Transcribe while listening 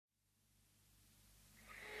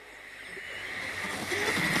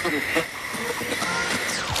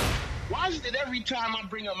every time I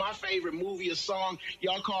bring up my favorite movie or song,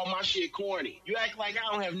 y'all call my shit corny. You act like I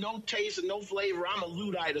don't have no taste and no flavor. I'm a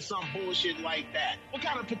Luddite or some bullshit like that. What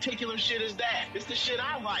kind of particular shit is that? It's the shit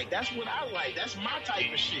I like. That's what I like. That's my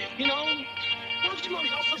type of shit. You know? Why don't you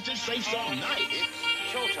motherfuckers just say something nice? It's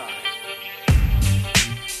showtime.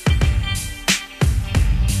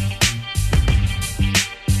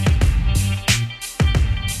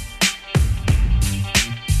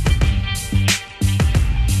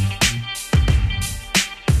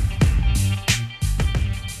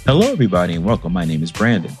 Hello, everybody, and welcome. My name is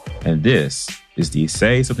Brandon, and this is the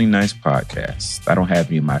Say Something Nice podcast. I don't have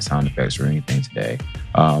any of my sound effects or anything today.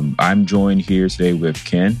 I'm joined here today with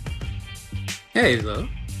Ken. Hey, hello.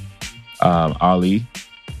 Ali.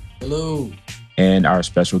 Hello. And our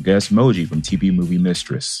special guest, Moji from TB Movie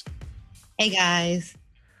Mistress. Hey, guys.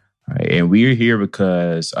 All right, and we're here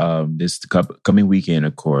because this coming weekend,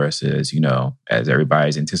 of course, is, as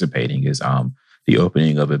everybody's anticipating, is the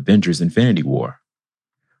opening of Avengers Infinity War.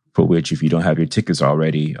 For which, if you don't have your tickets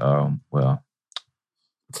already, well,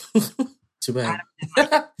 too bad.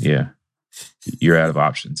 Yeah, you're out of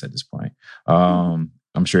options at this point.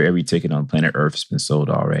 I'm sure every ticket on planet Earth has been sold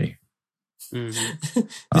already.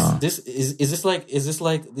 Mm-hmm. Is this like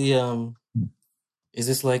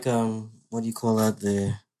what do you call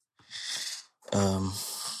that,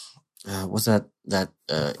 what's that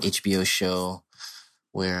HBO show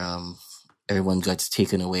where everyone gets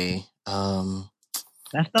taken away?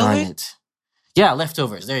 Leftovers? Darn it. Yeah,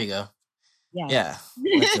 Leftovers. There you go. Yeah.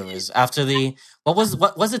 Leftovers. After the what was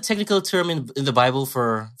the technical term in the Bible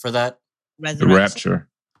for that? The rapture.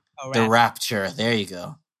 The rapture. There you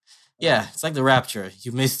go. Yeah, it's like the rapture.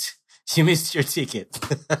 You missed your ticket.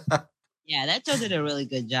 Yeah, that show did a really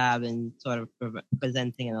good job in sort of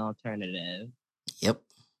presenting an alternative. Yep.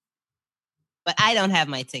 But I don't have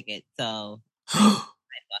my ticket, so I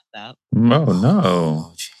fucked up. Oh,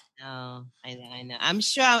 no. No, I know. I'm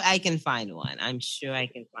sure I can find one.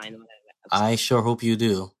 I sure hope you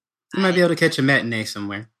do. You might be able to catch a matinee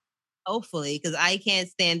somewhere. Hopefully, because I can't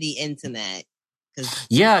stand the internet.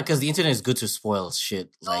 Because the internet is good to spoil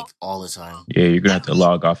shit all the time. Yeah, you're gonna have to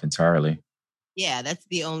log off entirely. Yeah, that's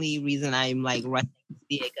the only reason I'm rushing to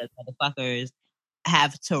see it, because motherfuckers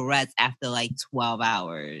have Tourette's after 12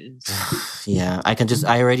 hours. Yeah, I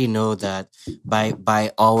already know that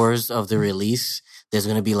by hours of the release, there's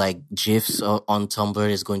going to be GIFs on Tumblr.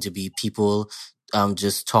 There's going to be people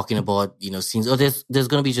just talking about, scenes. Or there's going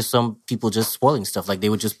to be just some people just spoiling stuff. They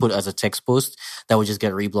would just put as a text post that would just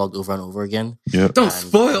get reblogged over and over again. Yep. Don't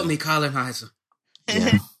spoil me, Colonizer.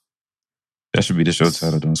 Yeah. That should be the show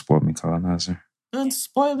title. Don't spoil me, Colonizer. Don't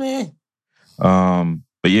spoil me.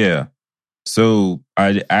 But yeah. So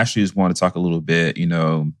I actually just want to talk a little bit,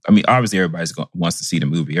 obviously everybody wants to see the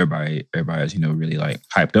movie. Everybody's, really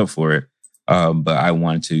hyped up for it. But I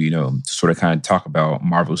wanted to, sort of kind of talk about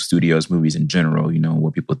Marvel Studios movies in general,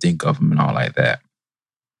 what people think of them and all like that.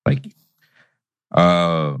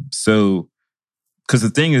 So, because the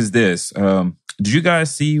thing is this, did you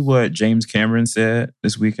guys see what James Cameron said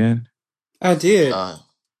this weekend? I did.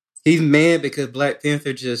 He's mad because Black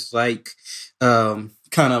Panther just smushed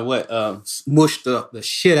the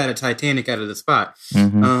shit out of Titanic out of the spot.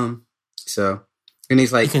 Mm-hmm. And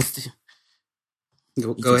he's like,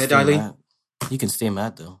 go ahead, Ali. You can stay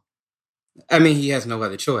mad though. I mean, he has no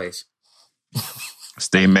other choice.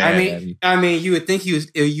 Stay mad. I mean, you would think it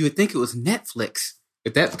was Netflix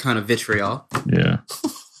with that kind of vitriol. Yeah.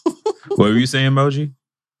 What were you saying, Moji?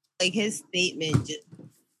 His statement just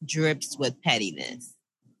drips with pettiness.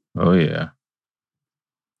 Oh yeah.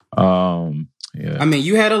 Yeah. I mean,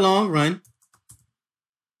 you had a long run.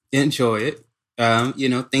 Enjoy it.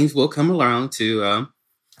 Things will come around to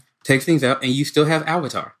take things out, and you still have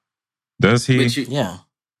Avatar. Does he?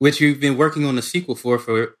 Which you've been working on the sequel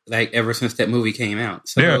for ever since that movie came out.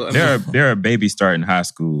 So there are babies starting high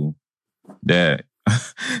school that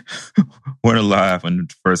weren't alive when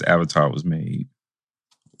the first Avatar was made.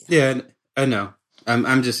 Yeah, I know.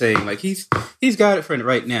 I'm just saying, he's got it for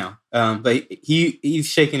right now. But he's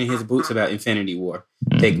shaking in his boots about Infinity War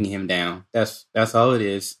taking him down. That's all it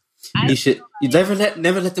is. You never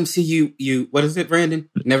let them see you. What is it, Brandon?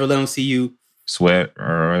 Never let them see you sweat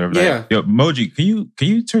or whatever. Yeah. Yo, Moji, can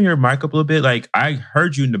you turn your mic up a little bit? I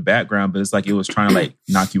heard you in the background, but it's it was trying to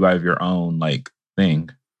knock you out of your own thing.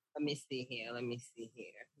 Let me see here.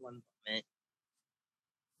 One moment.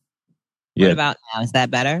 Yeah. What about now? Is that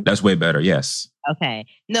better? That's way better. Yes. Okay.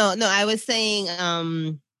 No, I was saying,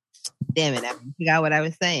 damn it, I forgot what I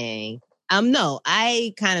was saying. No,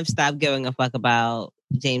 I kind of stopped giving a fuck about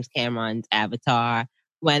James Cameron's Avatar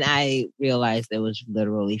when I realized it was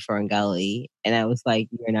literally Ferngully, and I was like,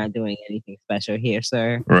 "You're not doing anything special here,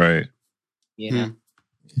 sir." Right. You know.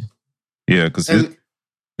 Yeah, because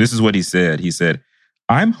this is what he said. He said,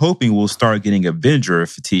 "I'm hoping we'll start getting Avenger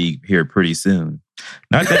fatigue here pretty soon.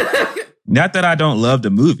 Not that I don't love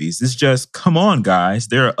the movies. It's just, come on, guys.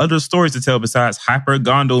 There are other stories to tell besides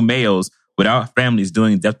hyper-gondo males without families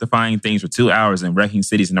doing death-defying things for 2 hours and wrecking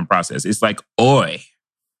cities in the process. It's like, oi."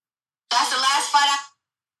 That's the last fight.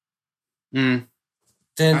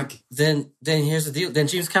 Then here's the deal. Then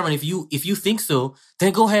James Cameron, if you think so,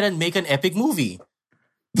 then go ahead and make an epic movie.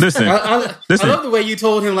 Listen, I love the way you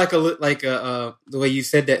told him the way you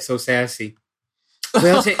said that so sassy.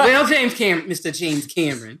 Well, Mr. James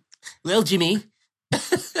Cameron. Well, Jimmy.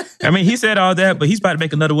 I mean, he said all that, but he's about to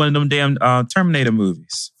make another one of them damn Terminator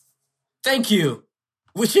movies. Thank you.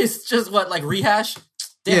 Which is just what, like rehash?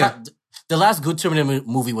 The last good Terminator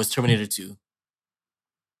movie was Terminator 2.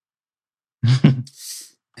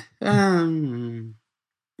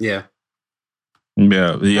 Yeah.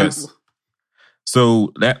 Yes.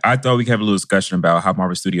 So I thought we could have a little discussion about how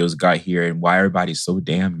Marvel Studios got here and why everybody's so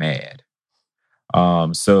damn mad.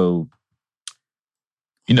 So,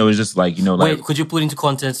 it's just like, Wait, could you put into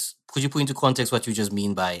context what you just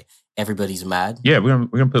mean by everybody's mad? Yeah, we're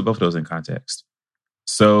gonna put both of those in context.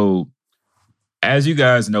 So, as you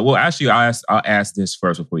guys know, well, actually, I'll ask this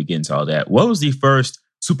first before we get into all that. What was the first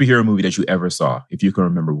superhero movie that you ever saw, if you can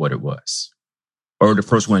remember what it was, or the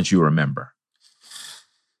first one that you remember?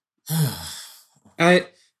 I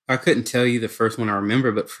couldn't tell you the first one I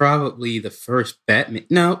remember, but probably the first Batman.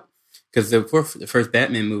 No, because the first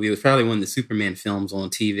Batman movie was probably one of the Superman films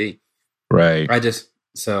on TV. Right. That's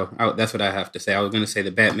what I have to say. I was going to say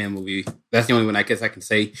the Batman movie. That's the only one I guess I can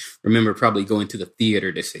say remember probably going to the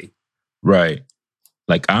theater to see. Right.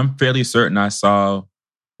 Like, I'm fairly certain I saw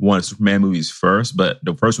one of Superman movies first, but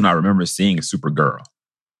the first one I remember seeing is Supergirl.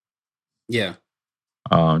 Yeah.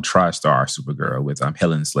 TriStar Supergirl with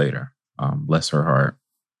Helen Slater. Bless her heart.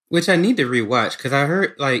 Which I need to rewatch because I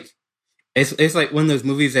heard it's like one of those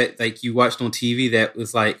movies that like you watched on TV that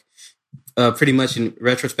was like pretty much in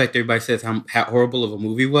retrospect everybody says how horrible of a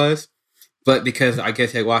movie was, but because I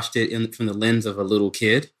guess I watched it from the lens of a little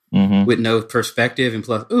kid with no perspective and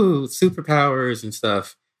plus superpowers and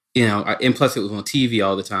stuff, and plus it was on TV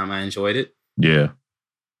all the time. I enjoyed it. Yeah.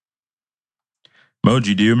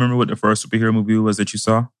 Moji, do you remember what the first superhero movie was that you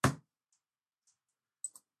saw?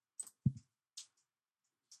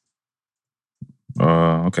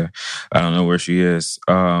 Okay. I don't know where she is.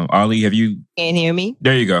 Ollie, have you... Can't hear me?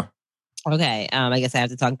 There you go. Okay. I guess I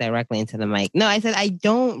have to talk directly into the mic. No, I said I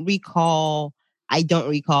don't recall. I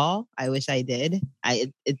wish I did.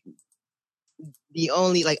 The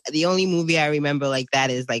only movie I remember like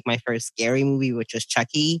that is like my first scary movie, which was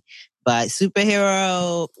Chucky. But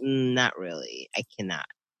superhero, not really. I cannot.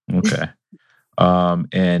 Okay.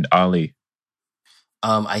 And Ollie?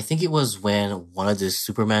 I think it was when one of the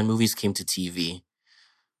Superman movies came to TV.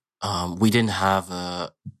 We didn't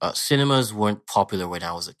have cinemas weren't popular when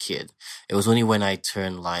I was a kid. It was only when I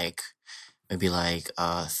turned maybe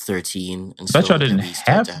 13. And I thought y'all didn't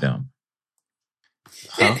have them.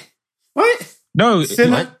 Huh? What? No,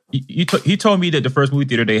 he told me that the first movie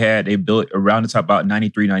theater they built around the top about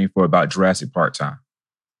 93, 94 about Jurassic Park time.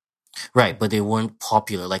 Right, but they weren't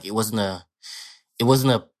popular. Like it wasn't a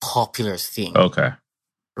popular thing. Okay.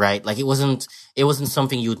 Right? Like it wasn't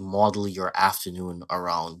something you'd model your afternoon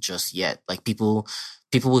around just yet. Like people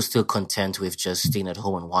were still content with just staying at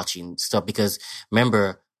home and watching stuff because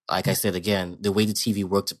remember, like I said again, the way the TV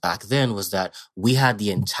worked back then was that we had the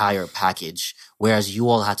entire package, whereas you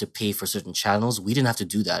all had to pay for certain channels. We didn't have to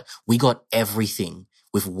do that. We got everything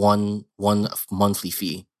with one monthly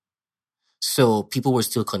fee. So people were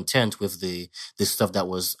still content with the stuff that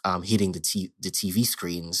was hitting the TV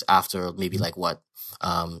screens after maybe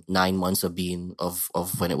 9 months of being of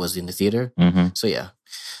when it was in the theater. Mm-hmm. So yeah.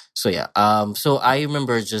 So I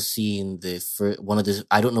remember just seeing one of the,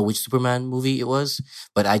 I don't know which Superman movie it was,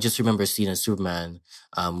 but I just remember seeing a Superman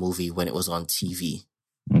movie when it was on TV.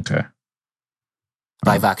 Okay.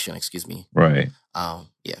 Live action, excuse me. Right.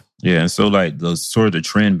 Yeah. Yeah, and so like the sort of the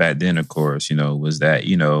trend back then, of course, was that,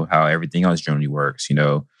 how everything else generally works.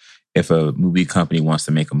 If a movie company wants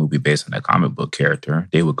to make a movie based on a comic book character,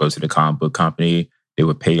 they would go to the comic book company, they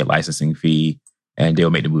would pay a licensing fee, and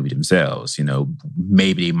they'll make the movie themselves.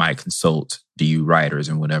 Maybe they might consult the writers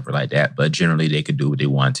and whatever like that, but generally they could do what they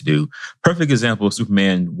want to do. Perfect example of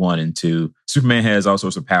Superman 1 and 2. Superman has all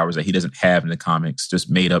sorts of powers that he doesn't have in the comics, just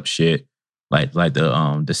made up shit, like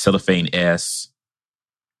the cellophane S.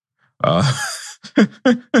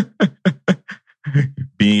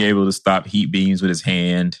 being able to stop heat beams with his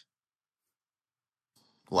hand.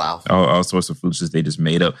 Wow. All sorts of foolishness they just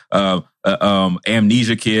made up.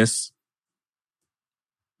 Amnesia kiss.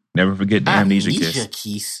 Never forget the amnesia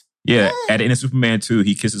kiss. Yeah, at the end of Superman 2,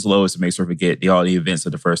 he kisses Lois and makes her forget all the events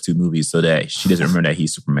of the first two movies so that she doesn't remember that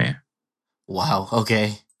he's Superman. Wow,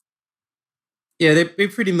 okay. Yeah, they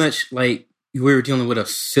pretty much like we were dealing with a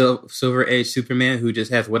Silver Age Superman who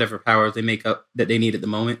just has whatever powers they make up that they need at the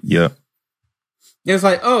moment. Yeah. It's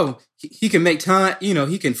like, oh, he can make time,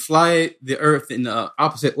 he can fly the Earth in the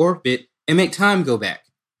opposite orbit and make time go back.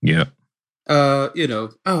 Yeah. Oh,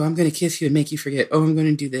 I'm going to kiss you and make you forget. Oh, I'm going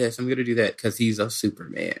to do this. I'm going to do that because he's a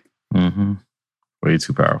Superman. Mm-hmm. Way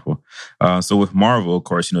too powerful. So with Marvel, of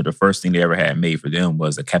course, the first thing they ever had made for them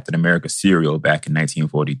was a Captain America serial back in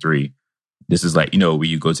 1943. This is like, where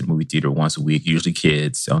you go to the movie theater once a week, usually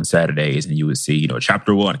kids, on Saturdays, and you would see,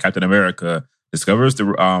 Chapter 1, Captain America discovers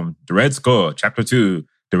the Red Skull. Chapter 2,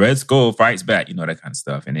 the Red Skull fights back, that kind of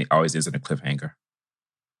stuff. And it always is in a cliffhanger.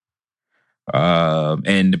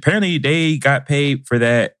 And apparently they got paid for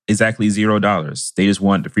that exactly $0. They just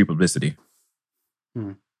wanted the free publicity.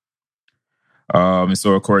 And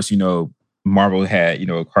so, of course, Marvel had,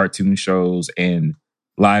 cartoon shows and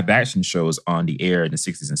live action shows on the air in the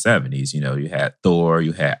 60s and 70s. You had Thor,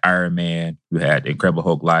 you had Iron Man, you had the Incredible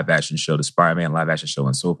Hulk live action show, the Spider-Man live action show,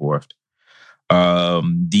 and so forth.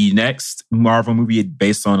 The next Marvel movie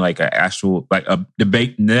based on like an actual, like a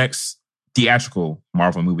debate, next theatrical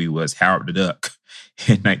Marvel movie was Howard the Duck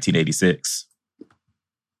in 1986.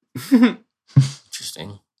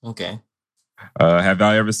 Interesting. Okay. Have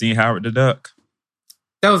y'all ever seen Howard the Duck?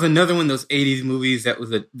 That was another one of those 80s movies that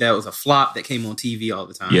was a flop that came on TV all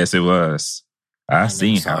the time. Yes, it was. I've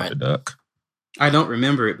seen Howard the Duck. I don't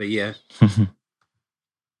remember it, but yeah.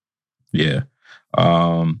 Yeah.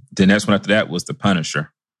 The next one after that was The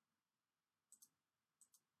Punisher.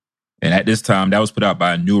 And at this time, that was put out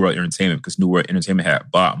by New World Entertainment because New World Entertainment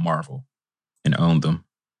had bought Marvel and owned them.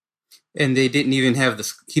 And they didn't even have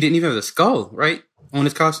he didn't even have the skull, right? On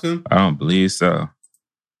his costume? I don't believe so.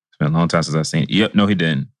 It's been a long time since I've seen it. Yep, no, he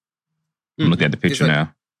didn't. I'm looking at the picture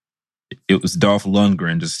now. It was Dolph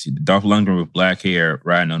Lundgren, just Dolph Lundgren with black hair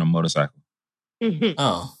riding on a motorcycle.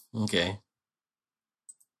 Oh, okay.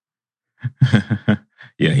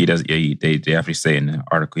 Yeah, he does. Yeah, they actually say in the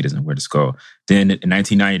article he doesn't wear the skull. Then in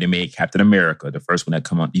 1990, they made Captain America, the first one that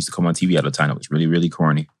used to come on TV at the time. It was really, really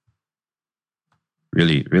corny.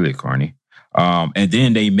 Really, really corny. And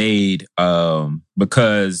then they made,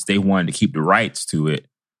 because they wanted to keep the rights to it,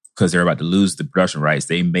 because they're about to lose the production rights,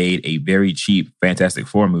 they made a very cheap Fantastic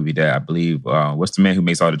Four movie that I believe, what's the man who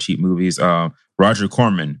makes all the cheap movies? Roger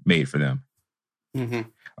Corman made for them. Mm-hmm.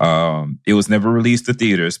 It was never released to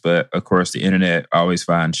theaters, but of course the internet always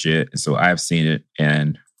finds shit. And so I've seen it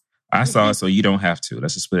and I saw it, so you don't have to.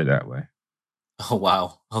 Let's just put it that way. Oh,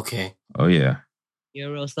 wow. Okay. Oh, yeah. You're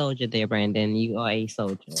a real soldier there, Brandon. You are a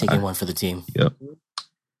soldier. Taking one for the team. Yep.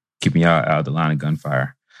 Keeping y'all out of the line of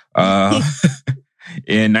gunfire.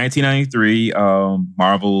 In 1993,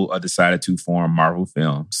 Marvel decided to form Marvel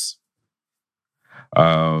Films.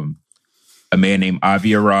 A man named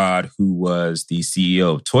Avi Arad, who was the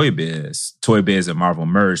CEO of Toy Biz and Marvel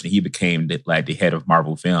merged, and he became the head of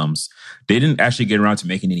Marvel Films. They didn't actually get around to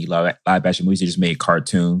making any live action movies. They just made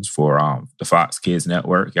cartoons for the Fox Kids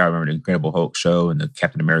Network. Y'all remember the Incredible Hulk show and the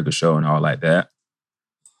Captain America show and all like that,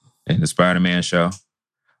 and the Spider-Man show.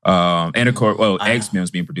 And of course, X-Men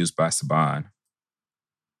was being produced by Saban.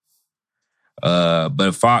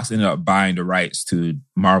 But Fox ended up buying the rights to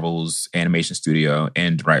Marvel's animation studio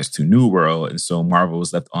and the rights to New World. And so Marvel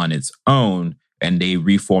was left on its own and they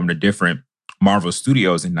reformed the different Marvel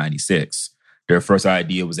studios in 96. Their first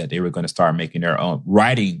idea was that they were going to start making their own,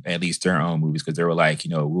 writing at least their own movies because they were like,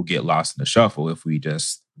 we'll get lost in the shuffle if we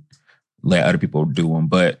just let other people do them.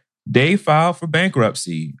 But they filed for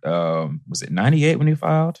bankruptcy. Was it 98 when they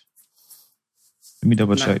filed? Let me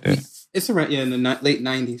double check that. It's around, in the late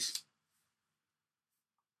 90s.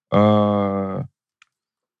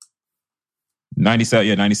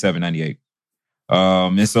 97, 98.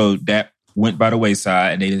 And so that went by the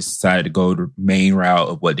wayside and they decided to go the main route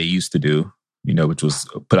of what they used to do, which was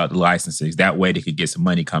put out the licenses. That way they could get some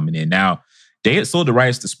money coming in. Now, they had sold the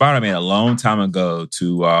rights to Spider-Man a long time ago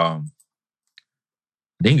to, I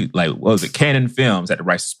think, what was it? Canon Films had the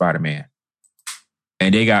rights to Spider-Man.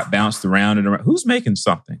 And they got bounced around and around. Who's making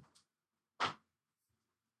something?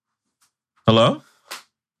 Hello?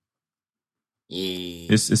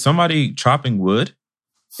 Yeah. Is somebody chopping wood?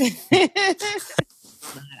 Not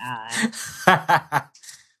I.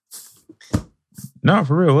 No,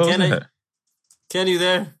 for real. What was that? Ken, you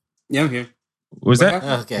there? Yeah, I'm here. Was that?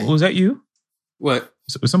 Okay. Was that you? What?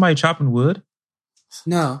 Was somebody chopping wood?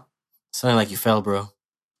 No. Sounded like you fell, bro.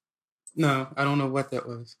 No, I don't know what that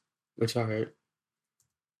was. Which I heard.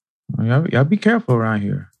 Y'all be careful around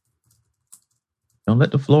here. Don't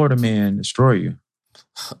let the Florida man destroy you.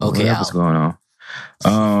 Okay, what's going on?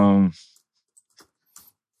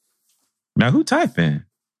 Now who typing?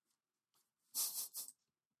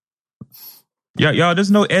 Y'all, there's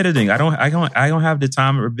no editing. I don't have the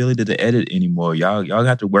time or ability to edit anymore. Y'all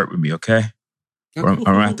have to work with me, okay? Or I'm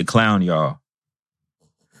gonna have to clown y'all.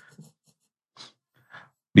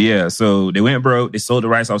 But yeah, so they went broke. They sold the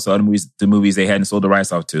rights off to other movies, the movies they hadn't sold the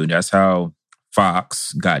rights off to. That's how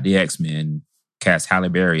Fox got the X-Men, cast Halle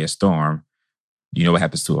Berry as Storm. You know what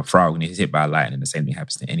happens to a frog when he's hit by lightning? The same thing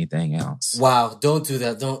happens to anything else. Wow, don't do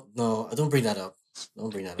that. Don't bring that up. Don't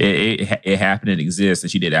bring that up. It happened, it exists,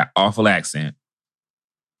 and she did that awful accent.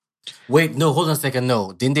 Wait, no, hold on a second.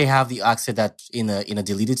 No, didn't they have the accent that in a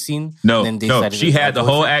deleted scene? No, and then no, she had the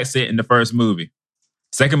whole accent in the first movie.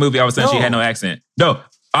 Second movie, all of a sudden, she had no accent. No,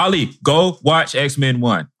 Ali, go watch X-Men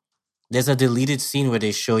 1. There's a deleted scene where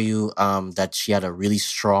they show you that she had a really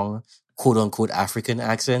strong, quote-unquote, African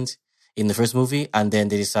accent in the first movie, and then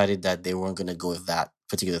they decided that they weren't going to go with that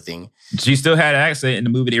particular thing. She still had an accent in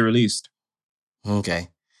the movie they released. Okay.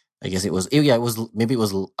 I guess it was a little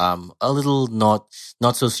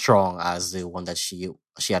not so strong as the one that she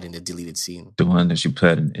had in the deleted scene. The one that she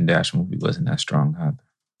put in the actual movie wasn't that strong either.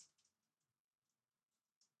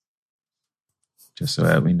 Just so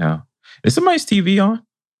that we know. Is somebody's TV on?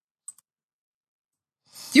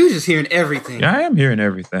 You were just hearing everything. Yeah, I am hearing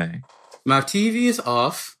everything. My TV is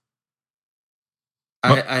off.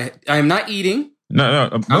 I am not eating.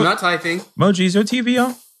 No. I'm not typing. Moji, is your TV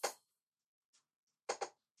on?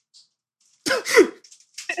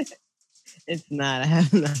 It's not. I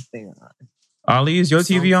have nothing on. Ali, is your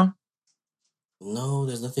TV on? No,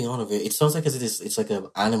 there's nothing on of it. It sounds like it's like an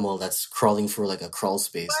animal that's crawling through like a crawl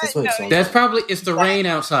space. That's what it sounds That's like. probably, it's the rain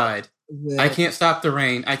outside. I can't stop the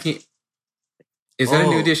rain. I can't. Is that a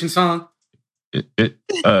New Edition song?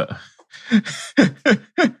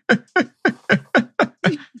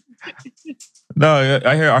 No,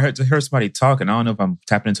 I heard somebody talking. I don't know if I'm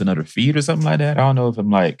tapping into another feed or something like that. I don't know if I'm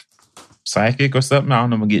like psychic or something. I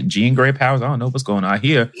don't know if I'm getting Jean Grey powers. I don't know what's going on. I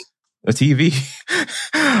hear a TV.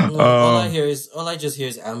 No, all I just hear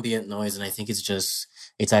is ambient noise, and I think it's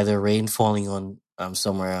either rain falling on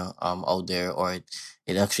somewhere out there, or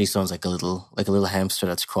it actually sounds like a little hamster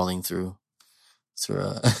that's crawling through.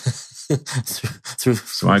 Somebody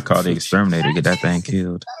called the exterminator, get that thing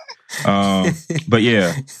killed. But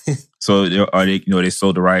yeah, so they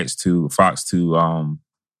sold the rights to Fox to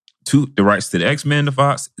the rights to the X-Men to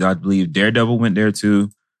Fox. I believe Daredevil went there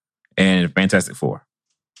too, and Fantastic Four.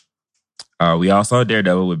 We all saw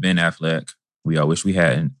Daredevil with Ben Affleck. We all wish we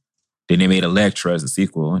hadn't. Then they made Elektra as a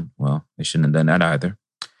sequel, and well, they shouldn't have done that either.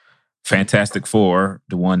 Fantastic Four,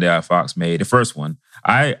 the one that Fox made, the first one.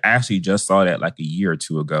 I actually just saw that like a year or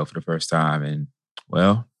two ago for the first time, and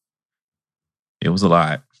well, it was a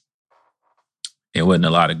lot. It wasn't a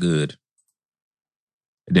lot of good.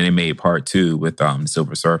 And then they made part 2 with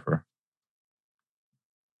Silver Surfer.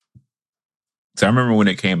 So I remember when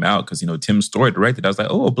it came out, because Tim Story directed. I was like,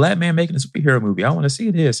 "Oh, a black man making a superhero movie. I want to see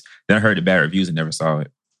this." Then I heard the bad reviews and never saw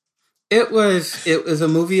it. It was a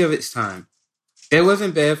movie of its time. It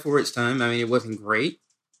wasn't bad for its time. I mean, it wasn't great.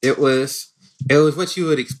 It was what you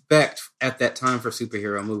would expect at that time for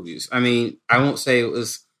superhero movies. I mean, I won't say it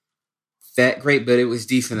was that great, but it was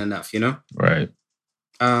decent enough, Right.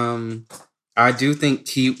 I do think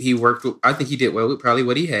he worked. I think he did well with probably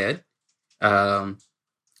what he had.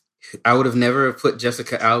 I would have never put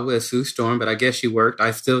Jessica Alba as Sue Storm, but I guess she worked.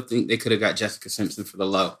 I still think they could have got Jessica Simpson for the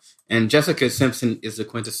low. And Jessica Simpson is the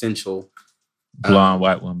quintessential blonde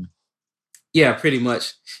white woman. Yeah, pretty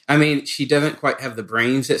much. I mean, she doesn't quite have the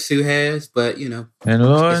brains that Sue has, but And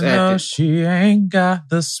Lord knows she ain't got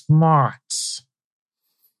the smarts.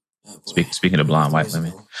 Speaking of blonde white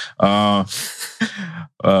women.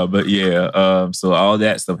 But yeah, so all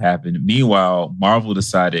that stuff happened. Meanwhile, Marvel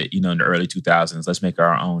decided, in the early 2000s, let's make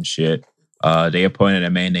our own shit. They appointed a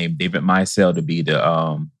man named David Meisel to be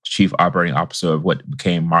the chief operating officer of what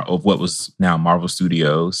was now Marvel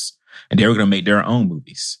Studios, and they were going to make their own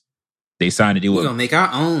movies. They signed a deal with. We're gonna make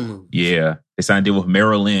our own movie. Yeah, they signed a deal with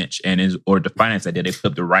Merrill Lynch, and in order to finance that deal, they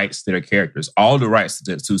flipped the rights to their characters, all the rights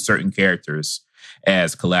to certain characters,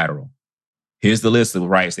 as collateral. Here's the list of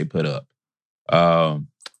rights they put up. The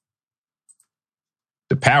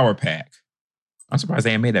Power Pack. I'm surprised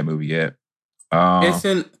they ain't made that movie yet. It's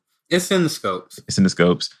in the scopes. It's in the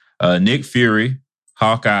scopes. Nick Fury,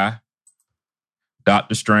 Hawkeye,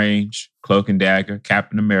 Doctor Strange, Cloak and Dagger,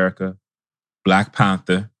 Captain America, Black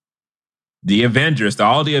Panther, the Avengers,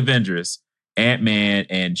 all the Avengers, Ant-Man,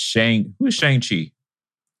 and who's Shang-Chi?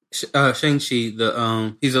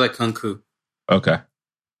 Shang-Chi, he's like Kung Fu. Okay.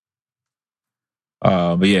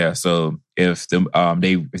 But yeah, so if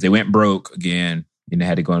they went broke again and they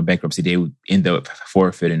had to go into bankruptcy, they would end up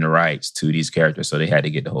forfeiting the rights to these characters. So they had to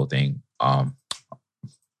get the whole thing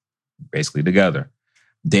basically together.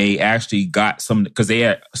 They actually got some because they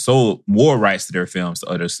had sold more rights to their films to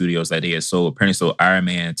other studios. Like they had apparently sold Iron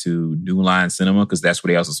Man to New Line Cinema because that's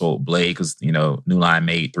where they also sold Blade because New Line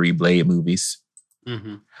made 3 Blade movies.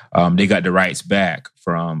 Mm-hmm. They got the rights back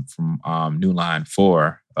from New Line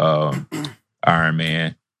for Iron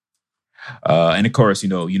Man. And of course,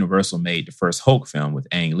 Universal made the first Hulk film with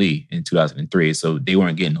Ang Lee in 2003. So they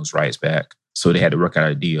weren't getting those rights back. So they had to work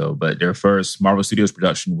out a deal. But their first Marvel Studios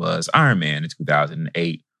production was Iron Man in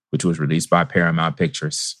 2008, which was released by Paramount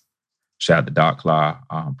Pictures. Shout out to Doc Claw,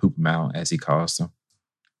 Poop Mount, as he calls them.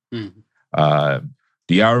 Mm-hmm.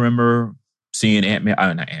 Do y'all remember seeing Ant-Man?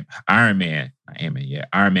 Iron Man. Not Ant-Man, yeah.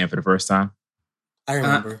 Iron Man for the first time? I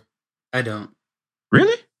remember. I don't.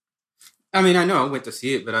 Really? I mean, I know I went to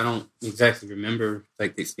see it, but I don't exactly remember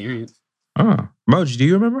the experience. Oh, Moji, do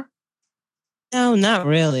you remember? No, not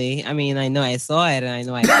really. I mean, I know I saw it, and I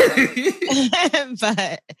know I saw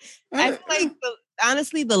it. But I feel like,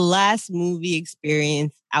 honestly, the last movie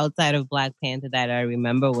experience outside of Black Panther that I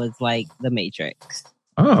remember was like The Matrix.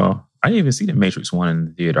 Oh, I didn't even see The Matrix 1 in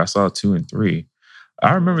the theater. I saw 2 and 3.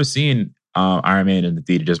 I remember seeing Iron Man in the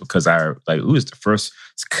theater just because it was the first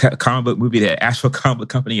comic book movie that actual comic book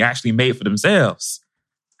company actually made for themselves.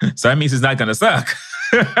 So that means it's not going to suck.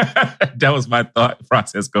 That was my thought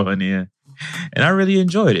process going in. And I really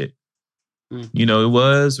enjoyed it. It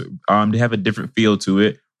was, they have a different feel to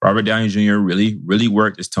it. Robert Downey Jr. really, really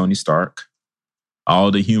worked as Tony Stark. All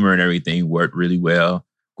the humor and everything worked really well.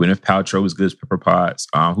 Gwyneth Paltrow was good as Pepper Potts.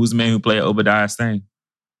 Who's the man who played Obadiah Stane?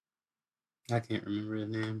 I can't remember his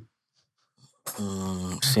name.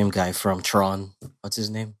 Same guy from Tron. What's his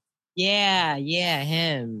name? Yeah,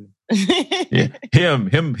 him. Yeah,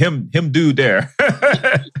 him dude there.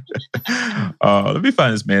 Let me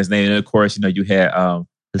find this man's name. And of course, you had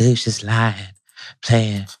Lucius Lyon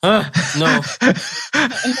playing. No.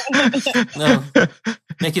 No.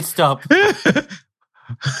 Make it stop.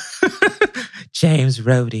 James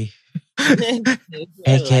Rhodey.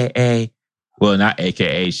 AKA. Well, not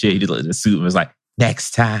AKA shit. He did the suit and was like,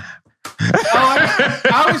 next time.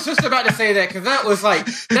 I was just about to say that because that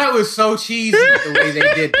was so cheesy the way they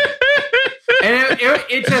did that. And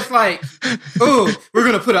it just like, ooh, we're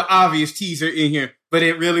going to put an obvious teaser in here, but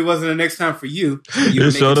it really wasn't the next time for you.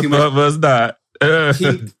 It sure the fuck was not.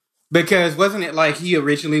 Because wasn't it like he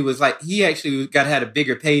originally was like, he actually had a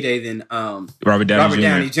bigger payday than Robert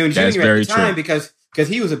Downey Jr. That's at the time because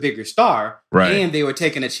he was a bigger star, right? And they were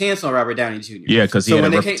taking a chance on Robert Downey Jr. Yeah, because he had a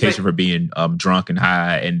reputation for being drunk and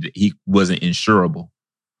high, and he wasn't insurable.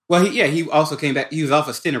 Well, he also came back. He was off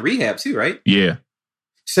a stint of rehab too, right? Yeah.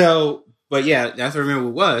 So, but yeah, that's what I remember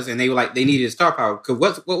it was, and they were like they needed his star power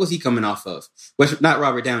because what was he coming off of? Which not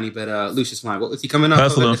Robert Downey, but Lucius Lyon. What was he coming off of?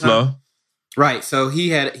 Hustle and Flow. Right, so he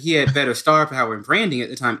had better star power and branding at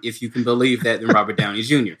the time, if you can believe that, than Robert Downey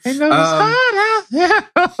Jr.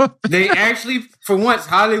 They actually, for once,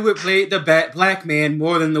 Hollywood played the black man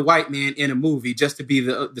more than the white man in a movie just to be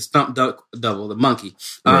the stump double, the monkey.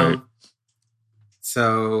 Right.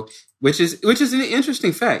 So, which is an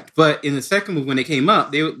interesting fact. But in the second movie, when they came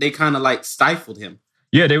up, they kind of like stifled him.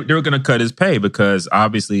 Yeah, they were going to cut his pay because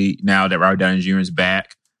obviously now that Robert Downey Jr. is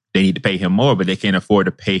back, they need to pay him more, but they can't afford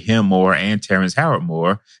to pay him more and Terrence Howard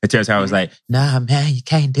more. And Terrence Howard was like, "Nah, man, you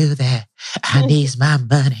can't do that. I need my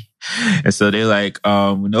money." And so they're like,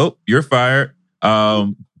 "Nope, you're fired.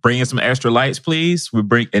 Bring in some extra lights, please."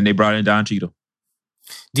 And they brought in Don Cheadle.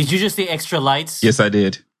 Did you just say extra lights? Yes, I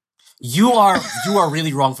did. You are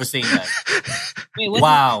really wrong for saying that. Wait,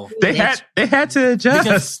 wow. They had to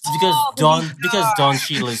adjust because Don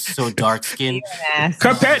Cheadle is so dark skinned.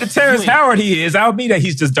 Compared to Terrence Howard, he is. I don't mean that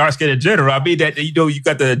he's just dark skinned in general. I mean that you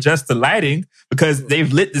got to adjust the lighting because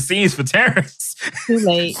they've lit the scenes for Terrence. Too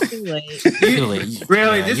late.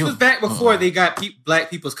 Really, yeah, this was back before they got black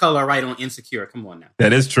people's color right on Insecure. Come on now.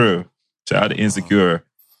 That is true. Shout out to Insecure.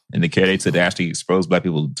 And the care they took to actually expose black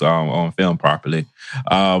people on film properly.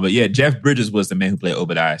 But yeah, Jeff Bridges was the man who played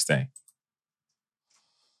Obadiah Stane.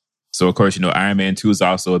 So, of course, Iron Man 2 is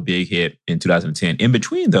also a big hit in 2010. In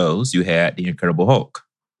between those, you had The Incredible Hulk,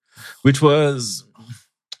 which was...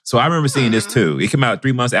 So I remember seeing this too. It came out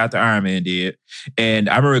 3 months after Iron Man did. And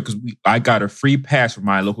I remember because I got a free pass from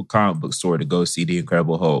my local comic book store to go see The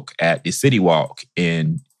Incredible Hulk at the City Walk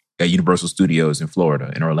at Universal Studios in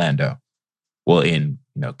Florida, in Orlando. Well, in,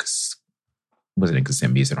 was it in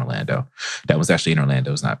Kissimmee? It's in Orlando. That was actually in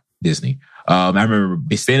Orlando. It's not Disney. I remember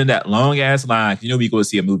standing in that long ass line. We go to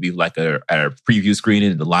see a movie like at a preview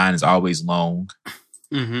screening, and the line is always long.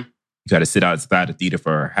 Mm-hmm. You got to sit outside the theater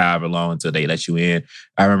for however long until they let you in.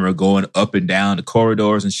 I remember going up and down the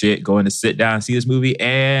corridors and shit, going to sit down and see this movie,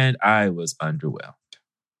 and I was underwhelmed.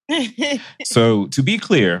 So, to be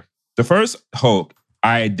clear, the first Hulk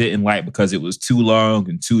I didn't like because it was too long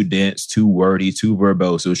and too dense, too wordy, too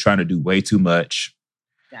verbose. It was trying to do way too much.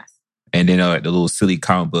 Yes. And then the little silly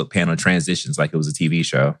comic book panel transitions like it was a TV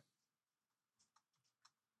show.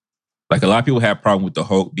 Like, a lot of people have a problem with the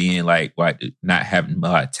Hulk being like not having a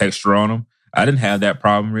lot of texture on him. I didn't have that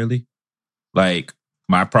problem really. Like,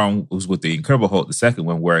 my problem was with the Incredible Hulk, the second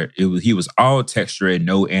one, where he was all texture and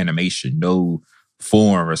no animation, no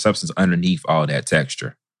form or substance underneath all that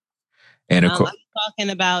texture. And of course, I'm talking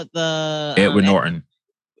about the Edward Norton.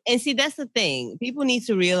 And see, that's the thing. People need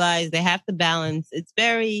to realize they have to balance.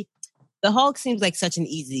 The Hulk seems like such an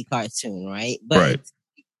easy cartoon, right? But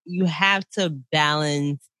you have to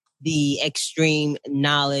balance the extreme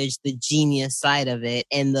knowledge, the genius side of it,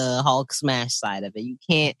 and the Hulk smash side of it. You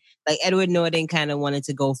can't, like, Edward Norton kind of wanted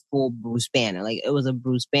to go full Bruce Banner. Like, it was a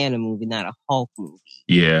Bruce Banner movie, not a Hulk movie.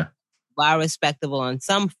 Yeah. While respectable on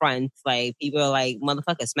some fronts, like, people are like,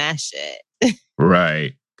 motherfucker, smash it.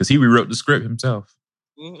 Right. Because he rewrote the script himself.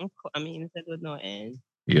 Mm-hmm. I mean, it's Edward Norton.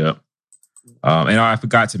 Yep. And I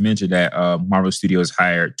forgot to mention that Marvel Studios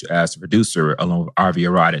hired as a producer, along with Avi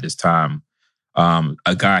Arad at this time,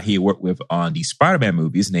 a guy he worked with on the Spider-Man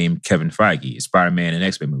movies named Kevin Feige, Spider-Man and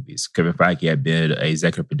X-Men movies. Kevin Feige had been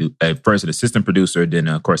first an assistant producer, then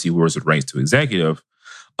of course he was raised to executive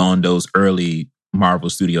on those early Marvel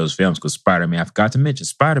Studios films, because Spider-Man, I forgot to mention,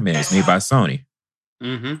 Spider-Man is made by Sony.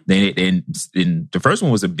 Mm-hmm. Then the first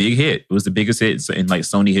one was a big hit. It was the biggest hit in like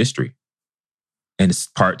Sony history. And it's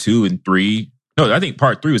part 2 and 3. No, I think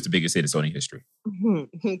part 3 was the biggest hit in Sony history. Can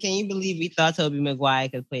you believe we thought Tobey Maguire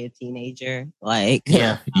could play a teenager? Like,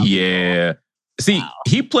 Yeah. Yeah. See, Wow.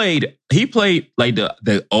 he played like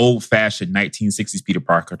the old fashioned 1960s Peter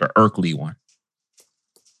Parker, the Urkel one.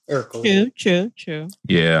 True.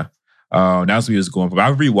 Yeah. That's what he was going for.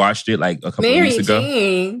 I rewatched it like a couple of weeks ago.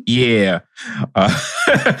 Jane. Yeah. I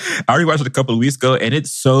rewatched it a couple of weeks ago, and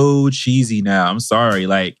it's so cheesy now. I'm sorry.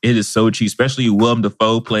 Like, it is so cheesy, especially Willem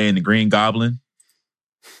Dafoe playing the Green Goblin.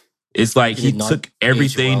 It's like he took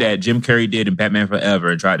everything that Jim Carrey did in Batman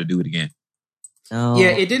Forever and tried to do it again. Oh. Yeah,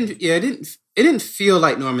 it didn't feel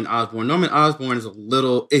like Norman Osborn. Norman Osborn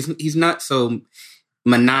is he's not so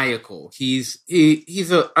maniacal. He's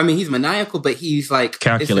maniacal, but he's like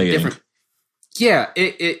calculating.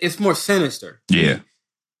 It's more sinister. Yeah.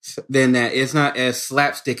 Than that. It's not as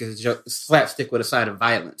slapstick with a side of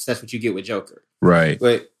violence. That's what you get with Joker. Right.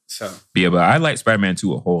 But I like Spider-Man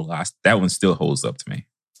 2 a whole lot. That one still holds up to me.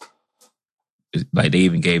 Like, they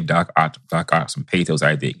even gave Doc Ock some pathos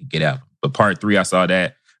I think get out. But part 3, I saw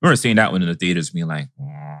that. I remember seeing that one in the theaters, being like,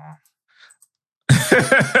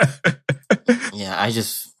 Yeah,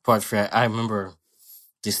 I remember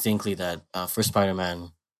distinctly that for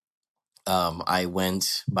Spider-Man, I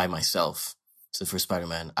went by myself to the first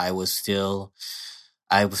Spider-Man. I was still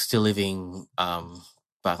living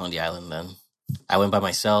back on the island then. I went by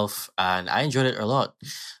myself and I enjoyed it a lot.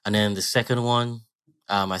 And then the second one,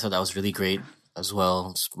 I thought that was really great as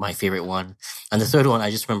well. It's my favorite one. And the third one, I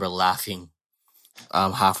just remember laughing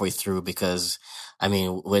halfway through because, I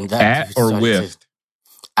mean, when that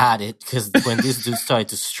at it, because when this dude started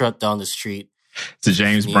to strut down the street to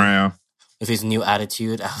James Brown with his new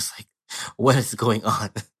attitude, I was like, what is going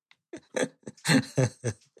on?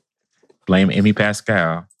 Blame Amy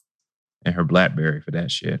Pascal and her BlackBerry for that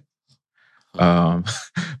shit.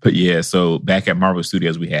 But yeah, so back at Marvel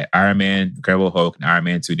Studios, we had Iron Man, Incredible Hulk, and Iron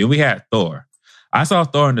Man 2. Then we had Thor. I saw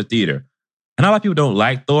Thor in the theater. And a lot of people don't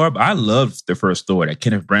like Thor, but I loved the first Thor that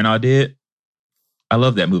Kenneth Branagh did. I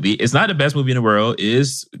love that movie. It's not the best movie in the world.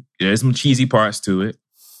 There's some cheesy parts to it.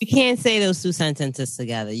 You can't say those two sentences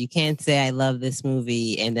together. You can't say I love this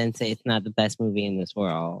movie and then say it's not the best movie in this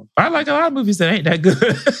world. I like a lot of movies that ain't that good.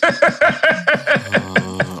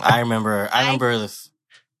 I remember this.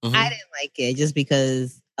 Mm-hmm. I didn't like it just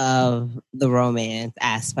because of the romance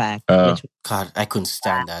aspect. God, I couldn't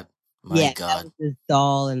stand that. My God. That was just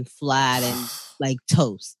dull and flat and like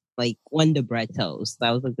toast, like Wonder Bread toast. I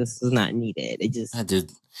was like, this is not needed. It just I just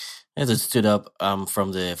stood up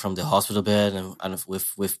from the hospital bed and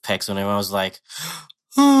with pecs on it. I was like,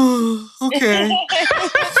 oh, okay.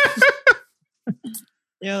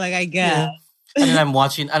 You're like, I guess. Yeah. And then I'm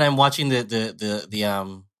watching the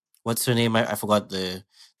what's her name? I forgot the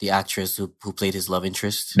actress who played his love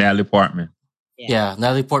interest. Natalie Portman. Yeah,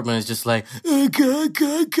 Natalie Portman is just like, ga,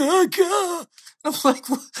 ga, ga, ga. I'm like,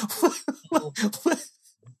 what?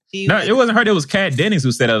 No, it wasn't her. It was Kat Dennings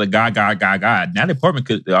who said it. God. Natalie Portman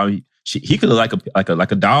could. He could look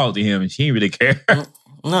like a doll to him, and she didn't really care.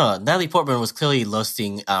 No, Natalie Portman was clearly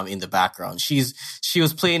lusting in the background. She was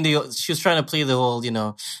trying to play the whole,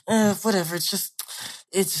 whatever.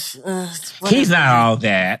 It's whatever. He's not all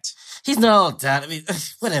that. He's not all that. I mean,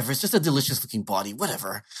 whatever. It's just a delicious looking body.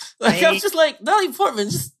 Whatever. Like, I was just like, Natalie Portman,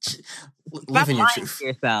 just live in your truth.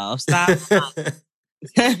 Yourself. Stop.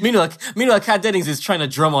 Meanwhile, Kat Dennings is trying to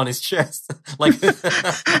drum on his chest, like.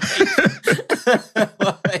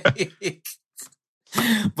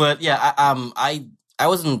 But yeah, I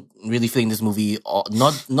wasn't really feeling this movie.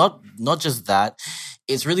 Not just that.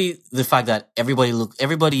 It's really the fact that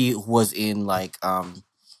everybody who was in like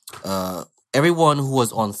everyone who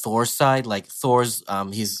was on Thor's side, like Thor's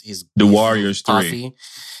his the Warriors posse, 3,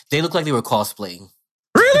 they looked like they were cosplaying.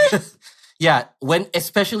 Really? Yeah,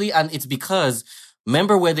 especially, and it's because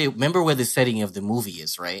remember where the setting of the movie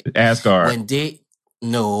is, right? Asgard. When they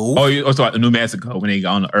no. Oh, you also New Mexico when they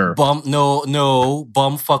got on the Earth.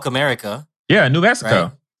 Bum fuck America. Yeah, New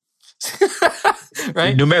Mexico. Right?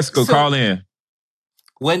 Right? New Mexico, so, call in.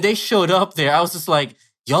 When they showed up there, I was just like,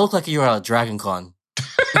 y'all look like you're at a Dragon Con.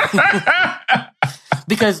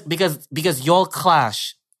 because y'all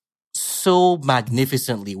clash so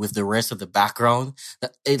magnificently with the rest of the background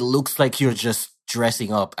that it looks like you're just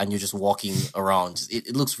dressing up and you're just walking around.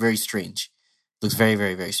 It looks very strange. It looks very,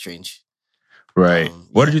 very, very strange. Right.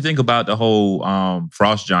 What did you think about the whole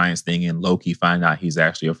Frost Giants thing and Loki finding out he's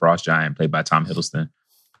actually a Frost Giant played by Tom Hiddleston?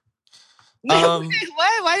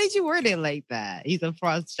 Why did you word it like that? He's a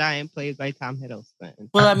Frost Giant played by Tom Hiddleston.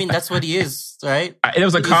 Well, I mean, that's what he is, right? There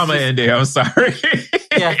was a comma in there. I'm sorry.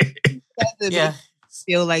 Yeah. Yeah.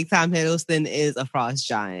 Feel like Tom Hiddleston is a Frost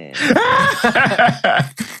Giant.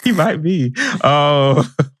 He might be. Oh.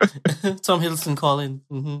 Tom Hiddleston calling.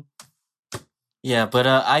 Mm-hmm. Yeah, but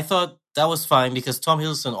I thought that was fine because Tom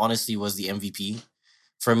Hiddleston honestly was the MVP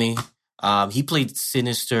for me. He played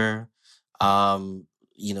Sinister,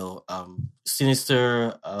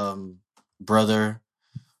 Sinister brother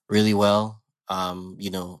really well.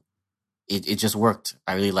 It just worked.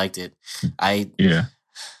 I really liked it.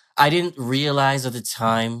 I didn't realize at the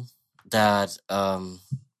time that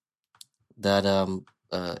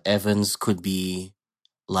Evans could be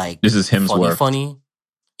like this is Hemsworth. Funny.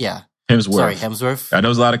 Yeah. Hemsworth. Sorry, Hemsworth. I know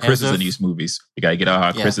there's a lot of Chris's in these movies. You gotta get out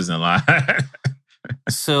how Chris is in line.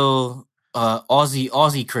 So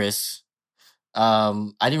Aussie Chris.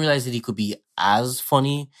 I didn't realize that he could be as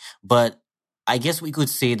funny, but I guess we could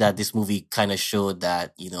say that this movie kind of showed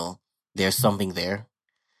that, there's something there.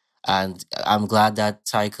 And I'm glad that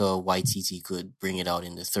Taika Waititi could bring it out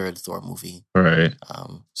in the third Thor movie. Right.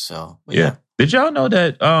 Yeah. Did y'all know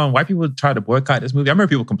that white people tried to boycott this movie? I remember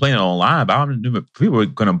people complaining online, but I don't know people were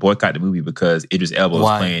going to boycott the movie because Idris Elba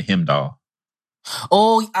was playing Heimdall.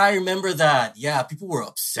 Oh, I remember that. Yeah, people were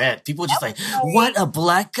upset. People were just like, what, a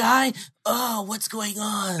black guy? Oh, what's going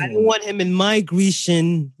on? I don't want him in my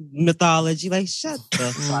Grecian mythology. Like, shut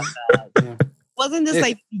the fuck up. Wasn't this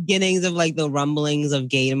like beginnings of like the rumblings of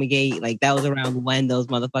Gamergate? Like that was around when those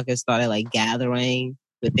motherfuckers started like gathering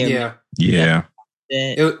with their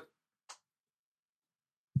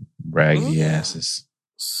raggedy asses.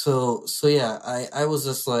 So yeah, I was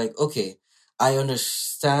just like, okay, I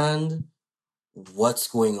understand what's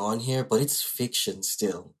going on here, but it's fiction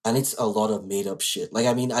still, and it's a lot of made up shit. Like,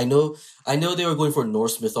 I mean, I know they were going for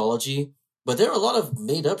Norse mythology. But there are a lot of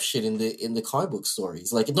made up shit in the comic book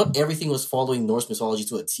stories. Like, not everything was following Norse mythology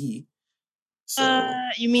to a T. So,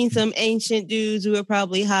 you mean some ancient dudes who were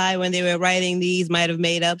probably high when they were writing these might have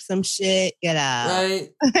made up some shit? Get out.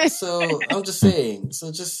 Right. So I'm just saying.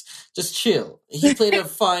 So just chill. He played a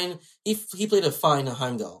fine. He played a fine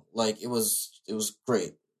Heimdall. Like, it was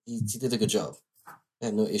great. He did a good job. I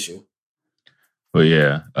had no issue. But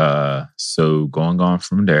yeah. So going on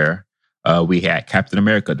from there. We had Captain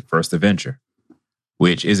America, The First Avenger,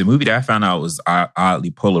 which is a movie that I found out was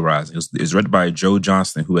oddly polarizing. It was written by Joe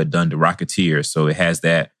Johnston, who had done The Rocketeer, so it has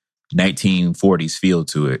that 1940s feel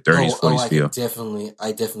to it, 30s, 40s feel.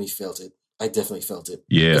 I definitely felt it.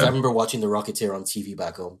 Yeah. Because I remember watching The Rocketeer on TV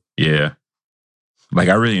back home. Yeah. Like,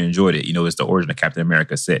 I really enjoyed it. It's the origin of Captain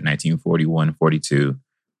America set in 1941, 42.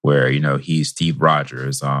 Where, he's Steve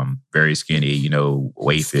Rogers, very skinny,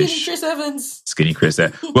 wayfish. Skinny Chris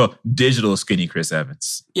Evans. Well, digital skinny Chris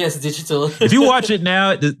Evans. Yes, digital. If you watch it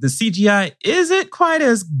now, the CGI isn't quite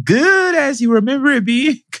as good as you remember it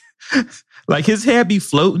being. Like, his hair be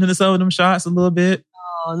floating in some of them shots a little bit.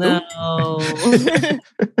 Oh, no.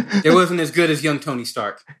 It wasn't as good as young Tony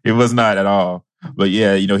Stark. It was not at all. But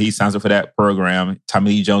yeah, he signs up for that program.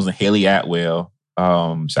 Tommy Lee Jones and Haley Atwell,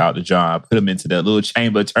 shout out to John, put him into that little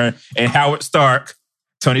chamber turn. And Howard Stark,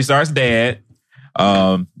 Tony Stark's dad,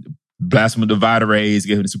 blast him with the Vita rays,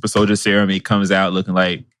 give him the super soldier serum. He comes out looking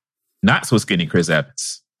like not so skinny Chris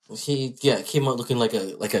Evans. He came out looking like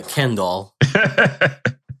a Ken doll.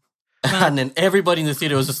 And then everybody in the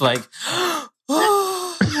theater was just like,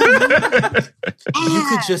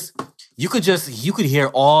 you could hear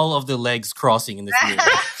all of the legs crossing in the theater.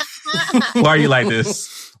 Why are you like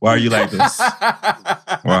this? Why are you like this?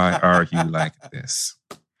 Why are you like this?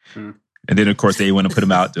 And then, of course, they want to put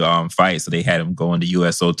him out to fight, so they had him go on the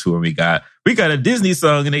USO tour. We got a Disney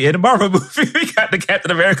song in the Marvel movie. We got the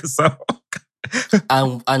Captain America song.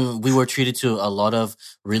 And we were treated to a lot of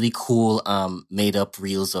really cool made up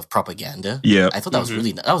reels of propaganda. Yeah, I thought that was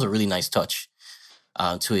a really nice touch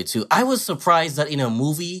to it too. I was surprised that in a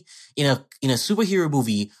movie, in a superhero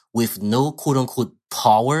movie with no quote unquote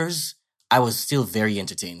powers, I was still very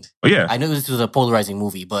entertained. Oh yeah, I know this was a polarizing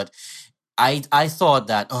movie, but I thought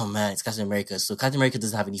that, oh man, it's Captain America, so Captain America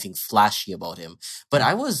doesn't have anything flashy about him. But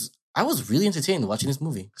I was really entertained watching this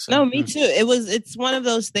movie. So. No, me too. It's one of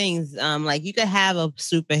those things. Like you could have a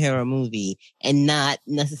superhero movie and not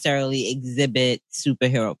necessarily exhibit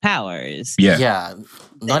superhero powers. Yeah.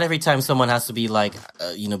 Not every time someone has to be like,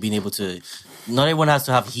 being able to. Not everyone has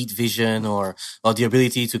to have heat vision or the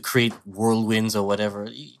ability to create whirlwinds or whatever.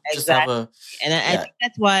 You just have I think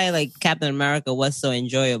that's why like Captain America was so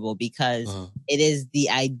enjoyable, because it is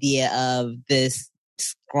the idea of this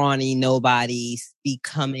scrawny nobody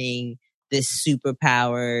becoming this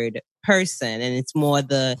superpowered person, and it's more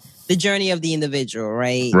the journey of the individual,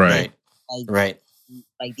 right? Right.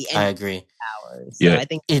 Like the I agree. Powers. So I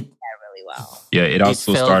think it really well. Yeah, it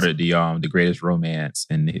also started the greatest romance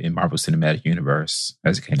in Marvel Cinematic Universe,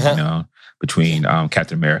 as it came to be known, between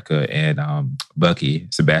Captain America and Bucky,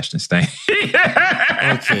 Sebastian Stan.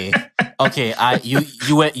 Okay. I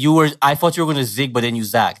thought you were going to zig, but then you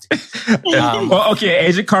zagged.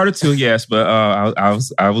 Agent Carter too, yes, but I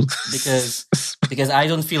was because I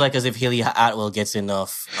don't feel like as if Haley Atwell gets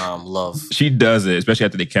enough love. She does it, especially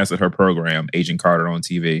after they canceled her program, Agent Carter on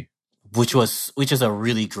TV, which is a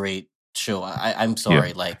really great show. I'm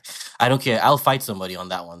sorry, I don't care. I'll fight somebody on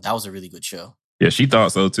that one. That was a really good show. Yeah, she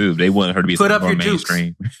thought so too. They wanted her to be more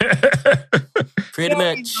mainstream. Pretty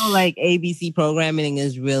much. Like ABC programming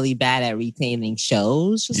is really bad at retaining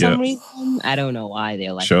shows for some reason. I don't know why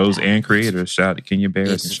they're like shows that. And creators. Shout out to Kenya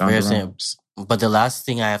Barris and Shonda Rhimes. But the last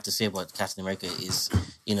thing I have to say about Captain America is,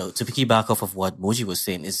 to piggyback off of what Moji was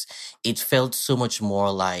saying, is it felt so much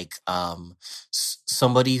more like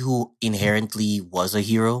somebody who inherently was a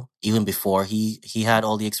hero even before he had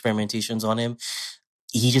all the experimentations on him.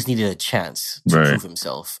 He just needed a chance to prove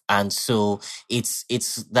himself. And so it's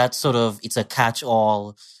that sort of, it's a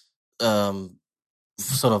catch-all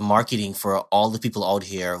sort of marketing for all the people out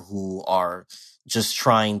here who are just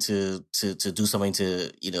trying to do something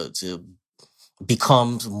to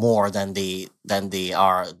become more than they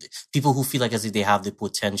are. People who feel like as if they have the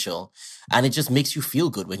potential. And it just makes you feel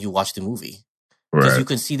good when you watch the movie. Because you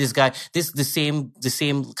can see this guy, the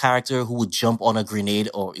same character who would jump on a grenade,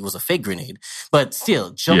 or it was a fake grenade, but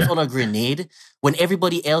still jumps on a grenade when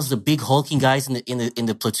everybody else, the big hulking guys in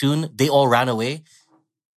the platoon, they all ran away.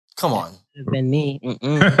 Come on, been me.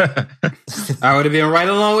 I would have been right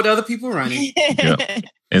along with other people running.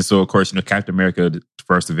 And so, of course, Captain America, the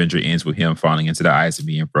first Avenger, ends with him falling into the ice and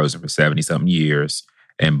being frozen for 70-something years,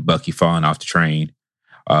 and Bucky falling off the train.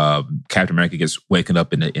 Captain America gets waken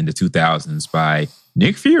up in the 2000s by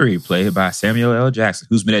Nick Fury, played by Samuel L. Jackson,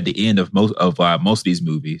 who's been at the end of most of these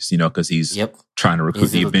movies, because he's trying to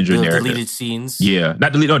recruit the Avenger narrative. Deleted scenes. Yeah,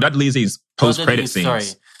 not deleted scenes, post-credit scenes. Sorry.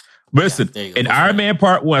 But listen, in Iron Man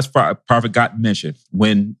Part 1, Prophet got mentioned,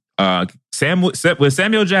 when Samuel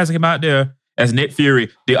Jackson came out there as Nick Fury,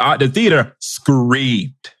 the theater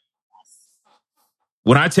screamed.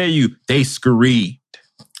 When I tell you, they screamed.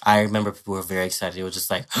 I remember people were very excited. They were just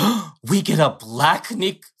like, we get a black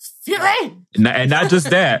Nick Fury! And not just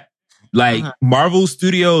that. Like, Marvel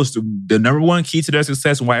Studios, the number one key to their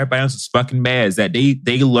success and why everybody else is fucking mad is that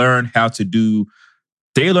they learn how to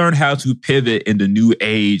pivot in the new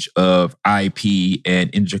age of IP and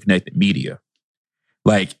interconnected media.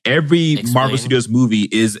 Like, every Marvel Studios movie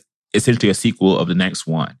is essentially a sequel of the next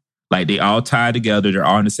one. Like, they all tie together. They're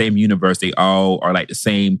all in the same universe. They all are like the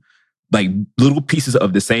same, like little pieces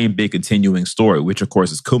of the same big continuing story, which of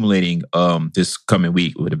course is culminating this coming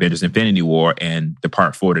week with Avengers Infinity War and the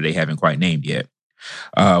Part 4 that they haven't quite named yet.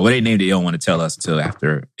 They named it, they don't want to tell us until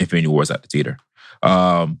after Infinity War is out the theater.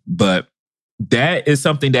 But that is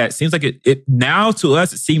something that seems like it now to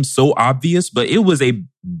us, it seems so obvious, but it was a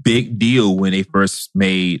big deal when they first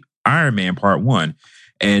made Iron Man Part 1.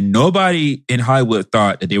 And nobody in Hollywood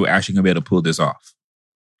thought that they were actually going to be able to pull this off.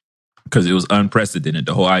 Because it was unprecedented.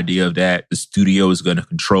 The whole idea of that, the studio was going to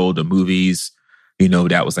control the movies. You know,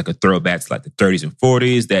 that was like a throwback to like the 30s and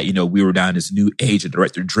 40s that, you know, we were down this new age of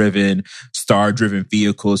director-driven, star-driven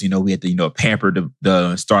vehicles. You know, we had to, you know, pamper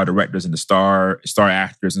the star directors and the star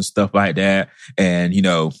actors and stuff like that. And, you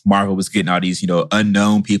know, Marvel was getting all these, you know,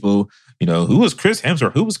 unknown people. You know, who was Chris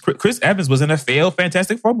Hemsworth? Who was Chris Evans was in a failed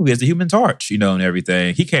Fantastic Four movie as the Human Torch, you know, and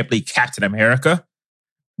everything. He can't play Captain America.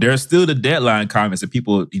 There's still the deadline comments of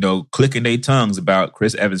people, you know, clicking their tongues about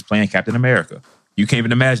Chris Evans playing Captain America. You can't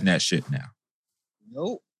even imagine that shit now.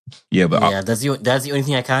 Nope. Yeah, but that's the only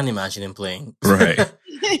thing I can imagine him playing. Right.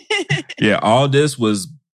 Yeah, all this was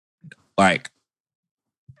like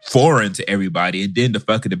foreign to everybody, and then the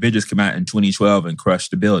fucking Avengers came out in 2012 and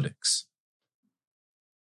crushed the buildings.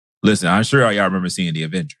 Listen, I'm sure y'all remember seeing the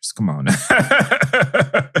Avengers. Come on.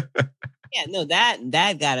 Yeah, no,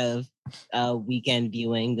 that got a weekend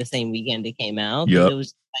viewing the same weekend it came out. Yep. It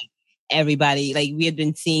was like everybody, like we had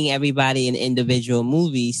been seeing everybody in individual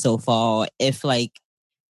movies so far, if like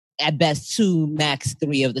at best 2, max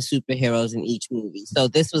 3 of the superheroes in each movie. So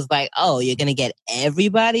this was like, oh, you're going to get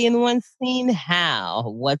everybody in one scene? How?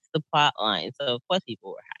 What's the plot line? So of course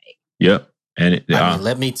people were hyped. Yep. And I mean,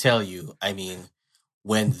 let me tell you,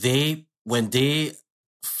 when they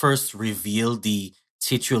first revealed the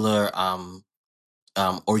titular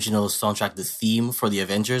original soundtrack, the theme for the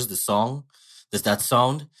Avengers, the song, there's that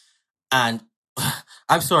sound. And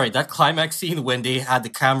I'm sorry, that climax scene when they had the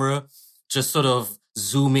camera just sort of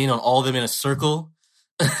zoom in on all of them in a circle,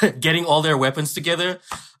 getting all their weapons together,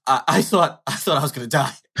 I thought I was going to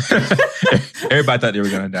die. Everybody thought they were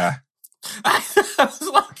going to die. I was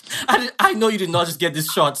like, I know you did not just get this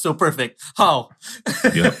shot so perfect. How?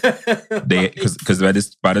 Yep. Because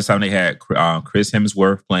by this time they had Chris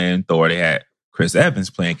Hemsworth playing Thor, they had Chris Evans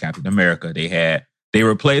playing Captain America. They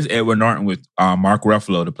replaced Edward Norton with Mark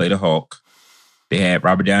Ruffalo to play the Hulk. They had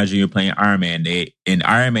Robert Downey Jr. playing Iron Man. In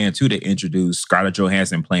Iron Man 2, they introduced Scarlett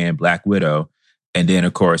Johansson playing Black Widow. And then,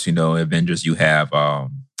 of course, you know, Avengers, you have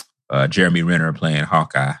Jeremy Renner playing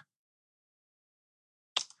Hawkeye.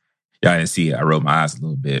 Y'all didn't see it. I rolled my eyes a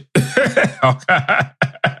little bit.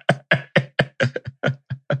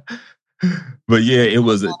 But yeah, it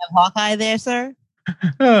was a Hawkeye there, sir?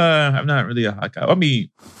 I'm not really a Hawkeye. I mean,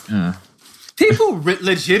 people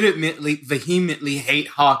legitimately, vehemently hate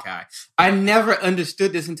Hawkeye. I never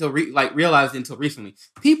understood this until realized until recently.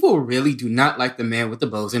 People really do not like the man with the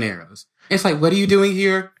bows and arrows. It's like, what are you doing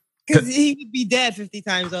here? Because he would be dead 50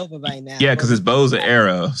 times over by now. Yeah, because his bows and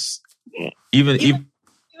arrows. Even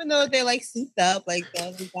though they're like souped up, like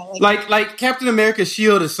Captain America's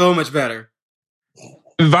shield is so much better.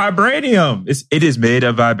 Vibranium. It is made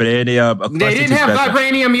of vibranium. They didn't have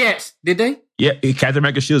vibranium yet, did they? Yeah, Captain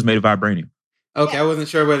America's shield is made of vibranium. Okay, yeah. I wasn't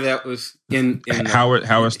sure whether that was in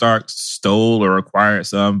Howard Stark stole or acquired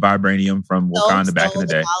some vibranium from Wakanda back in the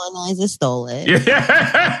day. Colonizers stole it.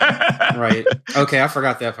 Yeah. Right. Okay, I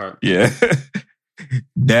forgot that part. Yeah.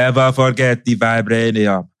 Never forget the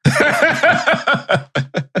vibranium.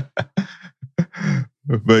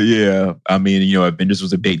 But yeah, I mean, you know, Avengers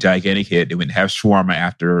was a big, gigantic hit. They wouldn't have shawarma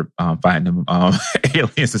after fighting them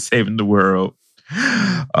aliens and saving the world.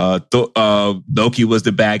 Loki was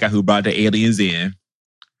the bad guy who brought the aliens in.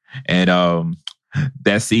 And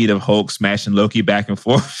that scene of Hulk smashing Loki back and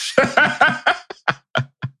forth.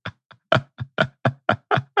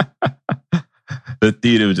 The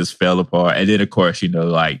theater just fell apart. And then, of course, you know,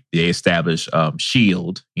 like they established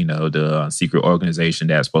S.H.I.E.L.D., you know, the secret organization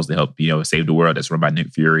that's supposed to help, you know, save the world, that's run by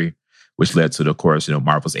Nick Fury, which led to, of course, you know,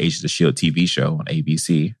 Marvel's Agents of S.H.I.E.L.D. TV show on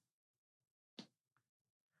ABC.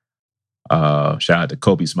 Shout out to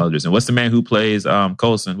Kobe Smulders. And what's the man who plays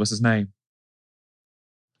Coulson? What's his name?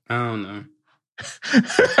 I don't know.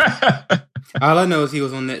 All I know is he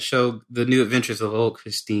was on that show, The New Adventures of Old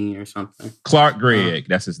Christine or something. Clark Gregg,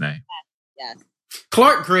 that's his name. Yes.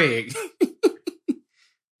 Clark Gregg.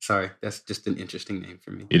 Sorry, that's just an interesting name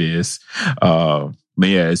for me. It is. But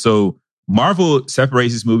yeah, so Marvel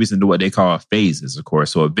separates these movies into what they call phases, of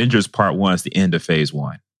course. So Avengers Part 1 is the end of Phase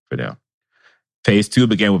 1 for them. Phase 2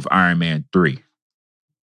 began with Iron Man 3,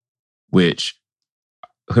 which,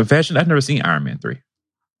 confession, I've never seen Iron Man 3.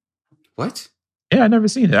 What? Yeah, I've never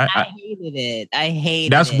seen it. I hated it. I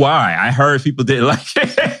hated That's it. why. I heard people didn't like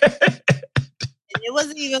it. It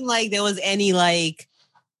wasn't even like there was any like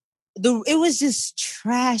it was just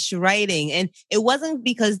trash writing, and it wasn't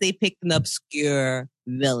because they picked an obscure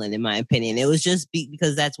villain, in my opinion. It was just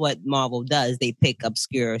because that's what Marvel does. They pick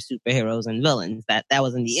obscure superheroes and villains. That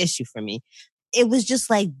wasn't the issue for me. It was just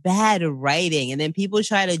like bad writing. And then people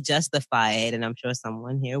try to justify it, and I'm sure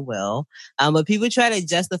someone here will. But people try to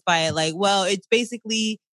justify it like, well, it's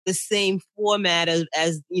basically the same format as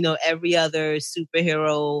every other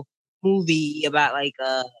superhero movie about like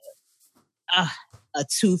a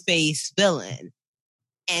two-faced villain.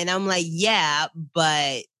 And I'm like, yeah,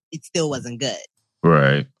 but it still wasn't good.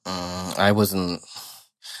 Right. I wasn't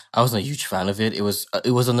a huge fan of it. It was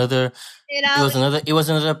another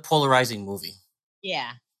polarizing movie.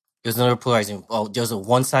 Yeah. It was another polarizing. Oh, there was a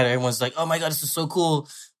one side. Everyone's like, "Oh my god, this is so cool!"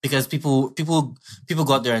 Because people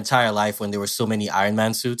got their entire life when there were so many Iron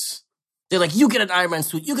Man suits. They're like, "You get an Iron Man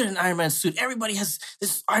suit. You get an Iron Man suit. Everybody has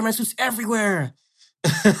this Iron Man suits everywhere."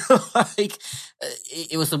 Like,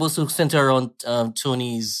 it was supposed to center around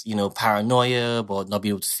Tony's, paranoia about not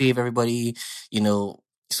being able to save everybody.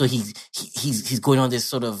 So he's going on this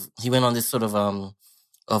sort of. He went on this sort of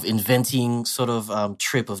inventing sort of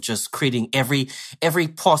trip of just creating every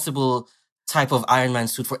possible type of Iron Man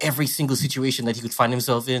suit for every single situation that he could find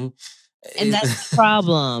himself in. And that's the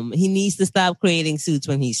problem. He needs to stop creating suits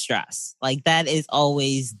when he's stressed. Like, that is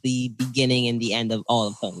always the beginning and the end of all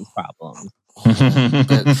of Tony's problems.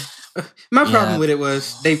 My problem with it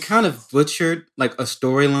was they kind of butchered like a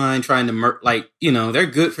storyline trying to they're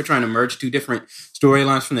good for trying to merge two different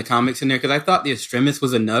storylines from the comics in there, because I thought the Extremis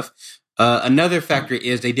was enough. Another factor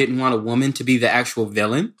is they didn't want a woman to be the actual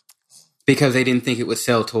villain because they didn't think it would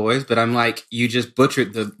sell toys. But I'm like, you just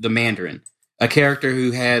butchered the Mandarin, a character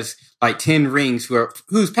who has like 10 rings,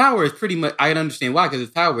 whose power is pretty much, I can understand why, because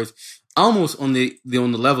his power is almost on the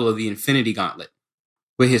level of the Infinity Gauntlet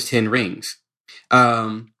with his 10 rings.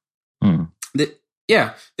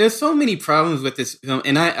 There's so many problems with this film,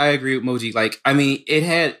 and I agree with Moji. Like, I mean, it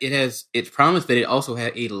has its problems, but it also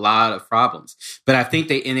had a lot of problems. But I think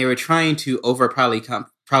they were trying to probably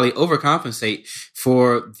overcompensate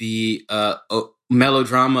for the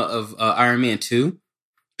melodrama of Iron Man 2,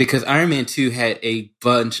 because Iron Man 2 had a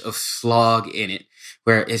bunch of slog in it,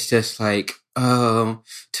 where it's just like, oh,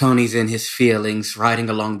 Tony's in his feelings, riding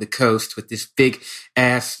along the coast with this big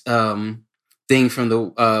ass thing from the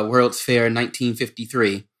World's Fair in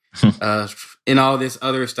 1953, and all this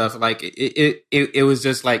other stuff. Like it was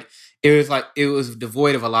just like it was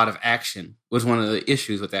devoid of a lot of action. Was one of the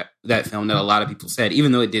issues with that film that a lot of people said,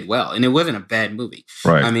 even though it did well, and it wasn't a bad movie.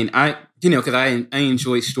 Right. I mean, because I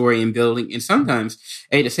enjoy story and building, and sometimes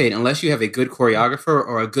I hate to say it, unless you have a good choreographer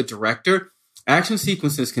or a good director, action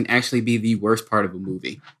sequences can actually be the worst part of a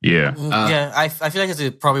movie. Yeah. I feel like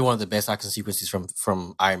it's probably one of the best action sequences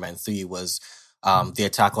from Iron Man 3 was the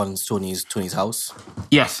attack on Tony's house.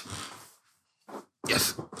 Yes.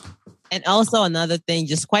 And also another thing,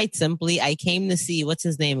 just quite simply, I came to see, what's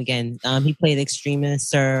his name again? He played Extremis,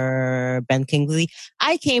 Sir Ben Kingsley.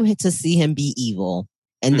 I came to see him be evil.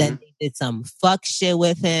 And then they did some fuck shit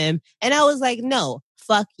with him. And I was like, no,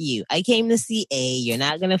 fuck you. I came to see A. You're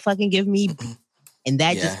not going to fucking give me B. And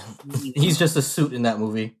that he's just a suit in that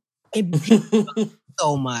movie.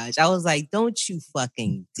 So much. I was like, don't you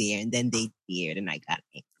fucking dare. And then they dared, and I got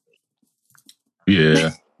angry.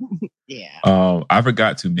 Yeah. Yeah. I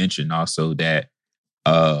forgot to mention also that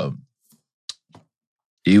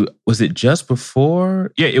was it just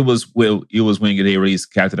before? Yeah, it was when they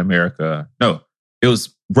released Captain America. No, it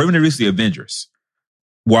was right when they released the Avengers.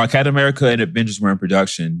 While Captain America and Avengers were in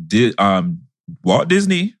production, Walt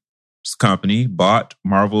Disney's company bought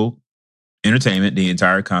Marvel Entertainment, the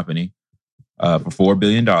entire company, for $4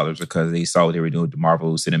 billion because they saw what they were doing with the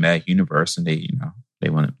Marvel Cinematic Universe, and they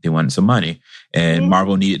wanted some money, and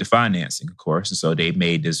Marvel needed the financing, of course, and so they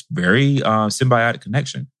made this very symbiotic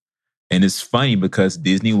connection. And it's funny because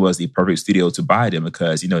Disney was the perfect studio to buy them,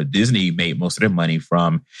 because Disney made most of their money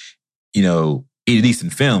from at least in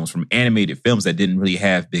films, from animated films that didn't really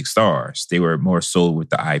have big stars. They were more sold with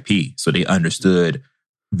the IP, so they understood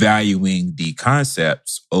valuing the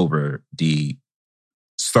concepts over the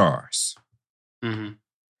stars. Mm-hmm.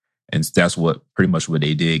 And that's pretty much what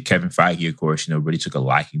they did. Kevin Feige, of course, really took a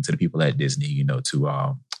liking to the people at Disney,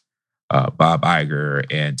 to Bob Iger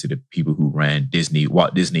and to the people who ran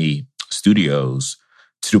Walt Disney Studios,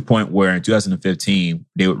 to the point where in 2015,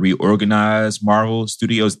 they would reorganize Marvel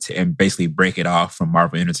Studios and basically break it off from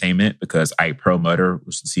Marvel Entertainment, because Ike Perlmutter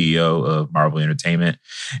was the CEO of Marvel Entertainment,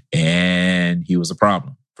 and he was a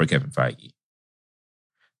problem for Kevin Feige.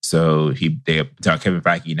 So Kevin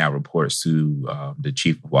Feige now reports to the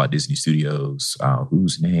chief of Walt Disney Studios,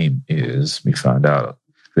 whose name is, let me find out.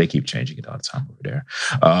 They keep changing it all the time over there.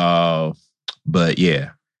 But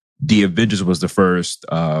yeah, The Avengers was the first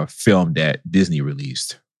film that Disney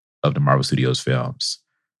released of the Marvel Studios films.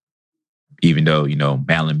 Even though,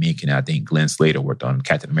 Madeline Mink and I think Glenn Slater worked on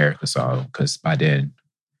Captain America, so because by then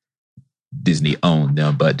Disney owned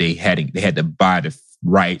them, but they had to buy the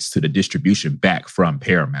rights to the distribution back from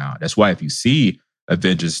Paramount. That's why if you see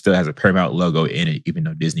Avengers still has a Paramount logo in it, even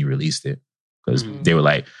though Disney released it, because they were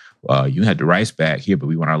like, "You had the rights back here, but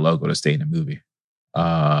we want our logo to stay in the movie."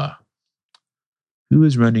 Who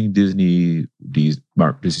is running Disney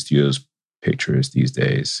Studios pictures these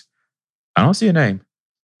days? I don't see a name.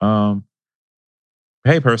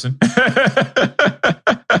 Hey, person.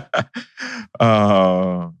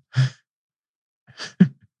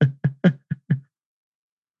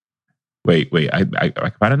 Wait. I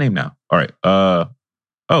can find a name now. All right.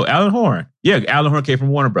 Alan Horn. Yeah, Alan Horn came from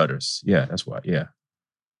Warner Brothers. Yeah, that's why. Yeah.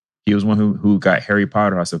 He was one who got Harry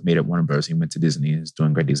Potter and stuff made at Warner Brothers. He went to Disney and is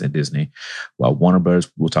doing great things at Disney. While Warner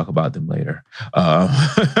Brothers, we'll talk about them later. All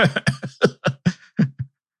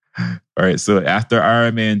right. So after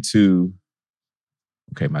Iron Man 2,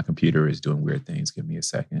 okay, my computer is doing weird things. Give me a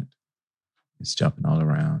second. It's jumping all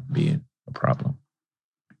around, being a problem.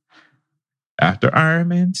 After Iron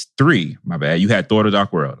Man 3, my bad, you had Thor: The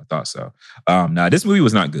Dark World. I thought so. Now, this movie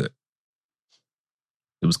was not good.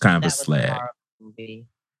 It was kind of a slag.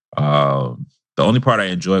 The only part I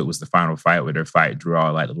enjoyed was the final fight where they're fighting through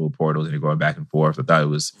all like the little portals and they're going back and forth. I thought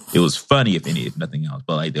it was funny if nothing else.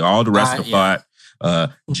 But like all the rest of the plot,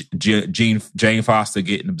 Jane Foster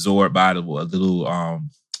getting absorbed by the little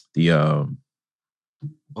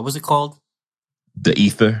what was it called? The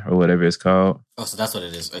ether or whatever it's called. Oh, so that's what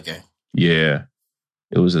it is. Okay. Yeah,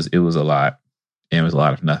 it was a lot, and it was a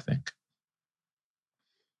lot of nothing.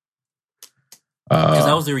 Because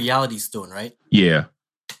that was the Reality Stone, right? Yeah.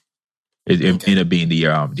 It ended up being the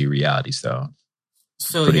Reality Stone.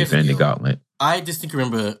 So for the Infinity Gauntlet. I distinctly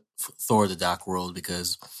remember Thor: The Dark World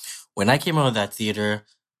because when I came out of that theater,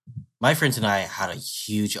 my friends and I had a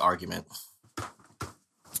huge argument.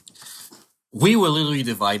 We were literally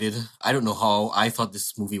divided. I don't know how. I thought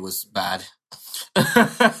this movie was bad.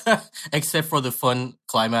 Except for the fun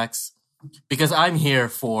climax. Because I'm here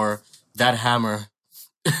for that hammer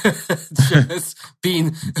just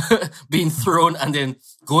being thrown and then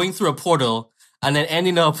going through a portal and then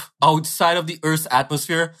ending up outside of the Earth's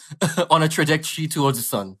atmosphere on a trajectory towards the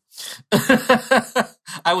sun.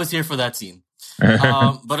 I was here for that scene. But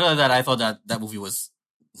other than that, I thought that movie was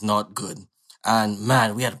not good. And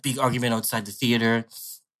man, we had a big argument outside the theater.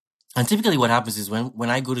 And typically what happens is when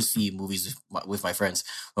I go to see movies with my friends,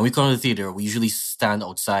 when we come to the theater, we usually stand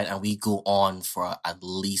outside and we go on for at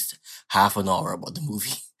least half an hour about the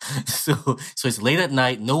movie. So it's late at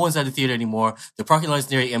night, no one's at the theater anymore, the parking lot is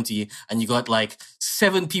nearly empty, and you got like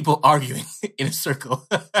 7 people arguing in a circle.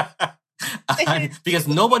 Because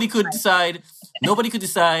nobody could decide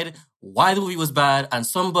why the movie was bad, and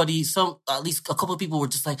at least a couple of people were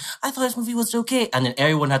just like, I thought this movie was okay, and then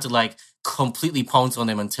everyone had to like completely pounce on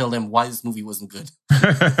them and tell them why this movie wasn't good.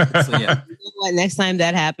 So yeah. You know what? Next time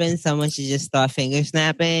that happens, someone should just start finger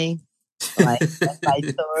snapping, like West Side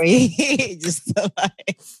Story, just to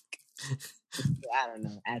like. I don't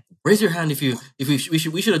know. Raise your hand if we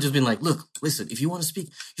should have just been like, look, listen, if you want to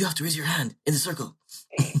speak, you have to raise your hand in the circle.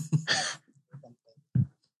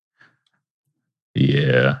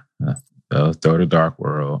 Yeah. Thor: The Dark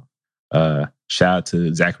World. Shout out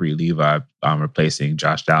to Zachary Levi replacing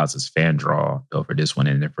Josh Giles as Fandral for this one,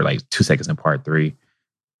 and then for like 2 seconds in part 3.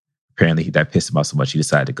 Apparently that pissed him off so much he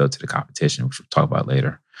decided to go to the competition, which we'll talk about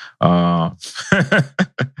later.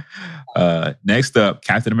 Next up,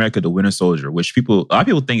 Captain America: The Winter Soldier, which a lot of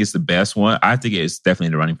people think is the best one. I think it's definitely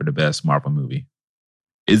in the running for the best Marvel movie.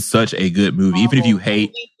 It's such a good movie, even if you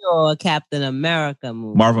hate or Captain America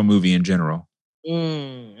movie. Marvel movie in general.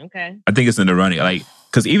 Okay. I think it's in the running, like,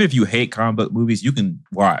 because even if you hate comic book movies, you can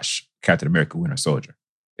watch Captain America: Winter Soldier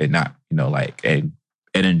and not, and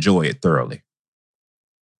enjoy it thoroughly.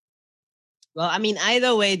 Well, I mean,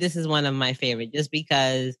 either way, this is one of my favorite, just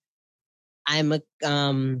because I'm a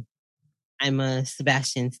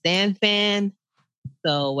Sebastian Stan fan.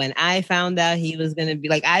 So when I found out he was going to be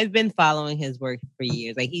like, I've been following his work for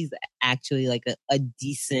years. Like, he's actually like a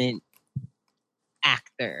decent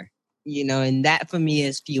actor, and that for me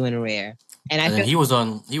is few and rare. And he was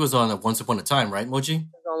on Once Upon a Time, right, Moji? He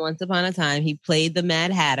was on Once Upon a Time. He played the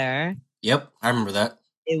Mad Hatter. Yep, I remember that.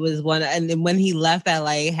 It was one, and then when he left,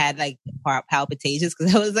 I had palpitations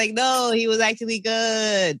because I was like, no, he was actually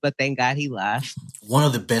good. But thank God he left. One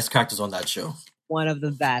of the best characters on that show. One of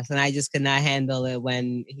the best, and I just could not handle it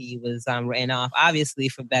when he was written off, obviously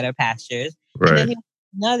for Better Pastures. Right. And then he had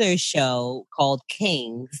another show called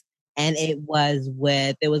Kings, and it was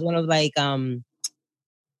one of like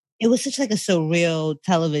it was such like a surreal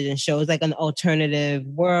television show. It was like an alternative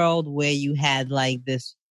world where you had like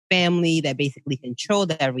this family that basically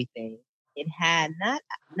controlled everything. It had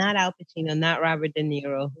not Al Pacino, not Robert De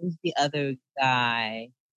Niro. Who's the other guy?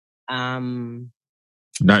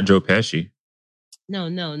 Not Joe Pesci. No.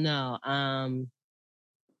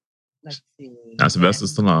 Let's see. Not Sylvester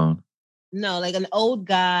Stallone. No, like an old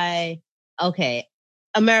guy. Okay.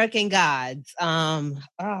 American Gods. The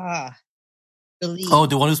lead. Oh,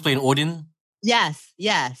 the one who's playing Odin? Yes.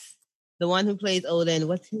 The one who plays Odin.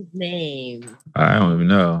 What's his name? I don't even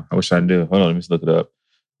know. I wish I knew. Hold on, let me just look it up.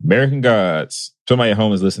 American Gods. Somebody at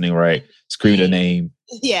home is listening, right? Scream the name.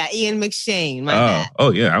 Yeah, Ian McShane. My bad.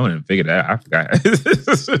 Oh yeah, I wouldn't have figured that. I forgot. I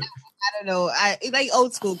don't know. I like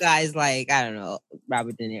old school guys like, I don't know,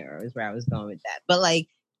 Robert De Niro is where I was going with that. But like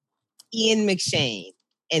Ian McShane.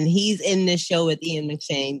 And he's in this show with Ian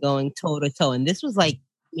McShane going toe to toe. And this was like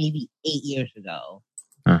maybe 8 years ago.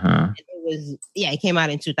 And it came out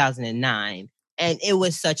in 2009. And it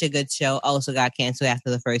was such a good show. Also got canceled after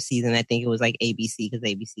the first season. I think it was like ABC because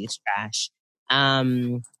ABC is trash.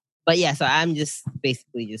 But yeah, so I'm just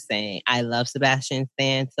basically just saying I love Sebastian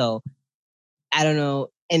Stan. So I don't know.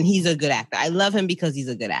 And he's a good actor. I love him because he's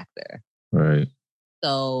a good actor. Right.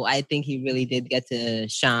 So I think he really did get to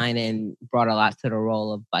shine and brought a lot to the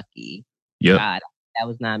role of Bucky. Yep. God, that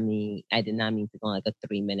was not me. I did not mean to go like a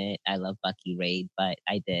 3-minute I love Bucky raid, but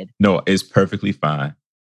I did. No, it's perfectly fine.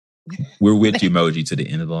 We're with you, emoji, to the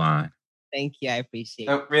end of the line. Thank you. I appreciate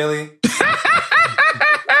it. Oh, really?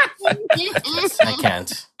 I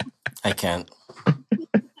can't. I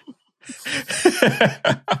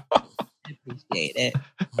appreciate it.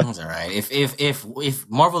 That's all right. If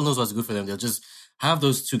Marvel knows what's good for them, they'll just have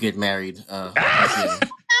those two get married. Cap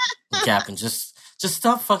and just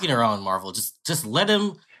stop fucking around, Marvel. Just let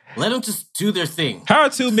them just do their thing. How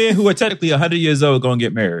are two men who are technically 100 years old going to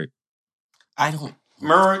get married? I don't.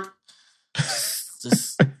 Murray.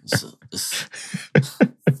 Just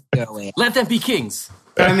let them be kings.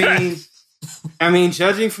 I mean,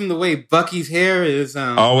 judging from the way Bucky's hair is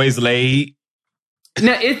always laid.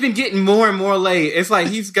 Now it's been getting more and more laid. It's like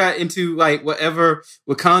he's got into like whatever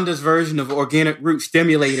Wakanda's version of organic root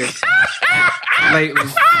stimulator lately.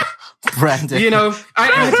 Brandon, you know,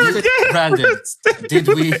 Brandon, did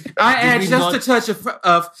we? I add just a touch of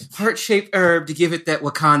heart-shaped herb to give it that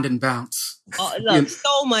Wakandan bounce. Oh, look,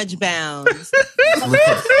 so much bounce.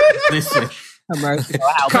 Listen. Come on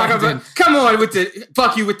with the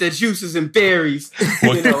Bucky with the juices and berries.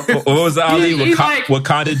 You know. What was the Ali?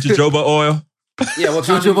 Wakanda jojoba oil. Yeah,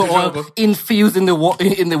 jojoba oil infused in the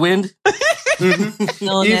wind. Mm-hmm.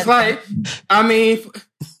 No, he's like, I mean,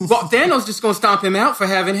 Thanos just gonna stomp him out for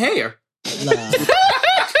having hair. Because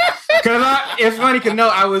it's funny because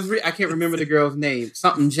I can't remember the girl's name,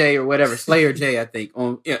 something J or whatever, Slayer J, I think,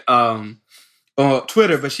 on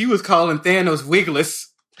Twitter, but she was calling Thanos Wigless.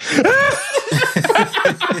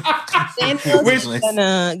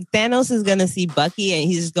 Thanos is gonna see Bucky and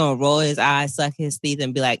he's just gonna roll his eyes, suck his teeth,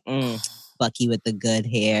 and be like, Bucky with the good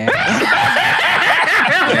hair.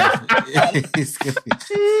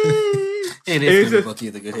 It is gonna be Bucky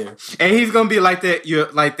with the good hair, and he's gonna be like that.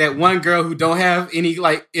 You're like that one girl who don't have any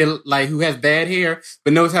who has bad hair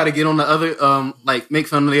but knows how to get on the other make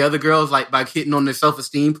fun of the other girls by hitting on their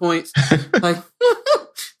self-esteem points. Like,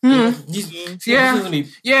 I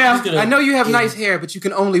know you have nice hair, but you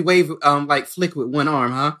can only wave flick with one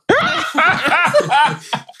arm, huh?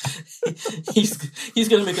 He's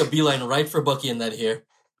gonna make a beeline right for Bucky in that hair.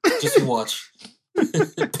 Just watch.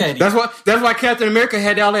 Petty. That's why Captain America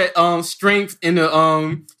had all that strength in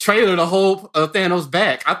the trailer to hold Thanos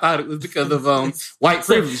back. I thought it was because of white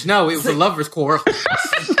privilege. No, it was a lover's quarrel.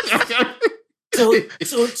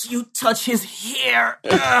 Don't you touch his hair.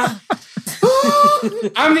 I'm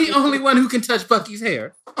the only one who can touch Bucky's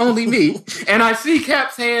hair. Only me. And I see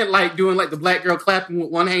Cap's hand doing the black girl clapping with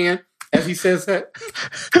one hand as he says that.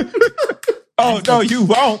 Oh, no, you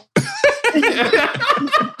won't.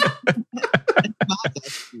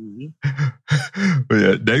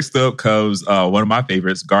 Yeah, next up comes one of my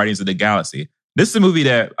favorites, Guardians of the Galaxy. This is a movie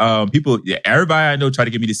that everybody I know tried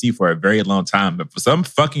to get me to see for a very long time, but for some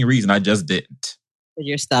fucking reason, I just didn't.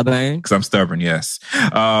 You're stubborn. Because I'm stubborn, yes.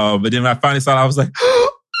 But then when I finally saw it, I was like,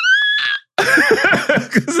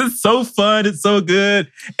 because it's so fun, it's so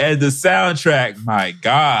good, and the soundtrack, my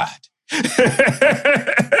God.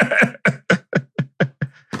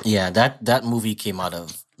 Yeah, that movie came out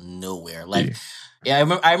of nowhere. I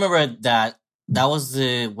remember that was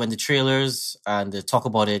when the trailers and the talk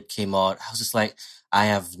about it came out. I was just like, I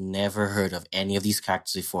have never heard of any of these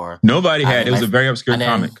characters before. Nobody had. It was a very obscure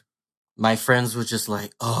comic. my friends were just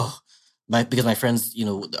like, oh, because my friends,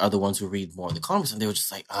 are the ones who read more of the comics, and they were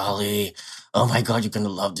just like, Ali, oh my God, you're gonna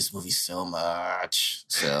love this movie so much.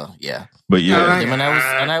 So yeah, but yeah,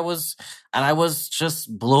 and I was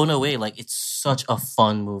just blown away. Like, it's such a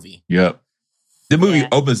fun movie. Yep. The movie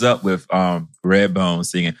opens up with Redbone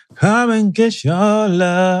singing "Come and Get Your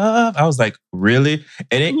Love." I was like, really?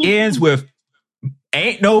 And it ends with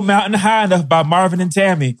 "Ain't No Mountain High Enough" by Marvin and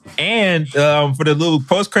Tammy. And for the little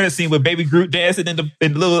post-credit scene with Baby Groot dancing in the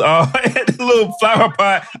little the little flower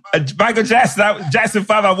pot, Michael Jackson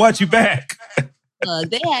 5, "I Want You Back."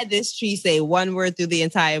 They had this tree say one word through the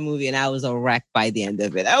entire movie, and I was a wreck by the end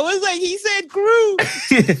of it. I was like, he said Groot.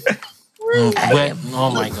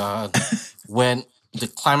 Oh my God. When the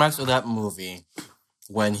climax of that movie,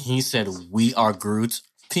 when he said, "We are Groot,"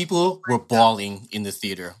 people were bawling in the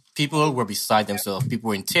theater. People were beside themselves. People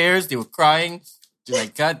were in tears. They were crying. They're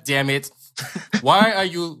like, God damn it. Why are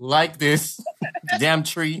you like this? Damn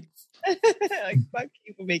tree. Like, fuck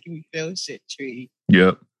you for making me feel shit, tree.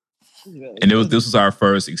 Yep. And this was our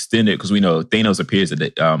first extended, because we know Thanos appears at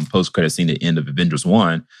the post-credit scene at the end of Avengers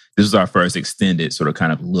 1. This was our first extended sort of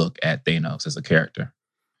kind of look at Thanos as a character.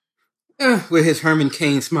 With his Herman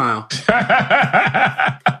Cain smile.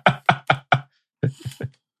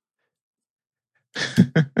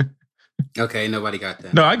 Okay, nobody got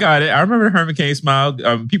that. No, I got it. I remember the Herman Cain smile.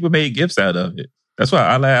 People made gifts out of it. That's why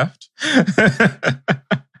I laughed.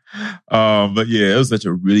 But yeah, it was such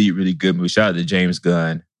a really, really good movie. Shout out to James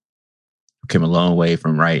Gunn. Came a long way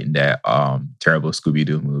from writing that terrible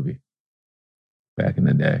Scooby-Doo movie back in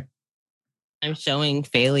the day. I'm showing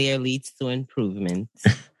failure leads to improvement.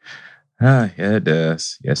 Yeah, it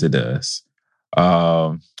does. Yes, it does.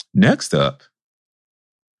 Next up,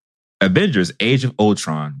 Avengers: Age of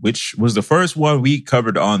Ultron, which was the first one we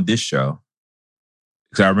covered on this show.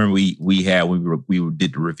 Because I remember we had, when we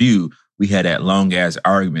did the review, we had that long ass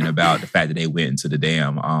argument about the fact that they went into the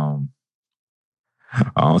damn to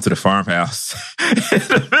the farmhouse in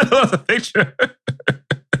the middle of the picture.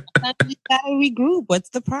 We gotta regroup.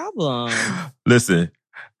 What's the problem? Listen,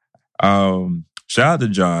 shout out to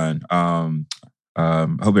John.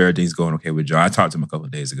 Hope everything's going okay with John. I talked to him a couple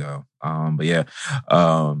of days ago. But yeah.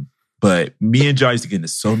 But me and John used to get into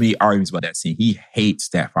so many arguments about that scene. He hates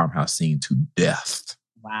that farmhouse scene to death.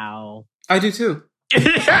 Wow. I do too.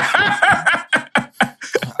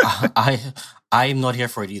 I'm not here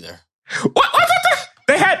for it either. What?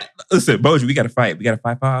 They had... Listen, Boji, we got to fight. We got to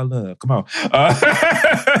fight for our love. Come on.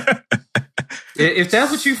 If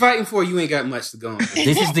that's what you're fighting for, you ain't got much to go on.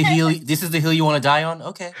 This is the hill you want to die on?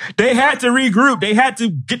 Okay. They had to regroup. They had to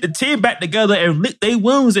get the team back together and lick their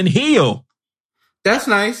wounds and heal. That's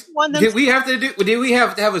nice. Did we have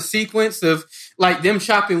to have a sequence of like them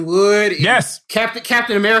chopping wood? Yes.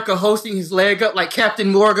 Captain America hosting his leg up, like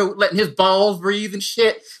Captain Morgan letting his balls breathe and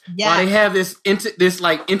shit. Yeah. While they have this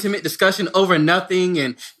intimate discussion over nothing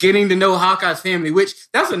and getting to know Hawkeye's family, which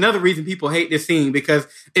that's another reason people hate this scene, because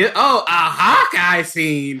a Hawkeye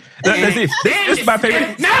scene. This is my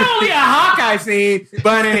favorite. Not only a Hawkeye scene,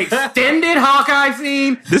 but an extended Hawkeye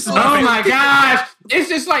scene. This is my favorite. My gosh. It's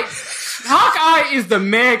just like Hawkeye is the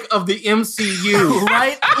Meg of the MCU,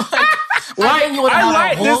 right? I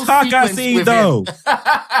like this Hawkeye scene though.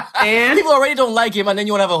 And people already don't like him, and then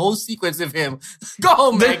you want to have a whole sequence of him. Go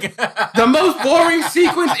home, Meg. The most boring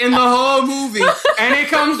sequence in the whole movie, and it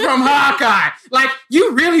comes from Hawkeye. Like,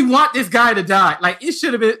 you really want this guy to die. Like, it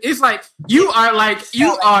should have been. It's like you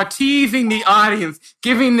are teasing the audience,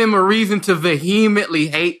 giving them a reason to vehemently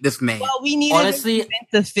hate this man. Well, we needed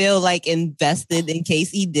to feel like invested in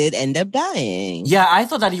case he did end up dying. Yeah, I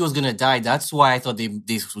thought that he was gonna die. That's why I thought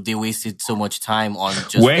they wasted so much time on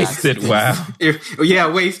just wasted. Wow.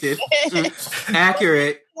 Wasted.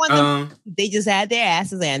 Accurate. They just had their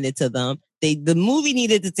asses handed to them. The movie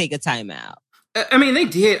needed to take a timeout. I mean, they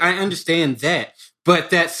did. I understand that,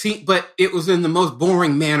 but it was in the most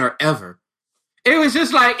boring manner ever. It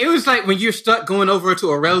was like when you're stuck going over to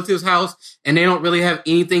a relative's house and they don't really have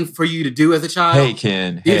anything for you to do as a child. Hey,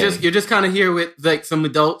 Ken. You're just kind of here with like some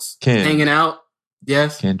adults hanging out.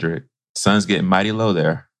 Yes, Kendrick. Sun's getting mighty low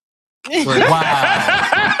there.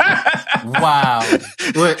 Wow.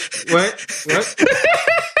 What?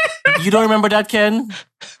 You don't remember that, Ken?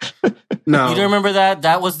 No. You don't remember that?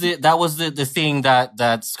 That was the thing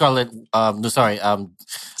that Scarlett Scarlett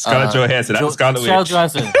Johansson. That was Scarlett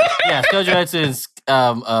Johansson. Yeah, Scarlett Johansson's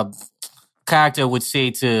character would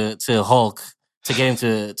say to Hulk to get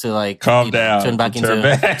him to like calm down, turn back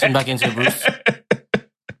into Bruce.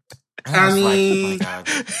 I mean, oh my God.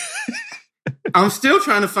 I'm still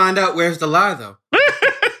trying to find out where's the lie, though.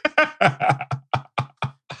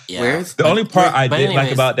 Where's The only part I but did like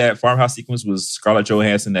anyways. about that farmhouse sequence was Scarlett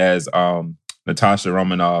Johansson as Natasha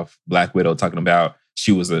Romanoff, Black Widow, talking about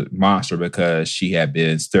she was a monster because she had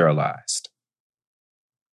been sterilized.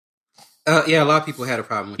 Yeah, a lot of people had a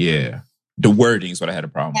problem with that. Yeah. The wording is what I had a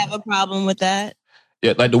problem Have with. a problem with that?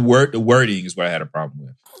 Yeah, like the wording is what I had a problem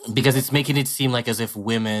with. Because it's making it seem like as if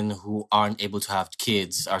women who aren't able to have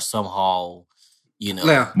kids are somehow,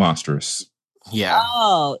 Yeah. Monstrous. yeah.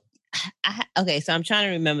 Oh, okay. So I'm trying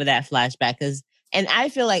to remember that flashback and I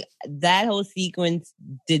feel like that whole sequence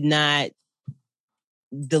did not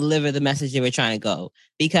deliver the message they were trying to go,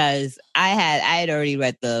 because I had already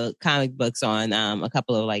read the comic books on a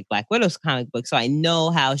couple of like Black Widow's comic books, so I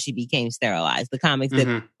know how she became sterilized. The comics did,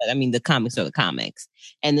 I mean, the comics are the comics,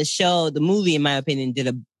 and the movie, in my opinion, did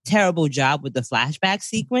a terrible job with the flashback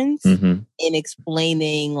sequence in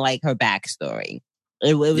explaining like her backstory.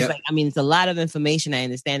 It was like, I mean, it's a lot of information. I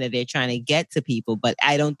understand that they're trying to get to people, but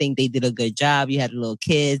I don't think they did a good job. You had the little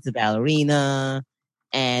kids, the ballerina,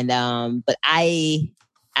 and but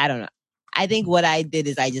I don't know. I think what I did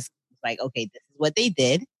is I just was like, okay, this is what they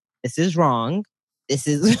did. This is wrong. This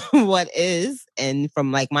is what is. And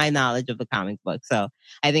from like my knowledge of the comic book. So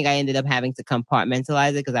I think I ended up having to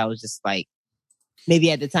compartmentalize it because I was just like, maybe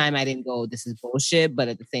at the time I didn't go, this is bullshit. But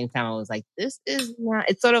at the same time, I was like, this is not,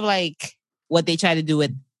 it's sort of like what they try to do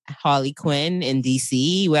with Harley Quinn in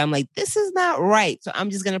DC, where I'm like, this is not right. So I'm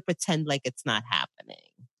just going to pretend like it's not happening.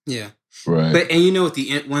 Yeah. Right. But, and you know what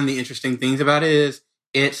one of the interesting things about it is,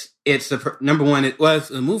 it's number one. It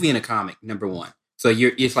was a movie and a comic. Number one, so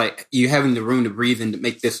it's like you're having the room to breathe and to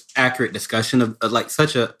make this accurate discussion of like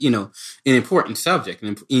such a an important subject,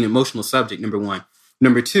 an emotional subject. Number one.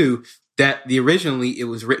 Number two, that originally it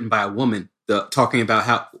was written by a woman. Talking about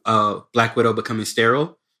how Black Widow becoming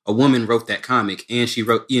sterile. A woman wrote that comic, and she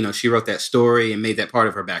wrote that story and made that part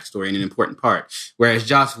of her backstory and an important part. Whereas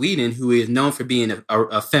Joss Whedon, who is known for being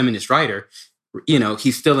a feminist writer,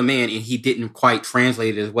 he's still a man, and he didn't quite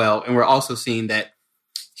translate it as well. And we're also seeing that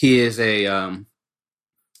he is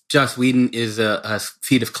Joss Whedon is a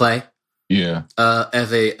feat of clay. Yeah.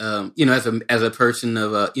 As a person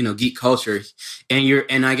of geek culture,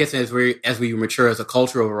 and I guess as we mature as a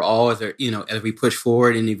culture overall, as we push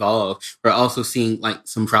forward and evolve, we're also seeing like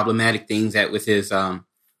some problematic things that with his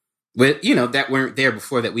that weren't there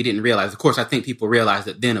before that we didn't realize. Of course, I think people realized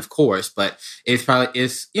it then, of course, but it's probably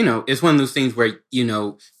it's one of those things where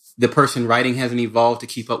the person writing hasn't evolved to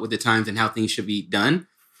keep up with the times and how things should be done.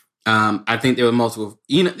 I think there were multiple,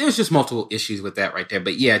 there's just multiple issues with that right there.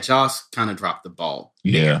 But yeah, Joss kind of dropped the ball.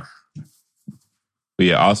 Yeah. But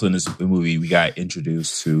yeah, also in this movie, we got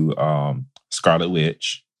introduced to Scarlet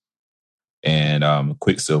Witch and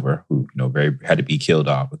Quicksilver, who had to be killed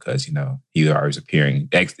off because he was appearing.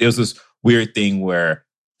 It was this weird thing where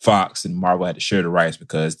Fox and Marvel had to share the rights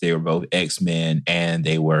because they were both X-Men and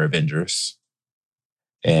they were Avengers.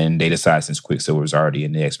 And they decided since Quicksilver was already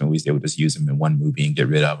in the X-Men movies, they would just use him in one movie and get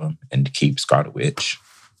rid of him and keep Scarlet Witch.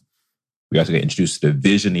 We also got introduced to the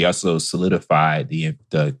Vision. He also solidified the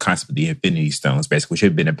concept of the Infinity Stones, basically, which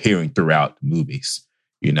had been appearing throughout the movies.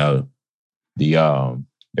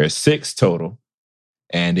 There's 6 total,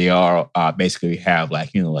 and they all basically have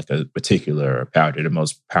like a particular power. They're the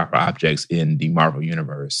most powerful objects in the Marvel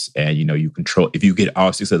universe, and you control. If you get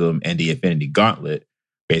all 6 of them and the Infinity Gauntlet,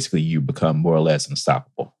 basically you become more or less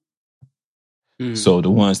unstoppable. So the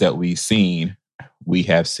ones that we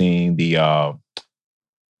have seen the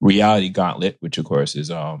Reality Gauntlet, which of course is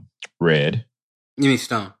red. You mean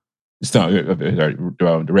Stone?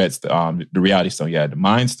 The red, the Reality Stone, yeah, the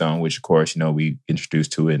Mind Stone, which of course we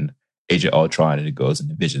introduced to in Age of Ultron, and it goes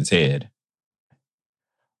into Vision's head.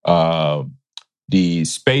 The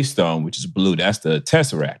Space Stone, which is blue, that's the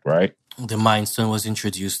Tesseract, right? The Mind Stone was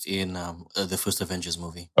introduced in the first Avengers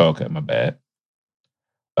movie. Okay, my bad.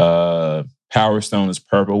 Power Stone is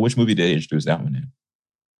purple. Which movie did they introduce that one in?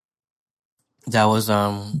 That was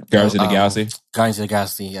Guardians of the Galaxy. Guardians of the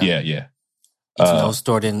Galaxy. Yeah. Yeah. It's now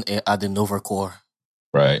stored at the Nova Core.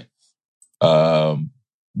 Right.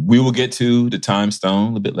 We will get to the Time Stone a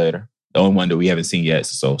little bit later. The only one that we haven't seen yet is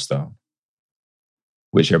the Soul Stone,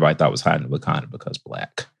 which everybody thought was hiding in Wakanda because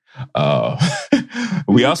black.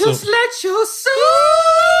 We also just let your soul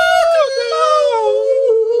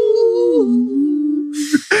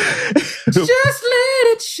just let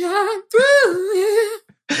it shine through.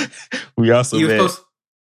 We also I was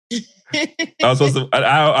supposed to.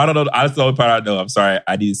 I don't know. That's the only part I know. I'm sorry.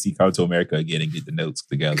 I need to see Come to America again and get the notes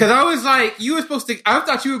together. Because I was like, you were supposed to. I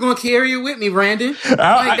thought you were going to carry it with me, Brandon.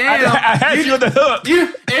 I had you on the hook.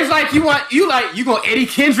 It's like you going to Eddie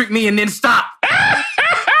Kendrick me and then stop.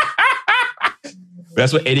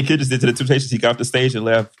 That's what Eddie Kitchens did to the Temptations. He got off the stage and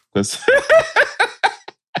left.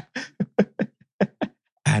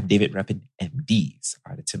 I'm David Ruffin, and these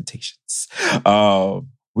are the Temptations.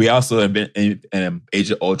 We also have been in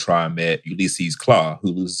Age of Ultron met Ulysses Claw,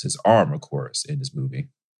 who loses his arm, of course, in this movie,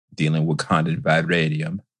 dealing with Wakandan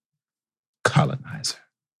vibranium. Colonizer.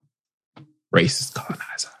 Racist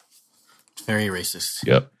colonizer. Very racist.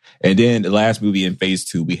 Yep. And then the last movie in phase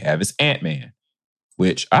 2 we have is Ant-Man,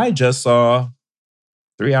 which I just saw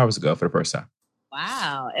 3 hours ago for the first time.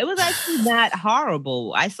 Wow. It was actually not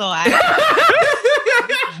horrible. It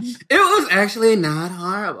was actually not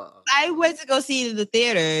horrible. I went to go see it in the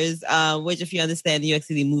theaters, which, if you understand New York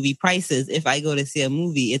City movie prices, if I go to see a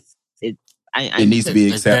movie, it needs to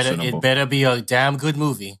be exceptional. It better be a damn good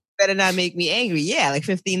movie. Better not make me angry. Yeah, like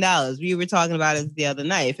 $15. We were talking about it the other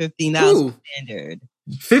night. $15 standard.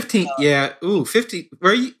 15. Yeah. Ooh, 50.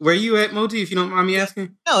 Where you at, Moti? If you don't mind me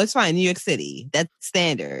asking. No, it's fine. New York City. That's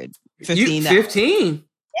standard. $15. 15.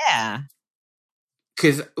 Yeah.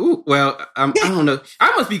 Because I don't know.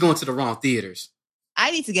 I must be going to the wrong theaters.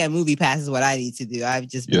 I need to get movie passes. What I need to do. I've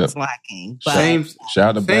just been slacking. But same. Shout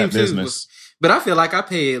out to Bad Business. But I feel like I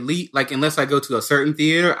pay at least, like, unless I go to a certain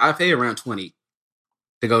theater, I pay around $20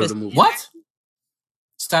 to go to the movie. What?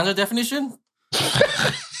 Standard definition?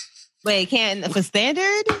 Wait, for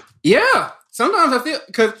standard? Yeah. Sometimes I feel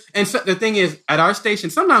the thing is, at our station,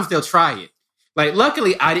 sometimes they'll try it. Like,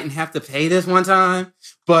 luckily, I didn't have to pay this one time.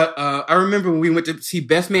 But I remember when we went to see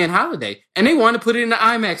Best Man Holiday, and they wanted to put it in the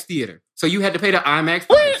IMAX theater. So you had to pay the IMAX.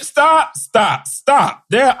 Wait, stop.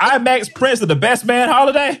 Their IMAX prints of the Best Man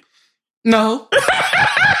Holiday? No.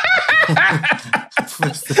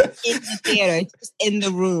 In the theater, just in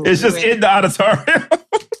the room. It's just in the auditorium.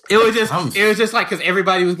 It was just like, because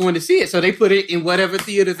everybody was going to see it, so they put it in whatever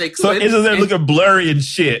theaters they could. So it's just looking blurry and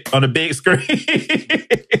shit on a big screen.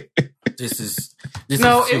 This is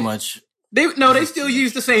too much. They still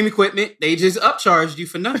use the same equipment. They just upcharged you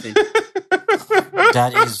for nothing.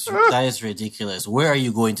 That is ridiculous. Where are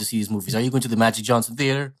you going to see these movies? Are you going to the Magic Johnson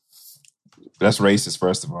Theater? That's racist,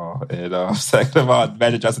 first of all. And second of all,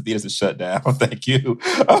 Magic Johnson Theaters is shut down. Thank you.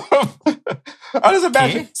 I just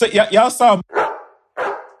imagine. So y'all saw,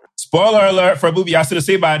 spoiler alert for a movie y'all should have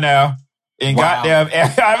seen by now, in goddamn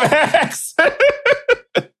IMAX.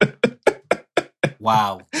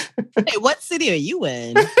 Wow. Hey, what city are you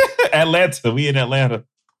in? Atlanta. We in Atlanta.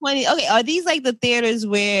 Okay, are these like the theaters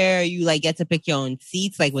where you like get to pick your own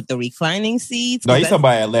seats, like with the reclining seats? No, he's talking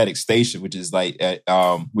about Atlantic Station, which is like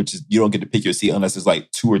which is you don't get to pick your seat unless there's like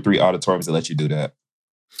 2 or 3 auditoriums that let you do that.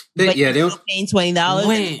 But you're still paying $20 and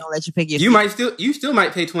they don't let you pick your seat. You still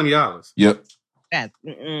might pay $20. Yep. I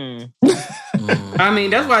mean,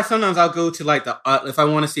 that's why sometimes I'll go to like if I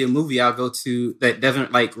want to see a movie, I'll go to that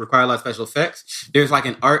doesn't like require a lot of special effects. There's like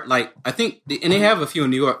an art, like I think, and they have a few in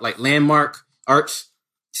New York, like Landmark Arts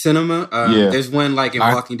Cinema. There's one like in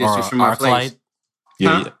walking distance from my place.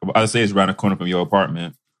 Yeah, I'd say it's around the corner from your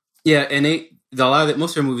apartment. Yeah, and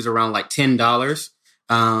most of their movies are around like $10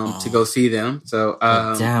 to go see them. So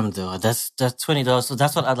damn, though, that's $20. So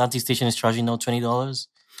that's what Atlantic Station is charging now, $20.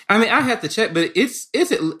 I mean, I have to check, but it's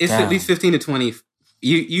at least 15 to 20.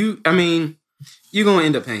 You're gonna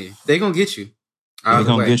end up paying. They're gonna get you. They're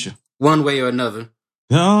gonna get you one way or another.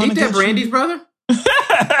 Ain't that Brandy's brother?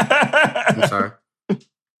 I'm sorry.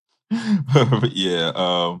 Yeah,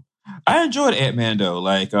 I enjoyed Ant-Man though.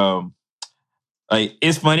 Like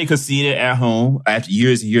it's funny because seeing it at home after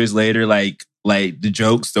years and years later, like the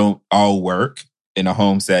jokes don't all work in a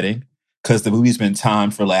home setting because the movie's been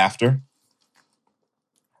timed for laughter.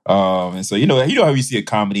 And so you know how you see a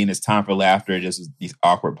comedy and it's time for laughter, just these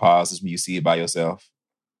awkward pauses when you see it by yourself.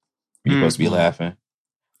 You're supposed to be laughing.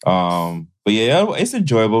 But yeah, it's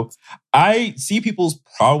enjoyable. I see people's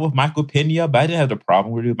problem with Michael Pena, but I didn't have the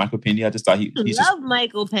problem with Michael Pena. I just thought he's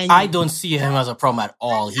Michael Pena. I don't see him as a problem at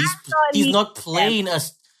all. He's not playing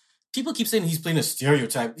people keep saying he's playing a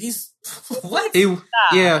stereotype. He's what?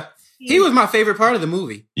 He was my favorite part of the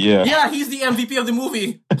movie. Yeah, he's the MVP of the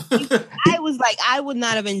movie. I was like, I would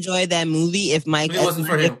not have enjoyed that movie if Michael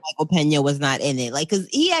Pena was not in it. Like, because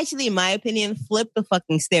he actually, in my opinion, flipped the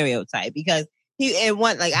fucking stereotype because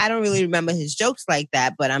I don't really remember his jokes like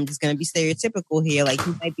that, but I'm just going to be stereotypical here. Like,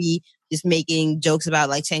 he might be just making jokes about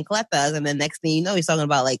like chancletas, and then next thing you know, he's talking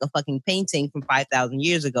about like a fucking painting from 5,000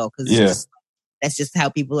 years ago. Because that's just how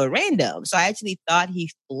people are random. So I actually thought he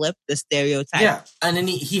flipped the stereotype. Yeah, and then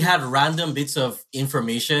he had random bits of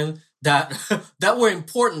information that were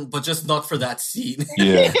important, but just not for that scene.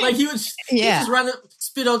 Yeah, like he just random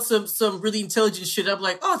spit out some really intelligent shit. I'm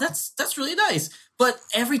like, oh, that's really nice. But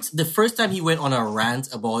the first time he went on a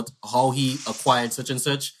rant about how he acquired such and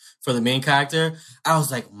such for the main character, I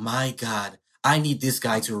was like, my God, I need this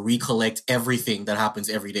guy to recollect everything that happens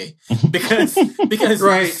every day. Because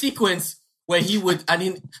Right. the sequence where he would,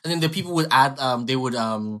 and then the people would add, they would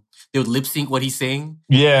lip sync what he's saying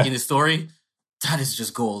Yeah. in the story. That is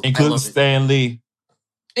just gold. Including Stan Lee.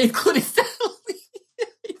 Including Stan Lee.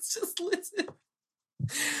 It's just listen.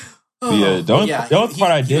 The only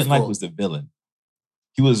part I didn't like gold. was the villain.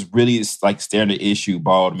 He was really like standard issue,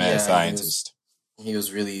 bald mad scientist. He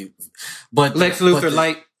was really, but Lex Luthor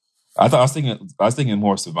light. I was thinking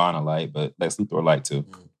more Savannah light, but Lex Luthor light too.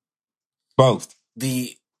 Both.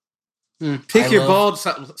 Pick I your love-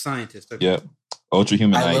 bald scientist. Okay. Yep. Ultra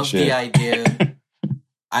human I light love shit. the idea.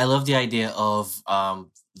 I love the idea of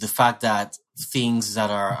the fact that things that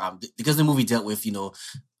are because the movie dealt with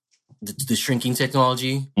the shrinking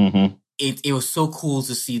technology. Mm-hmm. It was so cool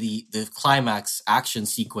to see the climax action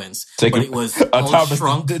sequence, Take but a- it was all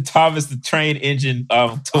shrunk. Thomas the train engine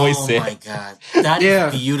toy Oh set. my God, that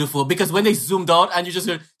is beautiful. Because when they zoomed out and you just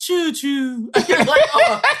go choo choo, and you're like,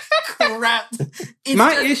 oh crap.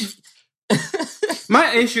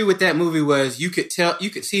 My issue with that movie was you could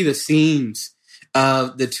see the seams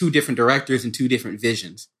of the two different directors and two different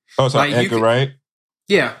visions. Oh, so Like, you Edgar could- Wright?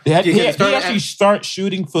 Yeah, He You could actually start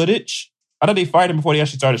shooting footage. I thought they fired him before they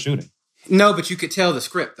actually started shooting. no, but you could tell the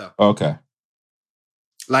script though. Okay.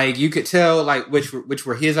 Like you could tell like which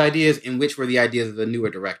were his ideas and which were the ideas of the newer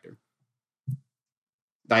director.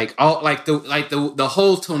 Like all the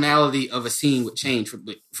whole tonality of a scene would change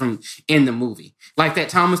from in the movie. Like that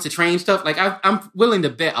Thomas the Train stuff. Like I'm willing to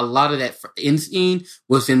bet a lot of that end scene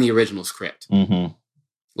was in the original script. Mm-hmm.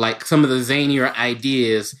 Like some of the zanier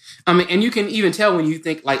ideas. I mean, and you can even tell when you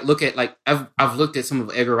think look at I've looked at some of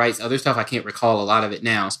Edgar Wright's other stuff. I can't recall a lot of it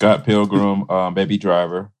now. Scott Pilgrim, Baby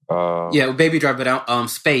Driver. Baby Driver, but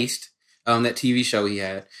Spaced, that TV show he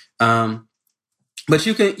had. But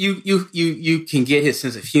you can get his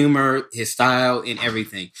sense of humor, his style, and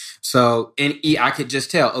everything. So, and I could just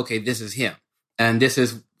tell, okay, this is him, and this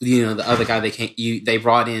is the other guy they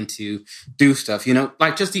brought in to do stuff.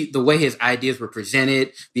 Like just the way his ideas were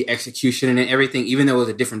presented, the execution and everything. Even though it was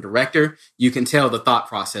a different director, you can tell the thought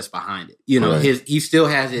process behind it. Right. He still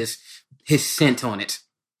has his scent on it.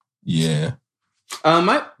 Yeah.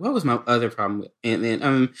 What was my other problem with Ant-Man?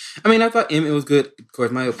 I thought Ant-Man was good. Of course,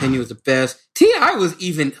 my opinion was the best. T.I. was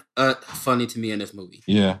even funny to me in this movie.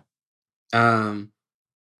 Yeah.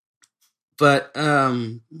 But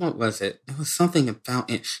what was it? It was something about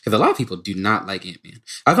because a lot of people do not like Ant-Man.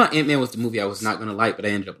 I thought Ant-Man was the movie I was not going to like, but I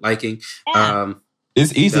ended up liking.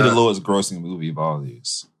 It's easily the lowest grossing movie of all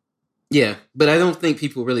these. Yeah, but I don't think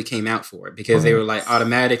people really came out for it because they were like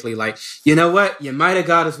automatically like, you know what? You might have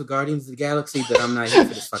got us with Guardians of the Galaxy, but I'm not here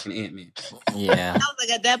for this fucking Ant-Man. Yeah. I was like,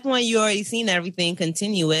 at that point, you already seen everything.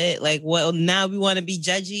 Continue it. Like, well, now we want to be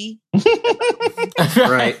judgy.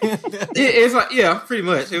 Right. It's like, yeah, pretty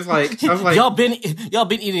much. It was like, I was like, y'all been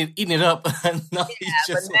eating it up. No,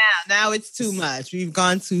 but now it's too much. We've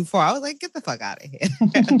gone too far. I was like, get the fuck out of here.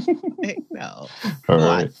 Like, no. All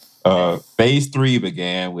right. Phase 3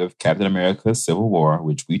 began with Captain America: Civil War,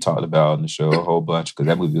 which we talked about in the show a whole bunch because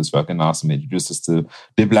that movie was fucking awesome. It introduced us to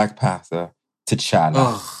the Black Panther, T'Challa.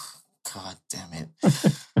 Oh, God damn it.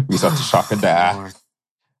 We saw T'Chaka die. Lord.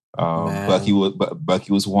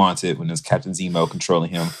 Bucky was wanted when there's Captain Zemo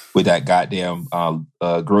controlling him with that goddamn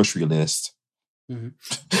grocery list.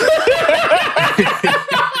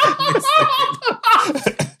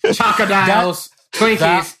 Chocodiles,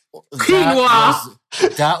 Twinkies, quinoa.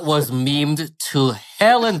 That was memed to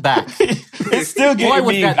hell and back. It's still getting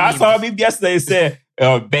memed. I saw a meme yesterday that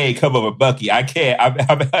said, Bay, come over, Bucky. I can't. I'm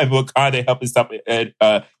Wakanda helping stop an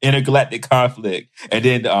intergalactic conflict. And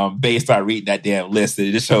then Bay started reading that damn list and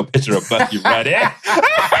it just showed a picture of Bucky running.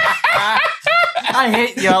 I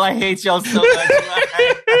hate y'all. I hate y'all so much.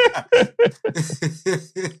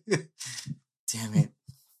 Damn it.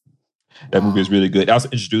 That movie is really good. It also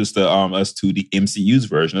introduced us to the MCU's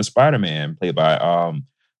version of Spider-Man, played by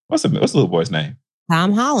what's the little boy's name?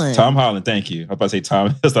 Tom Holland. Tom Holland, thank you. I was about to say Tom.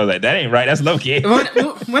 So I was like, that ain't right. That's Loki.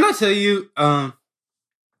 When I tell you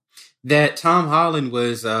that Tom Holland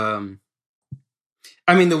was, the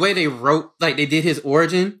way they wrote, like they did his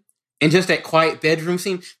origin and just that quiet bedroom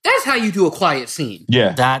scene. That's how you do a quiet scene.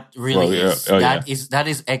 Yeah, that really is. Oh, that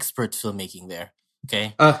is expert filmmaking there.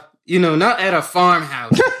 Okay. Not at a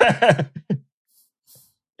farmhouse.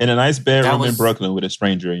 In a nice bedroom in Brooklyn with a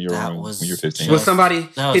stranger in your room when you're 15. With somebody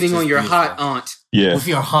hitting on your hot aunt. Yeah. With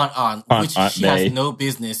your hot aunt, which she has no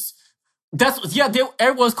business.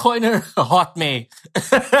 Everyone's calling her Hot May.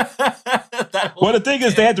 Well, the thing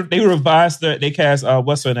is, they revised they cast,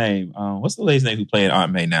 what's her name? What's the lady's name who played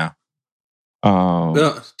Aunt May now?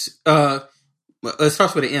 It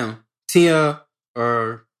starts with an M. Tia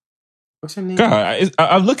or what's her name? God,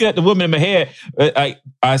 I'm looking at the woman in my head.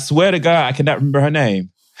 I swear to God, I cannot remember her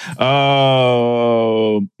name.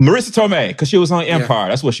 Marissa Tomei, because she was on Empire.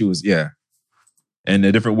 That's what she was. Yeah. In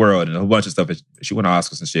a different world and a whole bunch of stuff. She won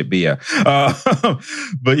Oscars and shit. But yeah.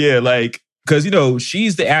 But yeah, like, because,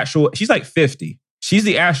 she's like 50. She's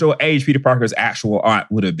the actual age Peter Parker's actual aunt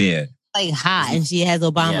would have been. Like hot, and she has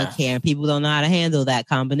Obamacare, and people don't know how to handle that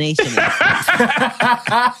combination.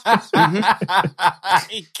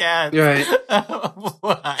 He can't. Right.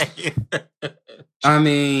 Why? I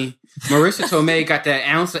mean, Marissa Tomei got that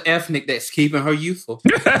ounce of ethnic that's keeping her youthful.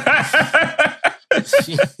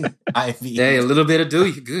 I mean, Hey, a little bit of do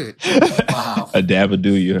you good. wow. A dab of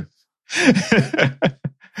do you.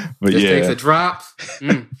 But Just yeah. takes a drop.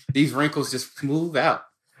 These wrinkles just smooth out.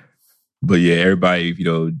 But yeah, everybody,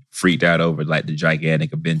 freaked out over like the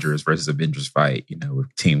gigantic Avengers versus Avengers fight,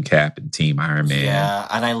 with Team Cap and Team Iron Man. Yeah,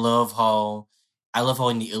 and I love how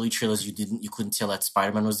in the early trailers you couldn't tell that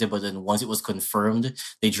Spider-Man was there, but then once it was confirmed,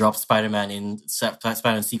 they dropped Spider-Man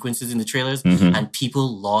sequences in the trailers, and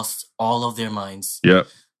people lost all of their minds. Yep.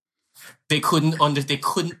 They couldn't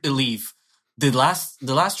believe the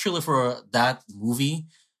last trailer for that movie.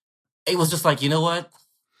 It was just like, you know what?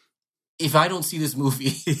 If I don't see this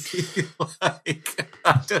movie,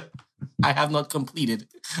 I have not completed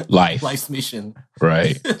life's mission.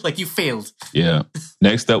 Right. Like you failed. Yeah.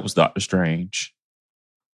 Next up was Doctor Strange.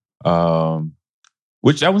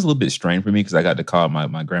 Which that was a little bit strange for me because I got the call. My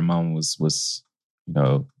grandmom was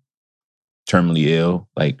terminally ill.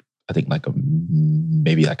 Like I think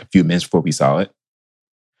maybe a few minutes before we saw it.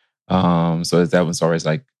 So that was always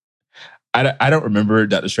like. I don't remember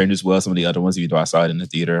Doctor Strange as well as some of the other ones, even though I saw it in the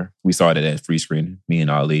theater. We saw it at free screen, me and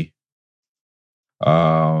Ali.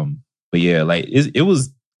 But yeah, like it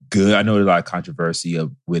was good. I know there's a lot of controversy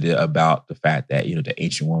with it about the fact that, the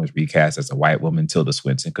Ancient Woman was recast as a white woman, Tilda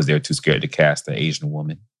Swinton, because they were too scared to cast an Asian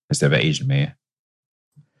woman instead of an Asian man.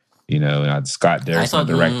 And Scott Derrickson,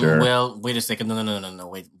 the director. Well, wait a second. No.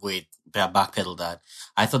 Wait. Backpedal that.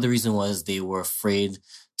 I thought the reason was they were afraid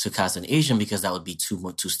to cast an Asian because that would be too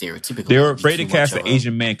stereotypical. They were afraid to cast an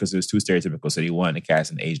Asian man because it was too stereotypical, so they wanted to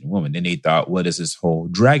cast an Asian woman. Then they thought, what is this whole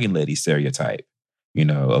dragon lady stereotype,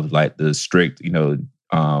 of like the strict,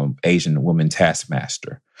 Asian woman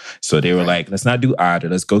taskmaster. So they were like, let's not do either.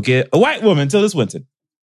 Let's go get a white woman, Tilda Swinton.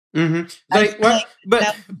 Mm-hmm. Like, what? But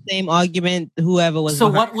that was the same argument. Whoever was. So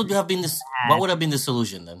what would have been this? What would have been the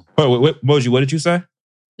solution then? Wait, Moji, what did you say?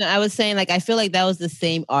 No, I was saying, I feel like that was the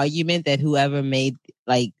same argument that whoever made,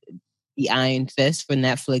 the Iron Fist for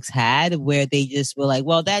Netflix had, where they just were like,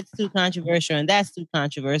 well, that's too controversial and that's too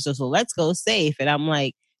controversial, so let's go safe. And I'm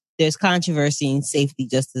like, there's controversy in safety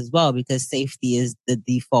just as well, because safety is the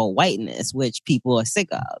default whiteness, which people are sick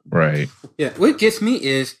of. Right. Yeah. What gets me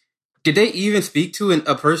is, did they even speak to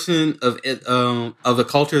a person of the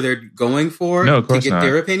culture they're going for to get not.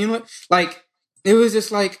 Their opinion? Like, it was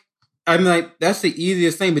just like, I'm like, that's the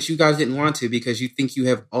easiest thing, but you guys didn't want to because you think you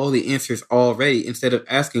have all the answers already instead of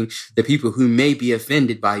asking the people who may be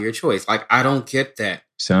offended by your choice. Like, I don't get that.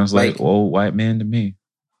 Sounds like old white man to me.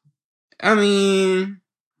 I mean,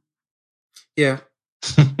 yeah.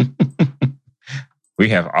 We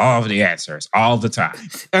have all of the answers all the time.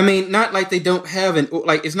 I mean, not like they don't have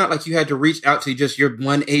it's not like you had to reach out to just your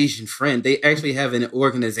one Asian friend. They actually have an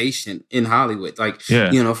organization in Hollywood,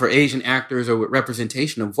 for Asian actors or with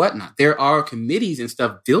representation of whatnot. There are committees and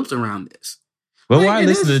stuff built around this. Well, why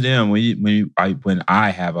listen to them when I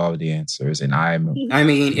have all the answers and I'm? I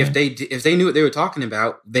mean, if they knew what they were talking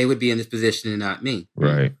about, they would be in this position and not me.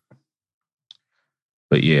 Right.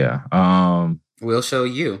 But yeah, we'll show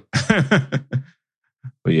you.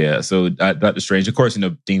 But yeah, so Doctor Strange, of course,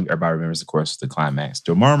 the theme everybody remembers, of course, the climax.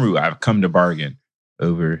 Dormammu, I've come to bargain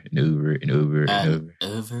over and over and over and over.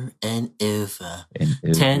 Over and over.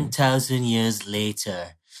 10,000 years later.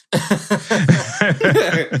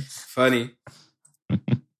 Funny.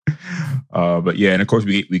 But yeah, and of course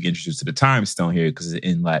we get introduced to the Time Stone here because it's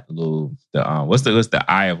in like what's the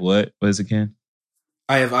eye of what? What is it again?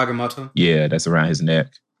 Eye of Agamotto. Yeah, that's around his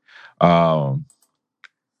neck.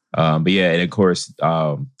 But yeah, and of course,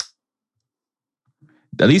 at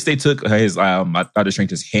least they took his Doctor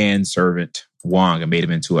Strange's hand servant Wong and made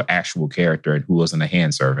him into an actual character and who wasn't a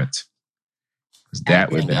hand servant. Because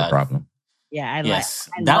that would have been a problem. Yeah,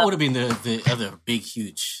 that would have been the other big,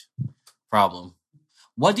 huge problem.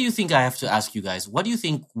 What do you think? I have to ask you guys. What do you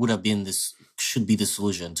think should be the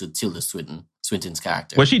solution to Tilda Swinton's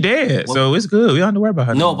character? Well, she dead, so it's good. We don't have to worry about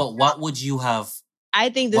her. No, but what would you have? I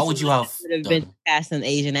think this would you have been cast an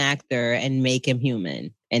Asian actor and make him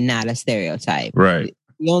human and not a stereotype. Right.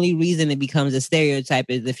 The only reason it becomes a stereotype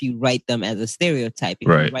is if you write them as a stereotype. If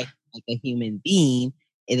Right. you write them like a human being,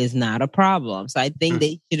 it is not a problem. So I think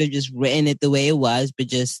they should have just written it the way it was, but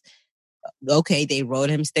just, okay, they wrote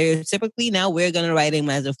him stereotypically. Now we're going to write him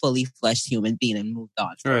as a fully fleshed human being and moved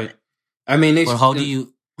on. Right. I mean, But how do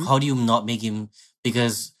you not make him,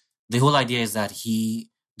 because the whole idea is that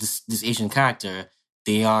this Asian character,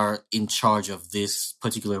 they are in charge of this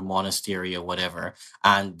particular monastery or whatever,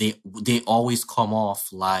 and they always come off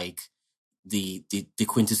like the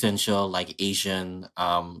quintessential like Asian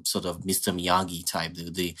sort of Mr. Miyagi type,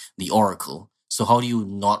 the oracle. So how do you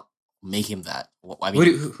not make him that? I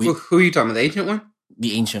mean, who are you talking about? The ancient one?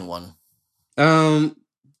 The ancient one.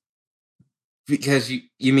 Because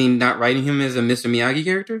you mean not writing him as a Mr. Miyagi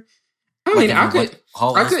character? I mean, I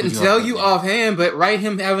couldn't tell you offhand, but write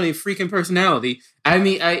him having a freaking personality. I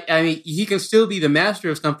mean, he can still be the master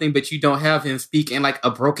of something, but you don't have him speak in like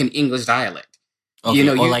a broken English dialect. Okay. You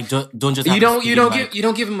know, or like don't just have you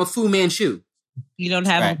don't give him a Fu Manchu. You don't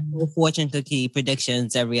have fortune cookie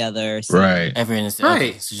predictions every other scene. Right. every instant. Right.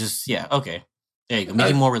 Okay, so just okay. There you go.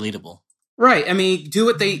 Make it more relatable. Right. I mean, do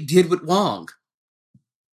what they did with Wong.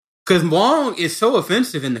 Because Wong is so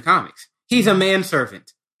offensive in the comics. He's a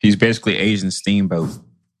manservant. He's basically Asian Steamboat.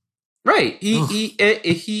 Right. He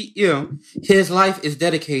you know, his life is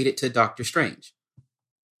dedicated to Doctor Strange.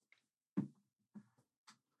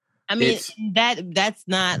 I mean, that's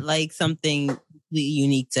not like something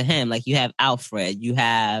unique to him. Like you have Alfred, you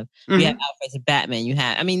have Alfred as Batman.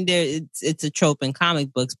 I mean, it's a trope in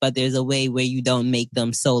comic books, but there's a way where you don't make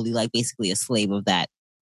them solely like basically a slave of that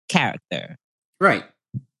character. Right.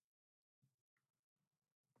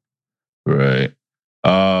 Right.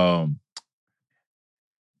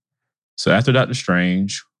 So after Doctor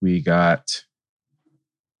Strange, we got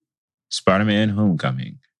Spider-Man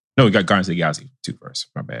Homecoming. No, we got Guardians of the Galaxy 2 first.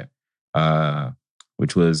 My bad.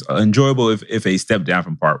 Which was enjoyable if a step down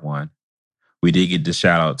from part 1. We did get the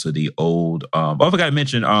shout out to the old I forgot to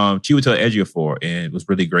mention Chiwetel Ejiofor, and it was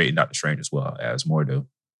really great in Doctor Strange as well as Mordo.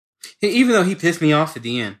 Even though he pissed me off at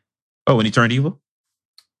the end. Oh, when he turned evil?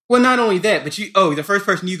 Well, not only that, but the first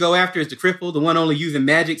person you go after is the cripple, the one only using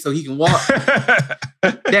magic so he can walk.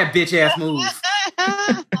 That bitch ass move.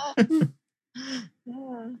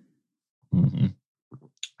 Mm-hmm.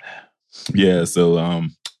 Yeah, so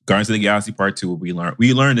Guardians of the Galaxy Part 2, we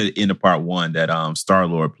learned it in the Part 1 that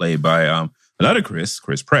Star-Lord, played by another Chris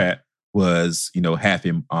Pratt, was, half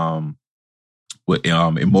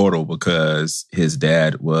immortal because his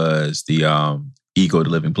dad was the Ego, the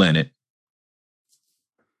Living Planet.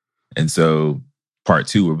 And so Part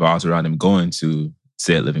 2 revolves around him going to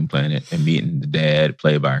said Living Planet and meeting the dad,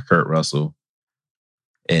 played by Kurt Russell.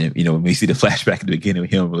 And, when we see the flashback at the beginning of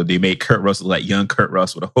him, they made Kurt Russell like young Kurt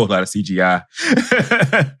Russell with a whole lot of CGI.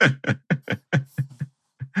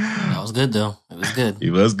 That was good, though. It was good.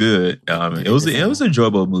 It was good. It was an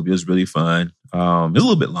enjoyable movie. It was really fun. It was a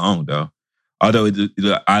little bit long, though. Although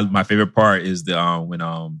my favorite part is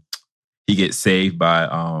when he gets saved by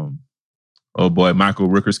Michael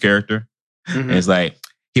Rooker's character. Mm-hmm. And it's like,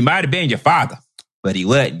 he might have been your father, but he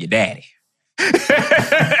wasn't your daddy.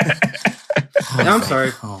 I'm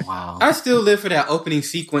sorry. Oh, wow. I still live for that opening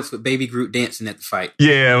sequence with Baby Groot dancing at the fight.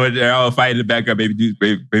 Yeah, when they're all fighting in the background,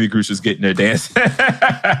 Baby Groot's just getting their dance.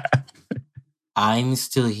 I'm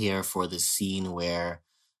still here for the scene where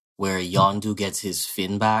Yondu gets his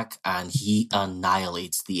fin back and he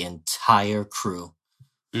annihilates the entire crew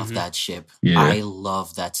of that ship. Yeah. I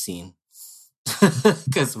love that scene.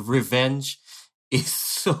 Because revenge is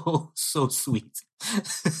so sweet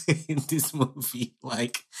in this movie.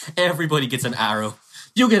 Like, everybody gets an arrow.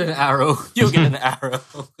 You get an arrow. You get an arrow.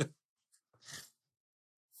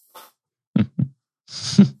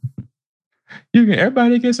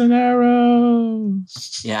 Everybody gets an arrow.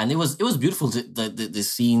 Yeah, and it was beautiful. The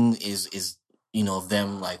scene is of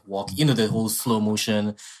them like walking, the whole slow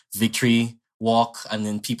motion victory walk, and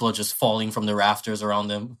then people are just falling from the rafters around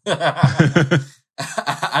them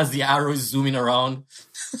as the arrow is zooming around.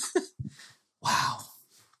 Wow.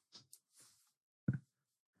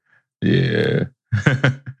 Yeah.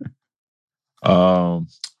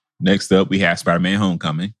 Next up, we have Spider-Man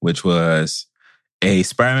Homecoming, which was a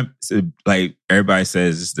Spider-Man. Like everybody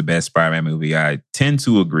says, it's the best Spider-Man movie. I tend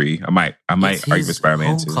to agree. I might argue with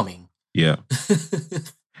Spider-Man Homecoming. Too. Yeah.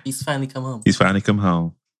 He's finally come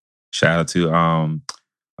home. Shout out to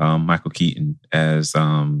Michael Keaton as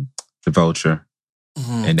the Vulture.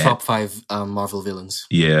 And top 5 Marvel villains.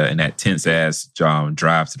 Yeah, and that tense ass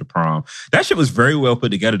drive to the prom. That shit was very well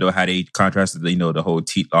put together, though. How they contrasted, the whole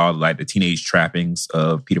the teenage trappings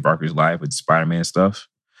of Peter Parker's life with Spider-Man stuff.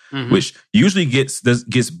 which usually gets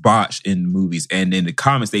botched in movies. And in the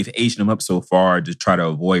comics, they've aged them up so far to try to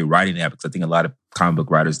avoid writing that, because I think a lot of comic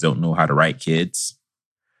book writers don't know how to write kids.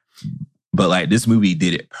 But like this movie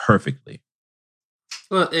did it perfectly.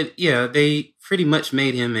 Well, they pretty much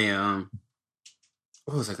made him a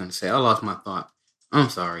what was I going to say? I lost my thought. I'm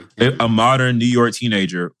sorry. A modern New York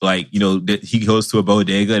teenager, like, you know, he goes to a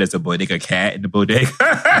bodega. There's a bodega cat in the bodega.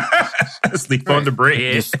 Sleep on the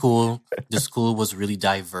bread. The school was really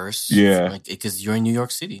diverse. Yeah. Like, because you're in New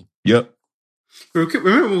York City. Yep.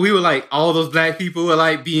 Remember when we were like, all those black people were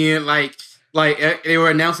like being like they were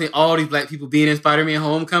announcing all these black people being in Spider-Man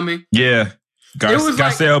Homecoming? Yeah.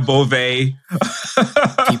 Garcelle Beauvais.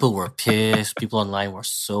 People were pissed. People online were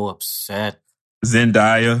so upset.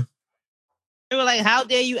 Zendaya. They were like, how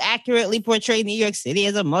dare you accurately portray New York City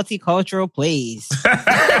as a multicultural place? Ain't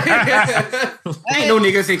no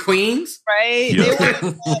niggas in Queens. Right?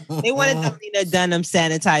 Yeah. They wanted the Lena Dunham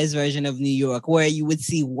sanitized version of New York, where you would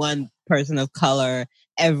see one person of color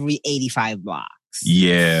every 85 blocks.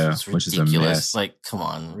 Yeah, It's which is a ridiculous. mess. Like, come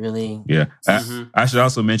on, really? Yeah. I should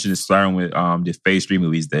also mention, it's starting with the Phase 3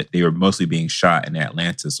 movies, that they were mostly being shot in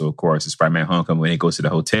Atlanta. So, of course, the Spider-Man Homecoming, when it goes to the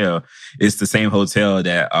hotel, it's the same hotel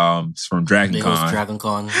that is from Dragon Con. Dragon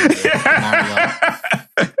Con. It's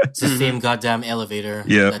the same goddamn elevator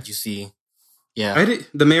that you see. Yeah.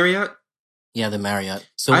 The Marriott? Yeah, the Marriott.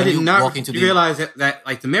 So I did not walk into realize that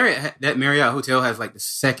like the Marriott hotel has like the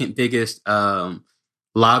second biggest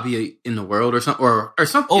lobby in the world or something, or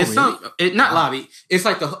something. Oh, it's really? Not lobby. It's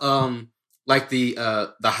like the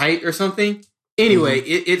height or something. Anyway,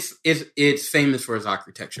 it's famous for its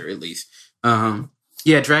architecture, at least.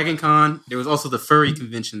 Dragon Con. There was also the furry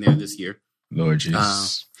convention there this year. Lord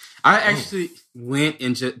Jesus. I actually went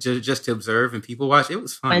and just to observe and people watch. It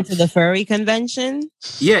was fun. Went to the furry convention?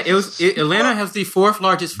 Yeah, Atlanta has the 4th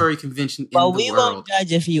largest furry convention in the world. Well, we won't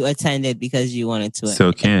judge if you attended because you wanted to.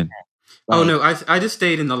 So Ken. Oh no, I just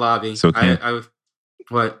stayed in the lobby. So Ken,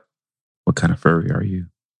 what kind of furry are you?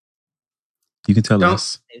 You can tell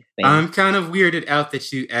us. I'm kind of weirded out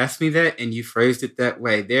that you asked me that and you phrased it that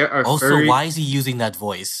way. There are also, why is he using that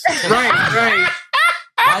voice? Right.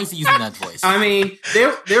 Why is he using that voice? I mean,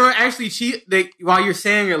 there were actually while you're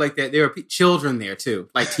saying it like that, there were children there too,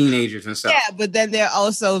 like teenagers and stuff. Yeah, but then there are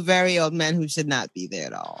also very old men who should not be there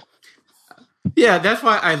at all. Yeah, that's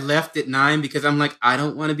why I left at 9, because I'm like, I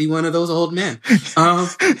don't want to be one of those old men. I'm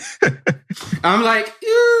like,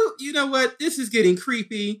 you know what? This is getting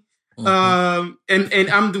creepy. And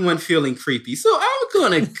I'm the one feeling creepy. So I'm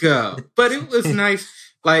going to go. But it was nice.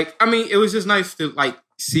 Like, I mean, it was just nice to like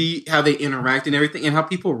see how they interact and everything, and how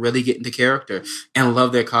people really get into character and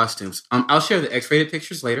love their costumes. I'll share the X-rated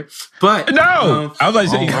pictures later. But no, I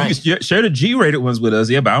was like, you can share the G-rated ones with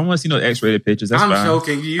us. Yeah, but I don't want to see no X-rated pictures. That's fine. I'm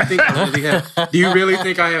joking. Do you think I really have? Do you really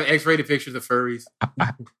think I have X-rated pictures of furries?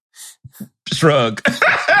 Shrug.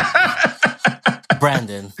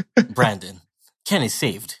 Brandon, Ken is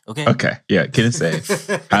saved. Okay, yeah, Ken is saved.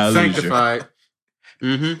 Sanctified.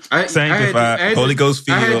 Sanctified, Holy Ghost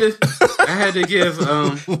filled. I had to give,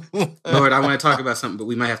 Lord, I want to talk about something, but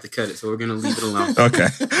we might have to cut it, so we're going to leave it alone. Okay.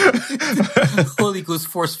 Holy Ghost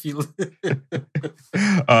force field.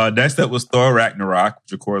 Next up was Thor Ragnarok,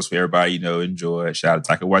 which of course for everybody, enjoyed. Shout out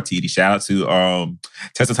to Taika Waititi. Shout out to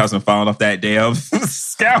Tessa Thompson falling off that damn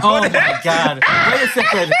scaffold. Oh my God. Wait a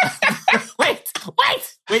second. Wait,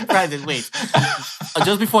 Brandon, wait.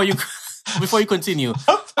 Just before you continue,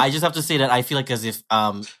 I just have to say that I feel like as if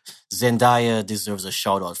Zendaya deserves a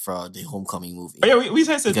shout out for the Homecoming movie. Oh, yeah, we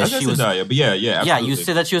said Zendaya, but yeah, absolutely. Yeah, you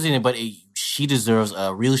said that she was in it, but she deserves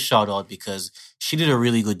a real shout out because she did a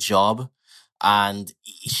really good job, and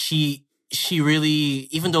she really,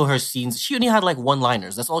 even though her scenes, she only had like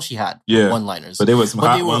one-liners. That's all she had. Yeah, one-liners. But they were some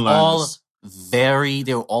hot one-liners.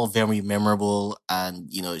 They were all very memorable, and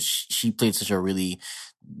she played such a really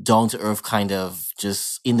down-to-earth kind of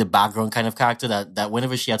just in the background kind of character that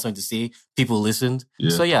whenever she had something to say, people listened.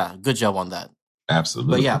 Yeah. So yeah, good job on that.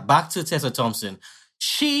 Absolutely. But yeah, back to Tessa Thompson.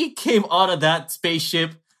 She came out of that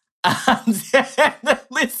spaceship and then,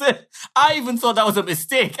 listen, I even thought that was a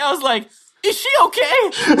mistake. I was like, is she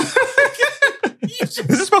okay? Is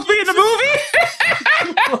this supposed to be in the movie?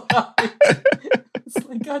 It's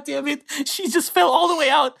like, God damn it. She just fell all the way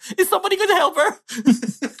out. Is somebody going to help her?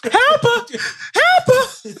 Help her!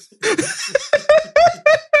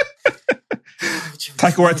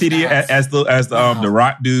 Taika Waititi as the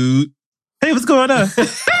rock dude. Hey, what's going on?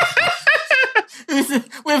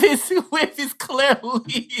 with his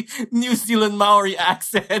clearly New Zealand Maori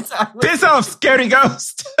accent. Piss off, scary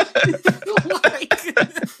ghost.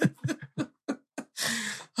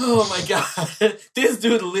 Oh my God. This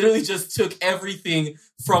dude literally just took everything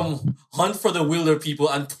from Hunt for the Wilder People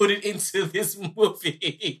and put it into this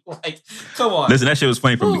movie. Like, come on. Listen, that shit was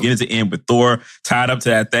funny from beginning to end with Thor tied up to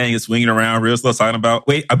that thing and swinging around real slow, talking about,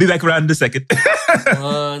 wait, I'll be back around in a second.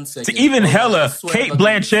 1 second. To even hella, Kate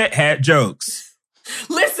Blanchett had jokes.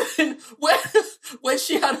 Listen, when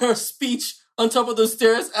she had her speech on top of the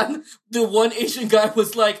stairs and the one Asian guy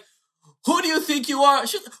was like, who do you think you are? Who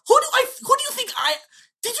do you think I...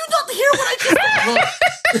 Did you not hear what I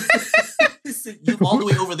just said? You all the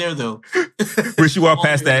way over there, though. Where she walked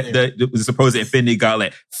past the supposed Infinity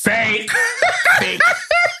Gauntlet. Fake! Fake.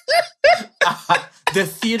 The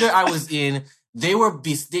theater I was in, they were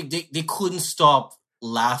they couldn't stop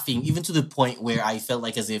laughing, even to the point where I felt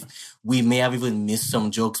like as if we may have even missed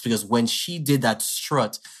some jokes, because when she did that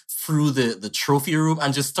strut through the trophy room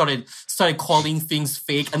and just started calling things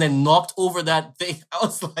fake and then knocked over that thing, I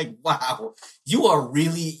was like, wow, you are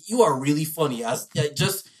really funny. As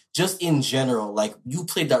just in general, like, you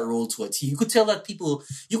played that role to a T. You could tell that people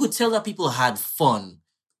had fun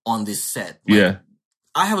on this set. Like, yeah.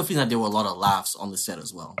 I have a feeling that there were a lot of laughs on the set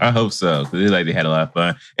as well. I hope so, because they had a lot of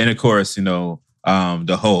fun. And of course, the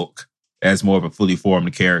Hulk as more of a fully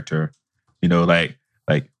formed character, like.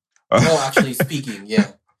 Actually speaking,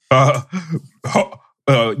 yeah. No,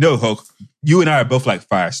 Hulk. You and I are both like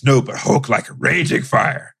fire, snow, but Hulk like raging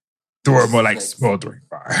fire. Thor more like smoldering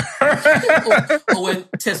fire. or when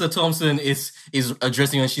Tessa Thompson is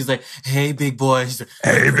addressing her, she's like, "Hey, big boy." She's like,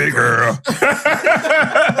 "Hey, big girl."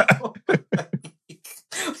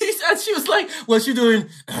 And she was like, "What you doing?"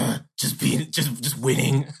 Just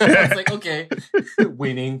winning. I was like, "Okay,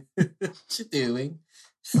 winning." What you doing?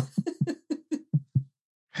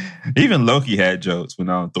 Even Loki had jokes when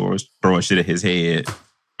Thor was throwing shit at his head.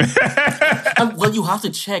 Well, you have to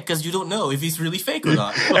check because you don't know if he's really fake or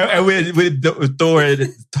not. And when Thor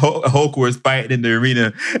and Hulk were fighting in the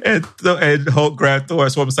arena, and Hulk grabbed Thor,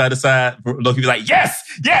 swung him side to side, Loki was like, "Yes,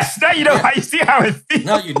 yes! Now you know how you see how it feels.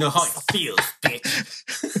 Now you know how it feels, bitch."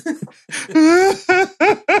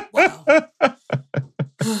 Wow.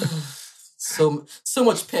 So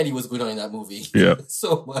much petty was going on in that movie. Yeah,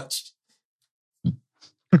 so much.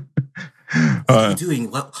 What are you doing?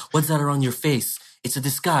 What's that around your face? It's a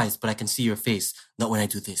disguise, but I can see your face. Not when I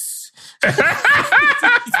do this. I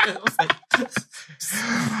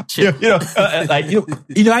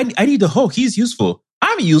need the Hulk. He's useful.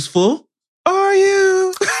 I'm useful. Are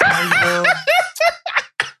you?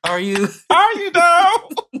 Are you? Are you though?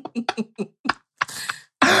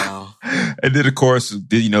 Wow. And then, of course,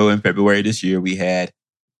 in February this year, we had,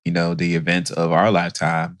 the event of our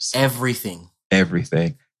lifetimes. Everything.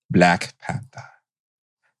 Black Panther.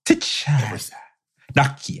 T'Challa.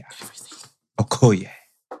 Nakia. Okoye.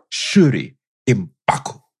 Shuri.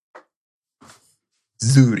 M'Baku.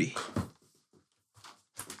 Zuri.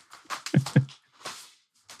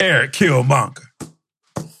 Eric Killmonger.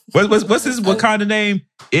 What's his Wakanda name?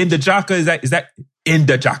 Indajaka? Is that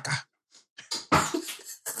Indajaka?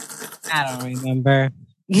 I don't remember.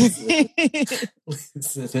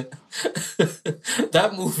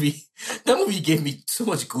 That movie gave me so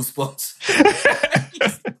much goosebumps.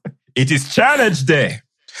 It is Challenge Day.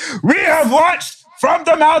 We have watched from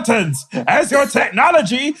the mountains as your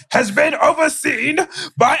technology has been overseen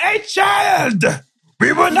by a child.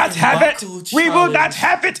 We will not have it. We will not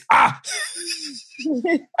have it.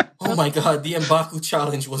 Oh my God, the M'Baku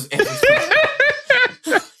challenge was everything.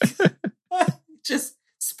 Just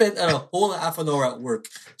spent a whole half an hour at work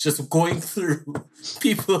just going through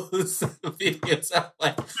people's videos. I'm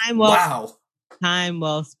like, wow. Time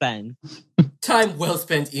well spent. Time well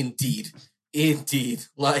spent indeed. Indeed.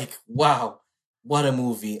 Like, wow. What a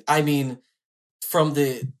movie. I mean,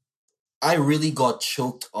 I really got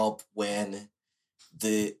choked up when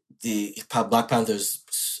the Black Panther's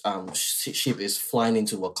ship is flying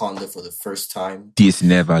into Wakanda for the first time. This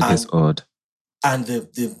never gets old. And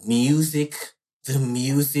the music just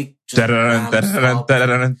ramps up.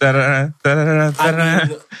 I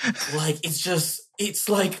mean, like, it's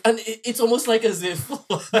like, and it's almost like as if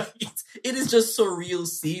like, it is just surreal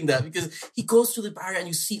seeing that, because he goes through the barrier and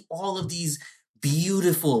you see all of these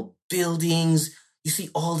beautiful buildings. You see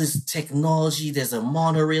all this technology. There's a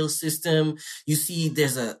monorail system. You see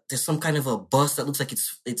there's some kind of a bus that looks like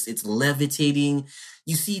it's levitating.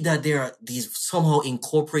 You see that there are these somehow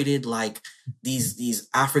incorporated like these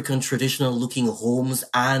African traditional looking homes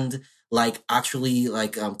and like actually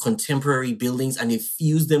like contemporary buildings, and they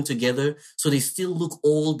fuse them together so they still look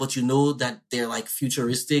old, but you know that they're like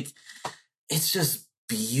futuristic. It's just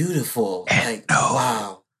beautiful. And like,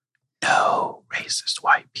 wow. No racist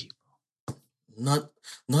white people. Not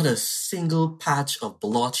a single patch of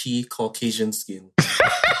blotchy Caucasian skin.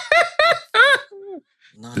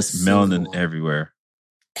 Not Just a single melanin one. everywhere.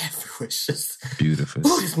 Everywhere. It's just Beautiful.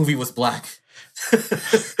 oh, this movie was black.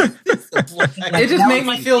 It's black. It just That made was me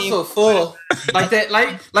my feel favorite so full, like that,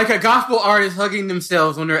 like a gospel artist hugging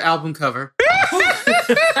themselves on their album cover.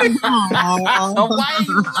 Why are you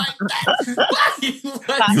like that? Why are you like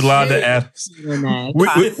that? Yolanda asks,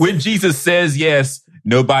 when Jesus says yes,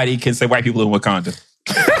 nobody can say white people in Wakanda.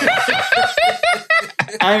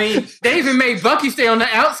 I mean, they even made Bucky stay on the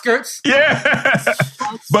outskirts. Yeah.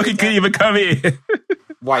 Bucky couldn't even come in.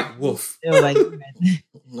 White Wolf. They were like,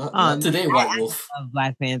 Not today, White Wolf. I love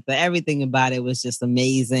Black Panther. Everything about it was just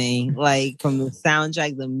amazing. Like from the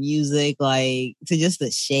soundtrack, the music, like to just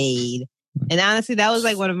the shade. And honestly, that was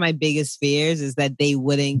like one of my biggest fears is that they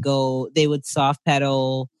would soft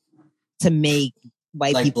pedal to make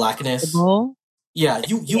white Like people blackness. comfortable. Yeah,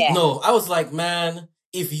 you know. I was like, man,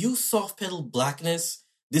 if you soft pedal blackness,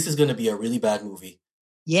 this is gonna be a really bad movie.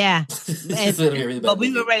 Yeah. This is gonna be a really bad But we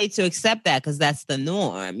movie. were ready to accept that because that's the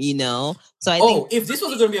norm, you know? So I Oh, think if this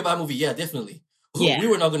was gonna be a bad movie, yeah, definitely. Yeah. We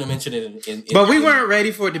were not gonna mention it in But we weren't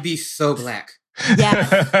ready for it to be so black.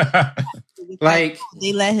 yeah. Like,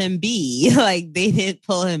 They let him be. Like they didn't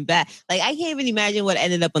pull him back. Like I can't even imagine what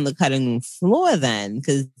ended up on the cutting floor then,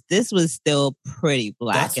 because this was still pretty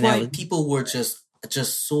black. That's and I why was, people were just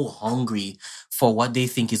so hungry for what they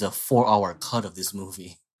think is a 4-hour cut of this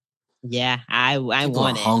movie. yeah, I People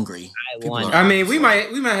want are it. hungry. I People want are it. I mean, we might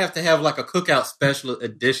have to have like a cookout special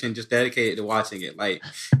edition just dedicated to watching it. Like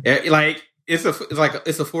it's a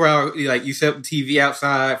 4-hour. Like you set the TV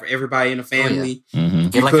outside for everybody in the family.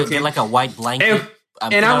 Mhm. Get like a white blanket.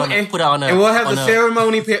 Put on a, and we'll have the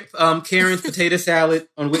ceremony Karen's potato salad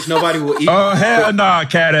on which nobody will eat. Oh, hell no,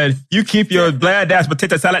 Karen. You keep your bland-ass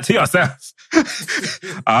potato salad to yourself.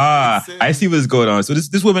 I see what's going on. So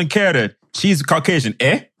this woman, Karen, she's Caucasian,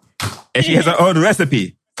 eh? And she has her own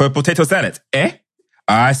recipe for potato salad, eh?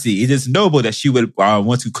 I see. It is noble that she would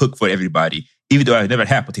want to cook for everybody, even though I've never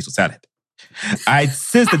had potato salad. I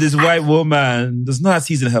sense that this white woman does not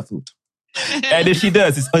season her food. And if she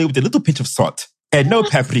does, it's only with a little pinch of salt and no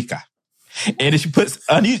paprika. And if she puts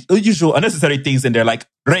unusual, unnecessary things in there like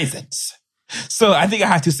raisins. So I think I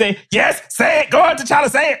have to say, yes, say it. Go on, T'Challa,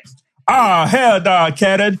 say it. Oh, hell no,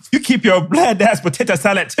 Karen. You keep your bland-ass potato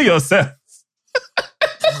salad to yourself.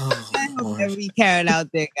 I hope every Karen out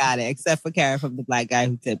there got it, except for Karen from the black guy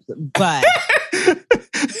who tips him. But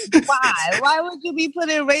why? Why would you be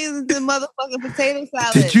putting raisins in motherfucking potato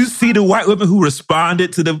salad? Did you see the white women who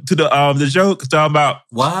responded to the joke? Talking about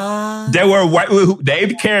what? There were white women who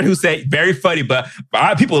named Karen who said, very funny, but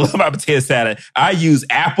my people love my potato salad. I use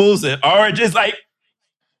apples and oranges. Like,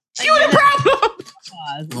 you the problem.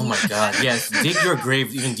 Oh my God. Yes. Dig your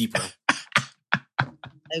grave even deeper.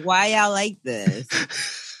 Like, why y'all like this?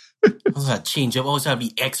 I'm gonna change up. Always have to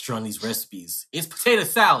be extra on these recipes. It's potato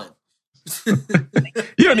salad. You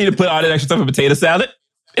don't need to put all that extra stuff in potato salad.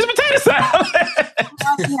 It's potato salad.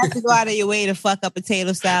 You have to go out of your way to fuck up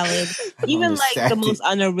potato salad. Even like the most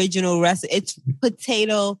unoriginal recipe, it's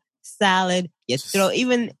potato salad. You throw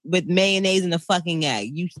even with mayonnaise and a fucking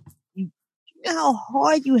egg. You know how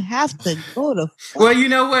hard you have to go to. Well, you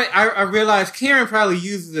know what? I realized Karen probably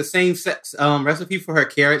uses the same recipe for her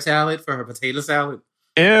carrot salad for her potato salad.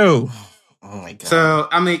 Ew. Oh my God. So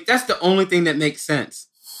I mean, that's the only thing that makes sense.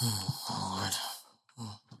 Oh, Lord.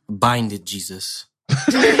 Bind it, Jesus.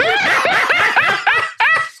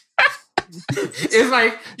 It's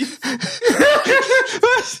like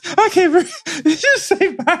I can't breathe. Did you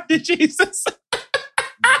say bye to Jesus?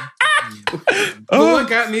 But what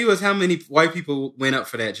got me was how many white people went up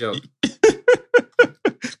for that joke.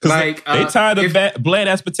 Like they tired of bland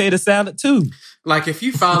ass potato salad too. Like if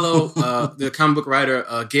you follow the comic book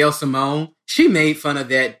writer Gail Simone, she made fun of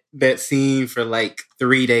that scene for like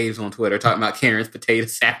 3 days on Twitter, talking about Karen's potato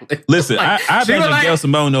salad. Listen, like, I imagine Gail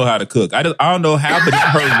Simone know how to cook. I don't know how, but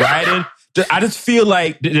her writing. I just feel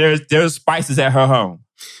like there's spices at her home.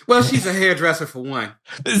 Well, she's a hairdresser for one.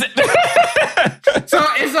 So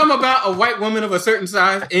it's something about a white woman of a certain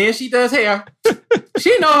size, and she does hair.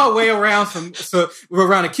 She know her way around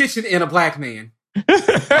around a kitchen and a black man.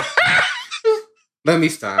 Let me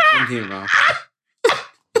stop. I'm getting wrong.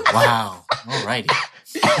 Wow. Alrighty.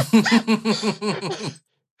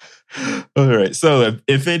 All right. So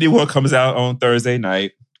Infinity War comes out on Thursday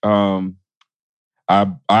night. I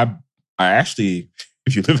actually,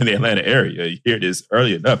 if you live in the Atlanta area, you hear this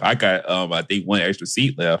early enough. I got I think one extra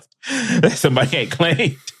seat left that somebody had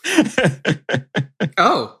claimed.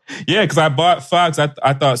 Oh. Yeah, because I bought Fox.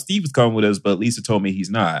 I thought Steve was coming with us, but Lisa told me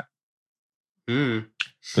he's not.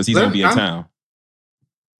 Because he's going to be in town.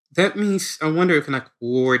 That means, I wonder if can I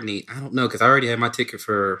coordinate. I don't know, because I already had my ticket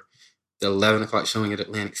for The 11 o'clock showing at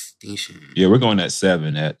Atlantic Station. Yeah, we're going at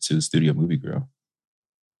 7 to Studio Movie Grill.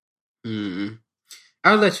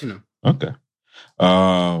 I'll let you know. Okay.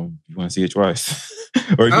 You want to see it twice,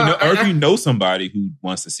 or if you know somebody who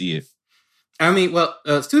wants to see it. I mean, well,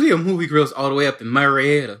 Studio Movie Grill's all the way up in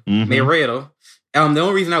Marietta. The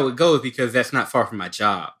only reason I would go is because that's not far from my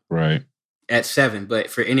job. Right. At 7,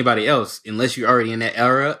 but for anybody else, unless you're already in that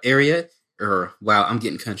area, wow, I'm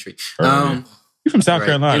getting country. You're from South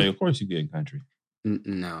Carolina, of course you get in country.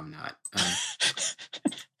 No, I'm not.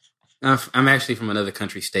 I'm actually from another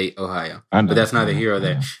country state, Ohio. I know, but that's neither here or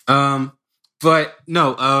there. But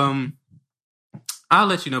no, I'll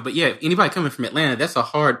let you know. But yeah, anybody coming from Atlanta, that's a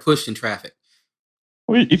hard push in traffic.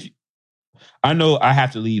 Well, I know I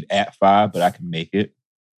have to leave at 5, but I can make it,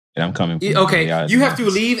 and I'm coming. From okay, you have to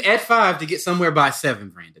leave at 5 to get somewhere by 7,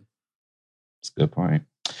 Brandon. That's a good point.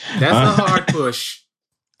 That's a hard push.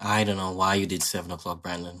 I don't know why you did 7 o'clock,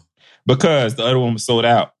 Brandon. Because the other one was sold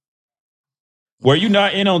out. Were you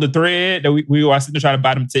not in on the thread that we were sitting there trying to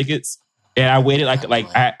buy them tickets? And I waited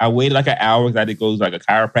I waited like an hour because I had to go to like a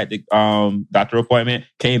chiropractic doctor appointment.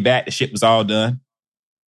 Came back, the shit was all done.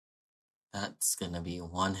 That's gonna be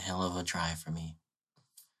one hell of a drive for me.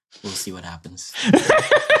 We'll see what happens.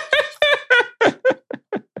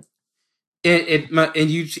 And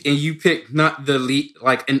you picked not the lead,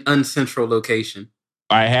 like an uncentral location.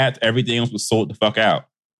 I had everything else was sold the fuck out.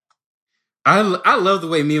 I love the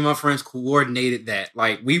way me and my friends coordinated that.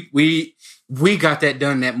 Like we got that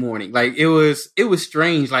done that morning. Like it was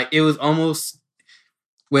strange. Like it was almost,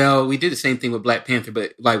 well, we did the same thing with Black Panther,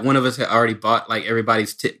 but like one of us had already bought like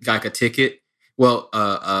everybody's like a ticket. Well,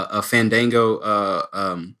 a Fandango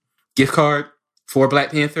gift card for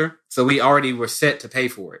Black Panther, so we already were set to pay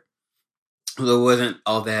for it. So it wasn't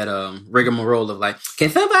all that rigmarole of like, can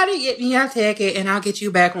somebody get me a ticket and I'll get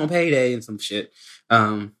you back on payday and some shit.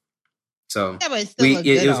 So yeah,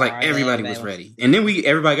 it was like everybody was ready, and then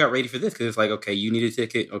everybody got ready for this because it's like, okay, you need a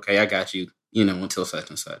ticket, okay, I got you, until such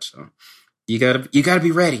and such. So you gotta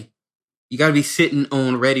be ready. You gotta be sitting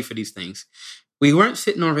on ready for these things. We weren't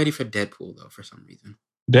sitting on ready for Deadpool though for some reason.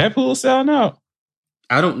 Deadpool selling out.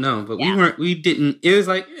 I don't know, but we didn't. It was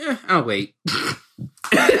like, I'll wait.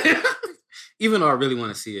 Even though I really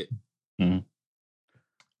want to see it. Mm-hmm.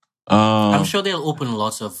 I'm sure they'll open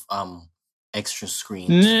lots of extra screens.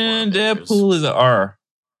 Deadpool is an R.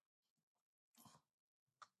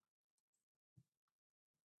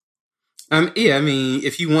 Yeah, I mean,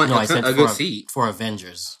 if you want a good seat for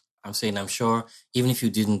Avengers, I'm saying I'm sure even if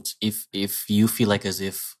you didn't, if you feel like as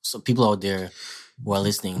if some people out there who are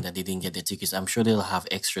listening that they didn't get their tickets, I'm sure they'll have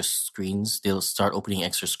extra screens. They'll start opening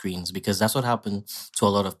extra screens because that's what happened to a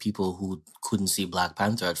lot of people who couldn't see Black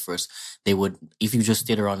Panther at first. They would, if you just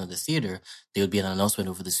stayed around in the theater, there would be an announcement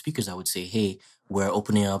over the speakers that would say, "Hey, we're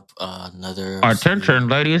opening up another attention,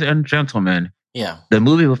 ladies and gentlemen. Yeah, the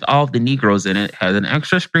movie with all of the Negroes in it has an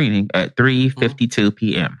extra screening at 3:52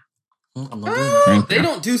 p.m. I'm not doing that. They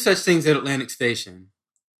don't do such things at Atlantic Station.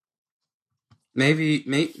 Maybe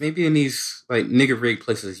in these like nigger rig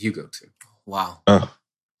places you go to. Wow.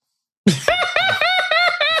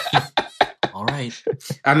 All right.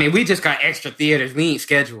 I mean, we just got extra theaters. We ain't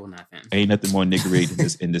scheduled nothing. Ain't nothing more nigger rig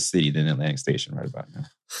in this city than Atlantic Station right about now.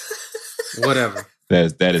 Whatever. That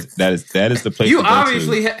is the place. You to go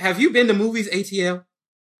obviously have you been to movies ATL?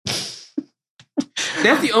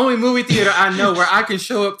 That's the only movie theater I know where I can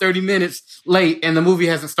show up 30 minutes late and the movie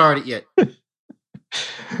hasn't started yet.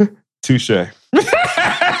 Touche.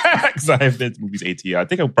 Because I have been to movies ATL. I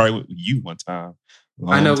think I probably went with you one time.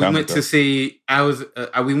 I know we went to see.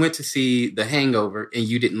 We went to see The Hangover, and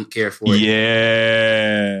you didn't care for it.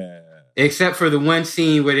 Yeah. Except for the one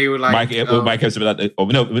scene where they were like, Mike kept about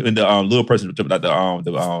when the little person jumped out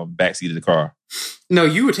the backseat of the car. No,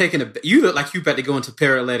 you were you looked like you about to go into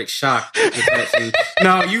paralytic shock with that scene.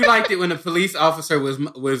 No, you liked it when the police officer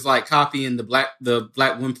was like copying the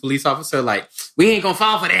black woman police officer. Like, we ain't gonna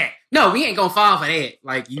fall for that. No, we ain't gonna fall for that.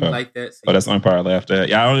 Like, you like that scene. Oh, that's the only part I laughed at.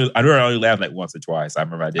 Yeah, I only laughed like once or twice. I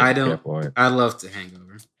remember I didn't care for it. I loved The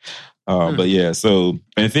Hangover. But yeah, so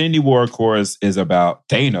Infinity War, of course, is about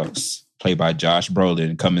Thanos, played by Josh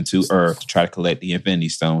Brolin, coming to Earth to try to collect the Infinity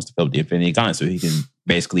Stones to build the Infinity Gauntlet, so he can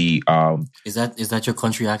basically. Is that your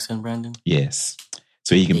country accent, Brandon? Yes.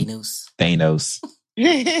 So he can Thanos.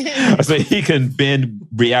 So he can bend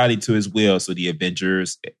reality to his will, so the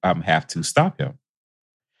Avengers have to stop him.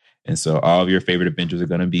 And so all of your favorite Avengers are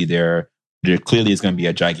going to be there. There clearly is going to be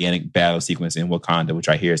a gigantic battle sequence in Wakanda, which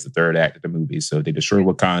I hear is the third act of the movie. So they destroy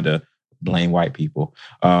Wakanda, blame white people.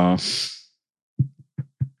 They're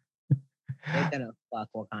gonna fuck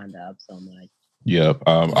Wakanda up so much. Yep.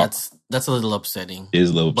 That's a little upsetting. It is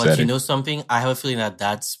a little But upsetting. you know something? I have a feeling that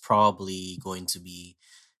that's probably going to be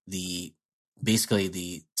basically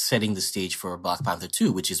the setting the stage for Black Panther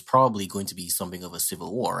 2, which is probably going to be something of a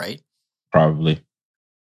civil war, right? Probably.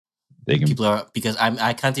 They can. People are, because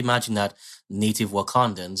I can't imagine that native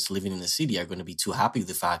Wakandans living in the city are going to be too happy with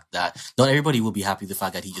the fact that not everybody will be happy with the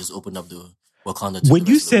fact that he just opened up the Wakanda. To When the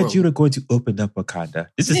you rest of the said world. you were going to open up Wakanda,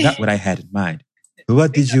 this is not what I had in mind.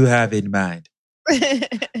 What did you have in mind? A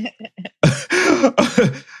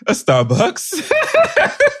Starbucks?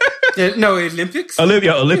 No, Olympics.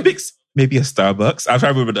 Olympics? Maybe a Starbucks. I'm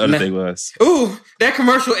trying to remember what the other thing was. Ooh, that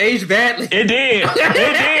commercial aged badly. It did.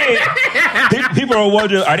 It did. People are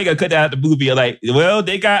wondering, are they going to cut that out the movie? Like, well,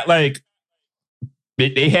 they got like,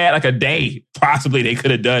 they had like a day. Possibly they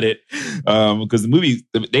could have done it. Because the movie,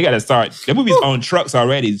 they got to start. The movie's on trucks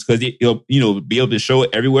already because it'll, be able to show it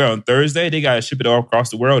everywhere on Thursday. They got to ship it all across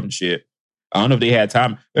the world and shit. I don't know if they had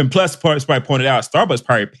time. And plus, somebody pointed out, Starbucks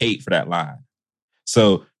probably paid for that line.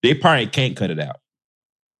 So they probably can't cut it out.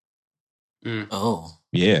 Oh.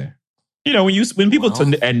 Yeah. When people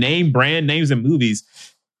name brand names in movies,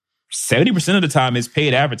 70% of the time it's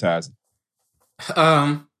paid advertising.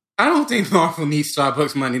 I don't think Marvel needs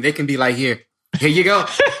Starbucks money. They can be like, here you go.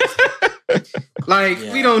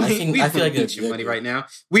 We don't need your money right now.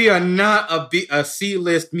 We are not a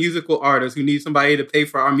C-list musical artist who needs somebody to pay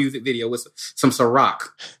for our music video with some Ciroc.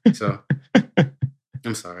 So,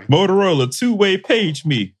 I'm sorry. Motorola, two-way page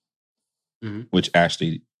me. Mm-hmm. Which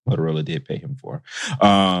actually Motorola did pay him for.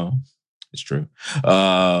 It's true.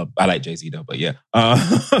 I like Jay-Z though, but yeah.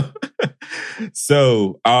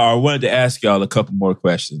 So I wanted to ask y'all a couple more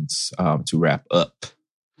questions to wrap up.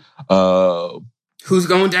 Who's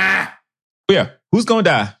gonna die? Yeah, who's gonna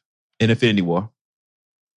die in Infinity War?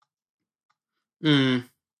 I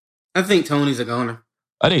think Tony's a goner.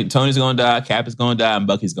 I think Tony's gonna die, Cap is gonna die, and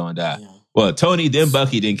Bucky's gonna die. Yeah. Well, Tony, then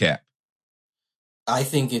Bucky, then Cap. I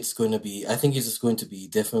think it's going to be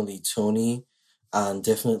definitely Tony and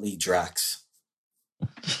definitely Drax.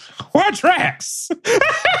 Why Drax?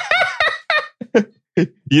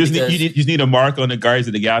 You just need a mark on the Guardians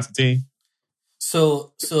of the Galaxy team.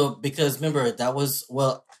 So because remember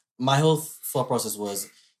my whole thought process was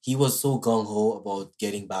he was so gung ho about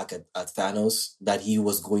getting back at Thanos that he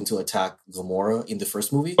was going to attack Gamora in the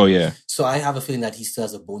first movie. Oh yeah. So I have a feeling that he still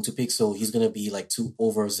has a bone to pick. So he's going to be like too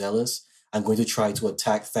overzealous. I'm going to try to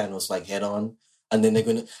attack Thanos like head on, and then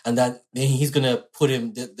then he's gonna put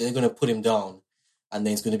him. They're gonna put him down, and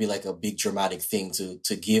then it's going to be like a big dramatic thing to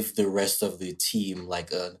give the rest of the team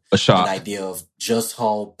like a shock, an idea of just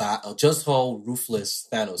how ruthless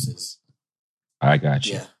Thanos is. I got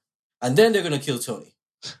you. Yeah, and then they're gonna kill Tony.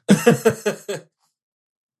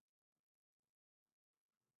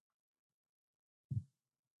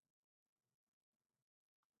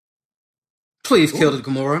 Please kill the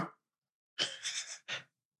Gamora.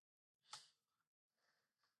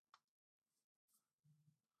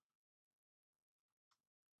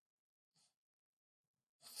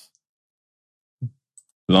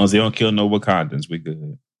 As long as they don't kill no Wakandans, we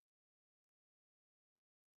good.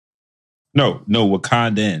 No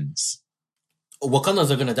Wakandans.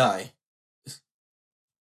 Wakandans are gonna die.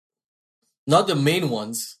 Not the main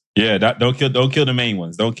ones. Yeah, don't kill the main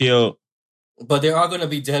ones. Don't kill. But there are gonna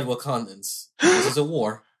be dead Wakandans. This is a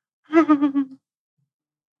war. Our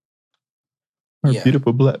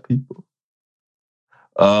beautiful black people.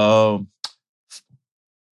 Yeah.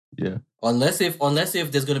 Unless if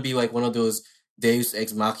there's gonna be like one of those Deus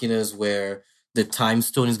Ex Machinas where the time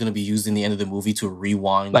stone is going to be used in the end of the movie to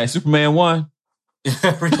rewind. Like Superman 1?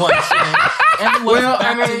 Well,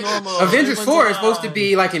 I mean, Avengers 4 is supposed to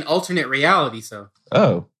be like an alternate reality, so.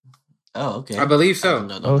 Oh, okay. I believe so.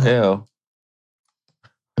 Oh, hell.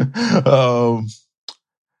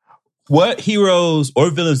 What heroes or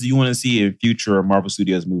villains do you want to see in future Marvel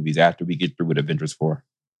Studios movies after we get through with Avengers 4?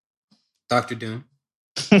 Dr. Doom.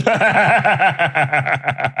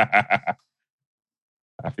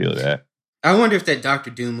 I feel that. I wonder if that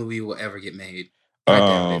Dr. Doom movie will ever get made.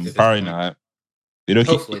 Probably not.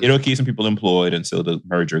 It'll keep some people employed until the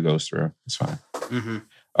merger goes through. It's fine. Mm-hmm.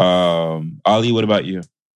 Ali, what about you?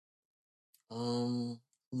 Who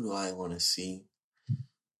do I want to see?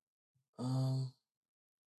 I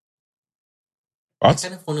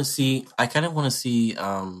kind of want to see.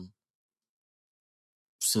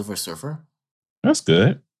 Silver Surfer. That's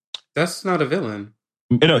good. That's not a villain.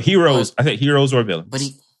 Heroes. I think heroes or villains. But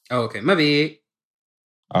okay, maybe.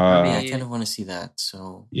 I kind of want to see that.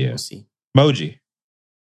 So yeah, we'll see. Moji.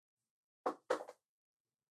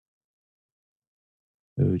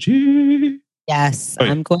 Yes,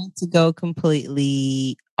 I'm going to go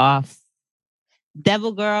completely off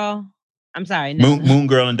Devil Girl. I'm sorry. No, Moon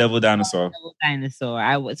Girl and Devil Dinosaur. Devil Dinosaur.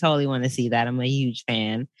 I would totally want to see that. I'm a huge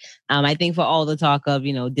fan. I think for all the talk of,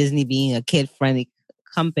 Disney being a kid-friendly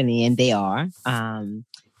company, and they are,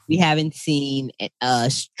 we haven't seen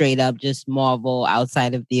straight up just Marvel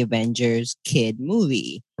outside of the Avengers kid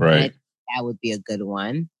movie. Right. That would be a good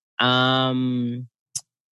one. I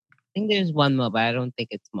think there's one more, but I don't think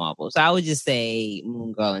it's Marvel. So I would just say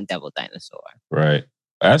Moon Girl and Devil Dinosaur. Right.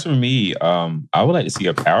 As for me, I would like to see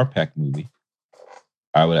a Power Pack movie.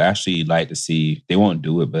 I would actually like to see, they won't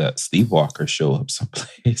do it, but Sleepwalker show up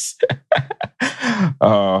someplace.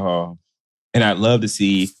 And I'd love to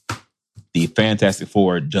see the Fantastic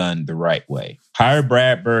Four done the right way. Hire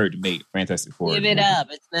Brad Bird to make Fantastic Four. Give it up.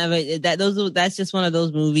 It's never that's just one of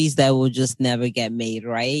those movies that will just never get made,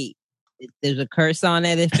 right? There's a curse on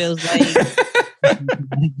it, it feels like.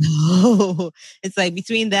 It's like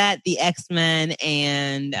between that, the X-Men,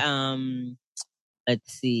 and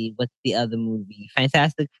let's see, what's the other movie?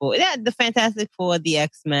 Fantastic Four. Yeah, the Fantastic Four, the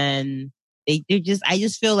X-Men. I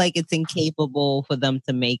just feel like it's incapable for them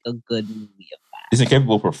to make a good movie of that. It's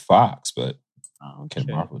incapable for Fox, but can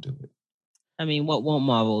true. Marvel do it? I mean, what won't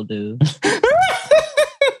Marvel do?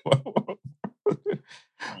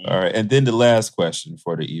 All right, and then the last question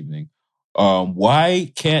for the evening.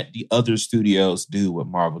 Why can't the other studios do what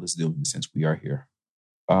Marvel is doing since we are here?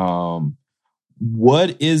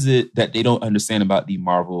 What is it that they don't understand about the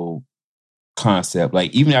Marvel concept?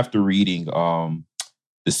 Like, even after reading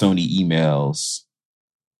the Sony emails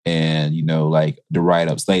and, like the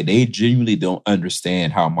write-ups, like they genuinely don't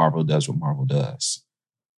understand how Marvel does what Marvel does.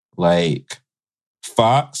 Like,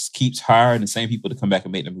 Fox keeps hiring the same people to come back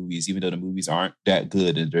and make the movies, even though the movies aren't that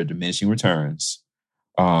good and they're diminishing returns.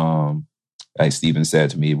 Like Steven said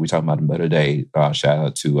to me, we talked about him the other day. Shout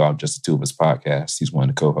out to Just the Two of Us podcast. He's one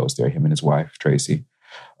of the co-hosts there, him and his wife, Tracy.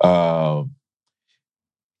 Like,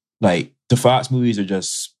 the Fox movies are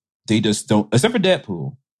they just don't, except for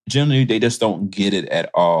Deadpool, generally they just don't get it at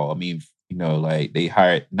all. I mean, like they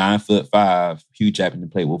hired 9'5" Hugh Jackman to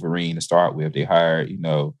play Wolverine to start with. They hired,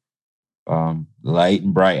 light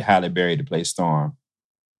and bright Halle Berry to play Storm.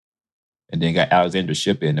 And then got Alexandra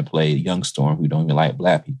Shipp in to play Young Storm, who don't even like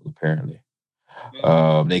black people, apparently.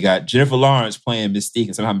 They got Jennifer Lawrence playing Mystique,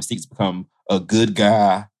 and somehow Mystique's become a good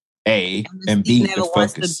guy, and B, never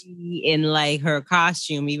wants to be in like her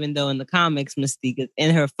costume, even though in the comics Mystique is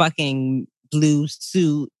in her fucking blue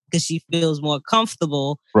suit because she feels more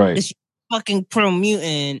comfortable. Right. Because she's fucking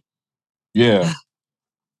pro-mutant. Yeah.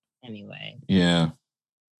 Anyway. Yeah.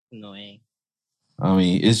 Annoying. I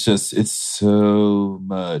mean, it's so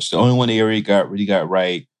much. The only one they really got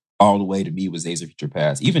right all the way to me was Days of Future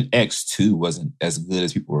Past. Even X2 wasn't as good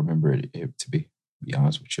as people remember it to be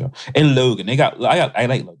honest with you. And Logan, I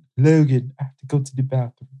like Logan. Logan, I have to go to the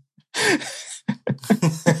bathroom.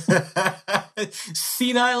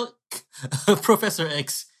 Senile Professor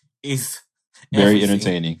X is very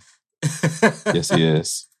entertaining. Yes, he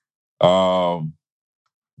is. Even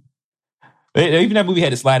that movie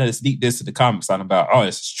had to slide in a sneak diss to the comics talking about,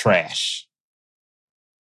 this is trash.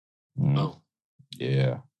 Oh.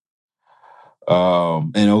 Yeah.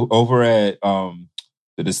 And over at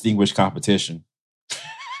the Distinguished Competition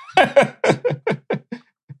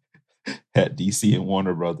at DC and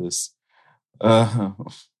Warner Brothers. Did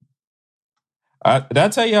I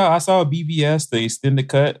tell y'all I saw BVS, the extended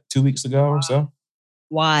cut, 2 weeks ago or so?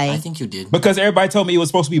 Why? I think you did. Because everybody told me it was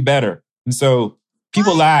supposed to be better. And so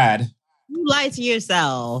people lied. You lied to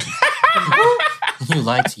yourself. You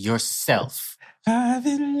lied to yourself. I've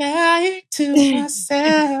been lying to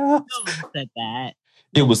myself. Said that.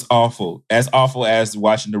 It was awful. As awful as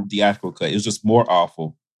watching the theatrical cut. It was just more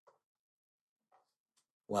awful.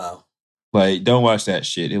 Wow. Like, don't watch that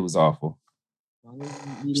shit. It was awful.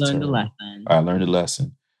 You learned a lesson. I learned a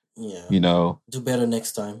lesson. Yeah. Do better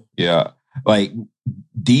next time. Yeah. Like,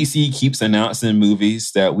 DC keeps announcing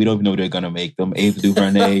movies that we don't even know they're going to make them. Ava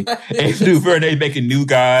DuVernay. Ava DuVernay making New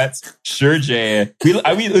Gods. Sure, Jan.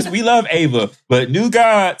 We love Ava, but New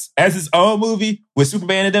Gods as its own movie with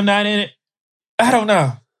Superman and them not in it, I don't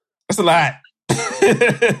know. That's a lot.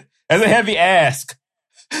 That's a heavy ask.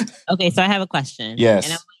 Okay, so I have a question. Yes.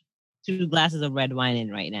 And I'm like 2 glasses of red wine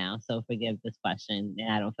in right now, so forgive this question,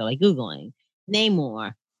 and I don't feel like Googling.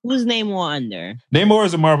 Namor. Who's Namor under? Namor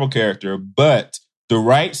is a Marvel character, but the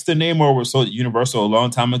rights to Namor were sold at Universal a long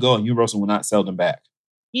time ago, and Universal will not sell them back.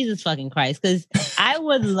 Jesus fucking Christ. Because I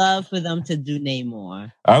would love for them to do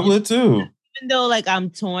Namor. I would too. Even though like I'm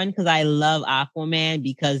torn because I love Aquaman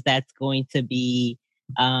because that's going to be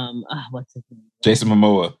what's his name? Jason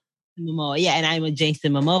Momoa. Yeah, and I'm a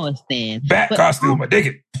Jason Momoa stan. Bat costume, I dig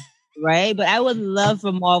it. right? But I would love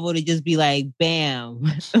for Marvel to just be like, bam,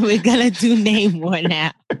 we're going to do Namor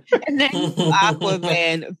now. And then do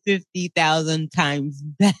Aquaman 50,000 times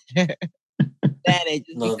better.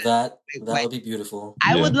 No, that would be beautiful.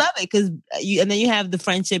 I would love it because and then you have the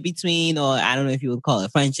friendship between, or I don't know if you would call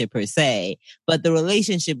it friendship per se, but the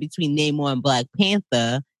relationship between Namor and Black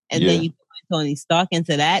Panther, and then you throw Tony Stark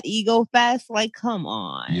into that ego fest. Like, come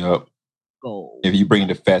on. Yep. Go. If you bring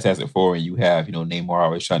the Fantastic Four and you have, Namor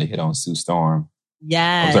always trying to hit on Sue Storm.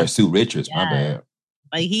 Yeah. I'm sorry, Sue Richards. My bad.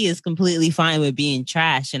 Like, he is completely fine with being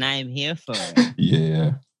trash, and I am here for it.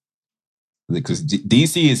 Yeah. Because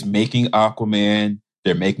DC is making Aquaman.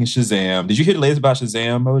 They're making Shazam. Did you hear the latest about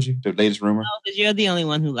Shazam, Moji? The latest rumor? No, because you're the only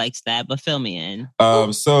one who likes that, but fill me in.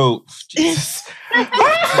 So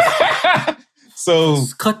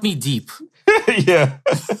Just cut me deep. Yeah.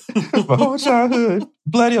 My whole childhood.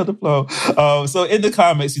 Bloody on the floor. So in the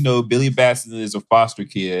comics, Billy Batson is a foster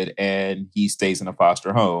kid and he stays in a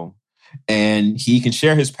foster home. And he can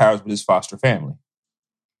share his powers with his foster family.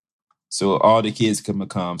 So all the kids can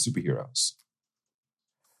become superheroes.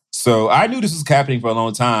 So I knew this was happening for a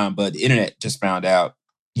long time, but the internet just found out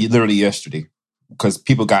literally yesterday because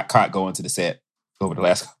people got caught going to the set over the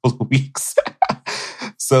last couple of weeks.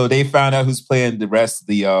 So they found out who's playing the rest of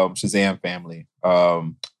the Shazam family.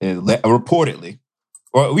 Reportedly,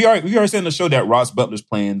 or we already said in the show that Ross Butler's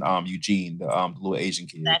playing Eugene, the little Asian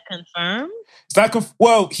kid. Is that confirmed? It's not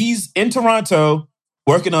well, he's in Toronto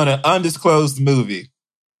working on an undisclosed movie.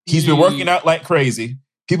 He's been working out like crazy.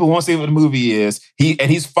 People won't say what the movie is.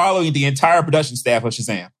 He's following the entire production staff of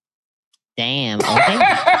Shazam. Damn. Okay.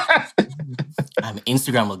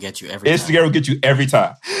 Instagram will get you every time. Instagram will get you every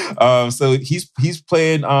time. So he's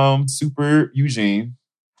playing Super Eugene.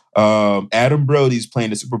 Adam Brody's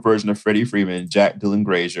playing the super version of Freddie Freeman, Jack Dylan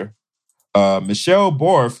Grazer. Michelle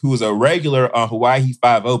Borf, who was a regular on Hawaii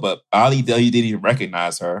Five-0, but Ali didn't even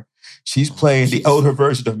recognize her. She's playing the older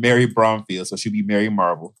version of Mary Bromfield, so she'll be Mary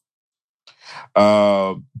Marvel.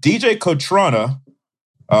 DJ Cotrona,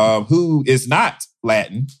 who is not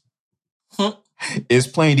Latin, is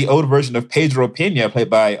playing the older version of Pedro Pena, played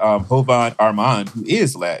by Jovan Armand, who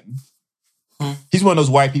is Latin. He's one of those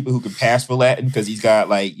white people who can pass for Latin because he's got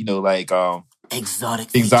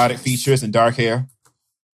exotic features and dark hair,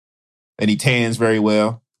 and he tans very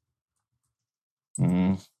well.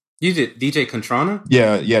 You did DJ Cotrona?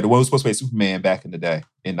 Yeah, the one who was supposed to play Superman back in the day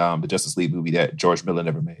in the Justice League movie that George Miller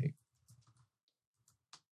never made.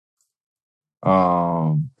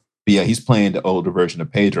 But yeah, he's playing the older version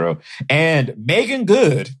of Pedro. And Megan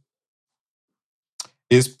Good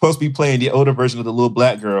is supposed to be playing the older version of the little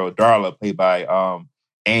black girl, Darla, played by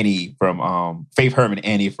Annie from Faith Herman,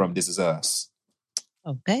 Annie from This Is Us.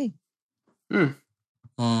 Okay. I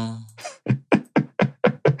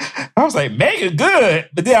was like, Megan Good.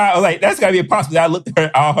 But then I was like, that's gotta be impossible. I looked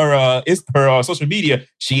at her social media.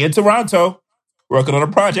 She in Toronto working on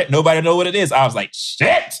a project. Nobody know what it is. I was like,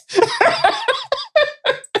 shit.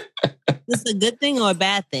 Is this a good thing or a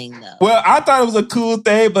bad thing, though? Well, I thought it was a cool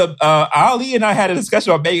thing, but Ali and I had a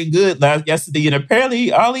discussion about Megan Good yesterday, and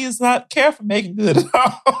apparently Ali is not care for Megan Good at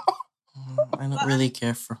all. I don't really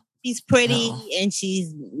care for. She's pretty and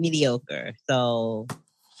she's mediocre, so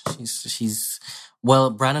she's.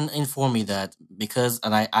 Well, Brandon informed me that because,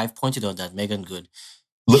 and I've pointed out that Megan Good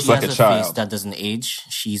looks like a child. Face that doesn't age.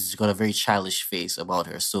 She's got a very childish face about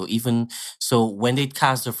her. So when they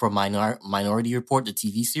cast her for Minority Report, the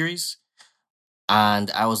TV series. And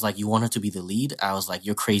I was like, you want her to be the lead? I was like,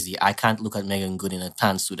 you're crazy. I can't look at Megan Good in a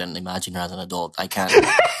pantsuit and imagine her as an adult. I can't.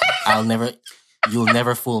 You'll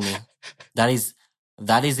never fool me. That is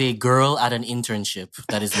a girl at an internship.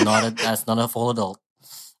 That's not a full adult.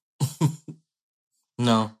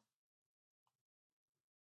 No.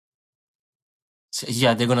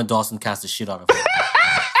 Yeah, they're going to Dawson cast the shit out of her.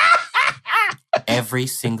 Every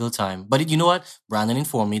single time. But you know what? Brandon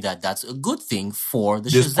informed me that that's a good thing for the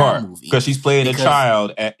Shazam movie. Because she's playing a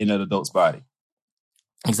child in an adult's body.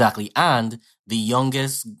 Exactly. And the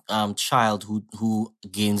youngest child who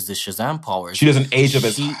gains the Shazam powers. She doesn't age up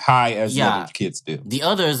as high as the other kids do. The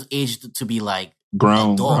others aged to be like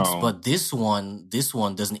grown adults. But this one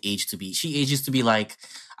doesn't age to be. She ages to be like,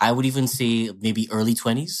 I would even say maybe early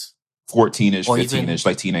 20s. 14-ish, 15-ish,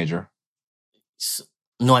 like teenager.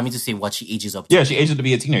 No, I mean to say what she ages up to. Yeah, she ages to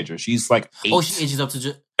be a teenager. She's like 8. Oh, she ages up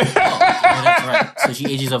to that's right. So she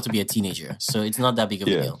ages up to be a teenager. So it's not that big of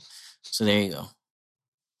a deal. So there you go.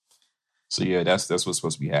 So yeah, that's what's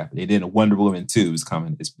supposed to be happening. And then Wonder Woman 2 is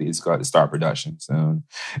coming. It's got to start production soon.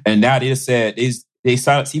 And now they said they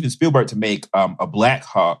signed Steven Spielberg to make a Black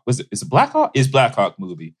Hawk. It's a Black Hawk? It's Black Hawk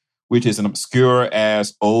movie, which is an obscure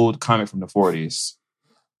ass old comic from the 40s.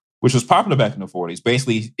 which was popular back in the 40s.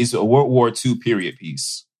 Basically, it's a World War II period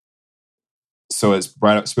piece. So it's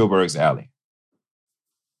right up Spielberg's alley.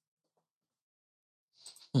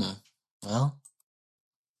 Well,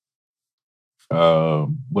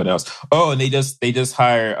 what else? Oh, and they just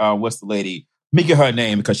hired what's the lady? Let me get her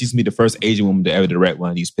name because she's gonna be the first Asian woman to ever direct one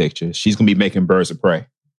of these pictures. She's gonna be making Birds of Prey.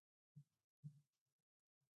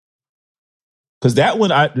 Because that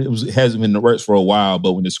one has been in the works for a while,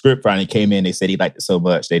 but when the script finally came in, they said he liked it so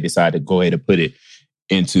much they decided to go ahead and put it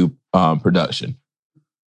into production.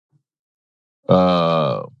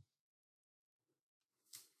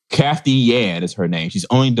 Kathy Yan is her name. She's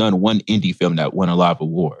only done one indie film that won a lot of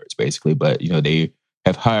awards, basically. But they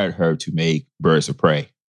have hired her to make Birds of Prey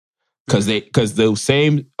because the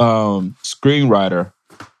same screenwriter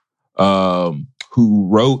who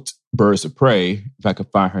wrote Birds of Prey, if I could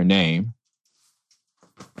find her name,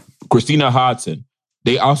 Christina Hodson.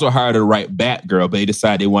 They also hired her to write Batgirl, but they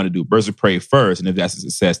decided they want to do Birds of Prey first, and if that's a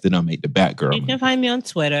success, then they'll make the Batgirl. You can find me on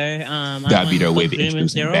Twitter. That'd be their way of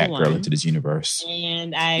introducing Batgirl into this universe.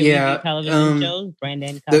 And I review television shows.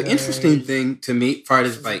 Brandon covers the interesting thing to me, part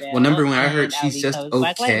is like, well, number one, I heard she's just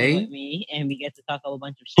okay. With me, and we get to talk a whole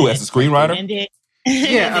bunch of shit. Who, as a screenwriter?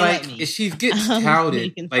 Yeah, like she gets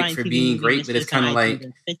touted like for being great, but it's kind of like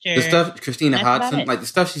the stuff Christina Hodson, like the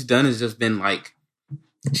stuff she's done has just been like.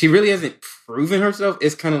 She really hasn't proven herself.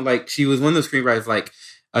 It's kind of like she was one of those screenwriters. Like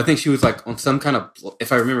I think she was like on some kind of,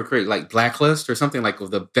 if I remember correctly, like Blacklist or something like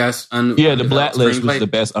the best. The Blacklist was the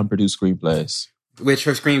best unproduced screenplays. Which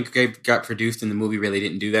her screen got produced, and the movie really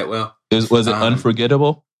didn't do that well. Was it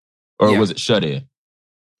Unforgettable, or was it Shut In?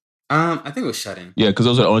 I think it was Shut In. Yeah, because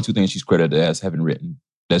those are the only two things she's credited as having written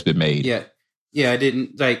that's been made. Yeah, I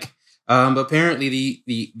didn't like. But apparently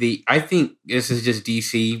the I think this is just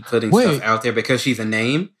DC putting stuff out there because she's a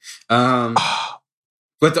name.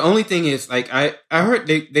 But the only thing is, like, I heard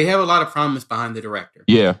they have a lot of promise behind the director.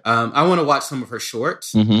 Yeah. I want to watch some of her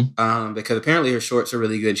shorts. Because apparently her shorts are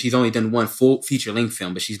really good. She's only done one full feature length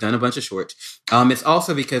film, but she's done a bunch of shorts. It's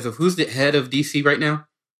also because of who's the head of DC right now?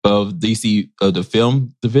 Of DC, the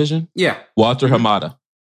film division? Yeah. Walter Hamada.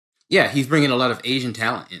 Yeah, he's bringing a lot of Asian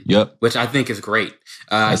talent in. Yep. Which I think is great.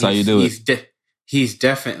 That's how you do it. He's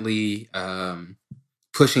definitely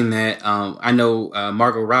pushing that. I know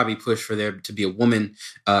Margot Robbie pushed for there to be a woman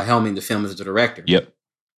helming the film as the director. Yep.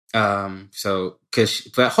 But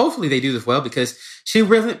hopefully they do this well because she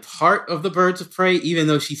wasn't part of the Birds of Prey, even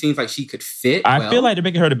though she seems like she could fit. I feel like they're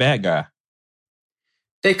making her the bad guy.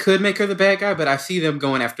 They could make her the bad guy, but I see them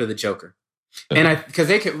going after the Joker. And because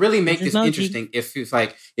they could really make this interesting if it's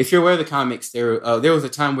like, if you're aware of the comics, there was a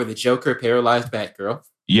time where the Joker paralyzed Batgirl.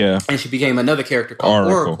 Yeah. And she became another character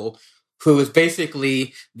called Oracle, who was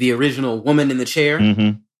basically the original woman in the chair.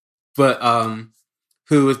 But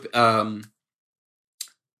who was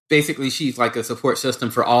basically she's like a support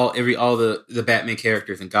system for all the Batman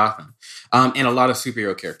characters in Gotham. And a lot of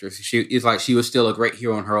superhero characters. She was still a great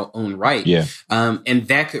hero in her own right. Yeah. And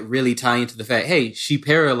that could really tie into the fact, hey, she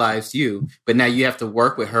paralyzed you, but now you have to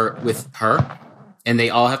work with her. And they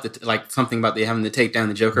all have to, like, something about they having to take down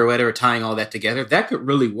the Joker or whatever, tying all that together. That could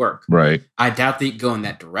really work. Right. I doubt they could go in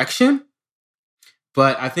that direction,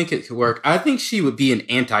 but I think it could work. I think she would be an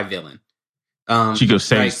anti-villain. She goes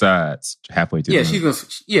change sides halfway through. She's gonna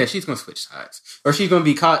switch sides, or she's gonna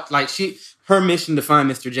be caught. Like her mission to find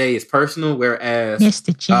Mr. J is personal, whereas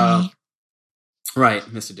Mr. J, right,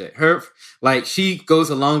 Mr. J, she goes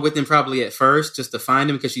along with him probably at first just to find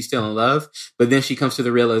him because she's still in love, but then she comes to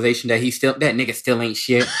the realization that that nigga still ain't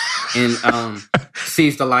shit, and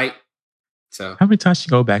sees the light. So how many times she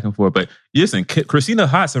go back and forth? But listen, Christina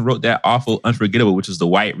Hodson wrote that awful Unforgettable, which is the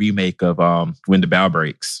white remake of When the Bow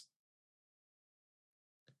Breaks.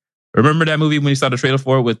 Remember that movie when you saw the trailer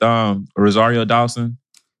for it with Rosario Dawson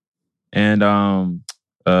and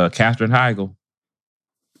Katherine Heigl?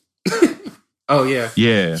 Oh yeah,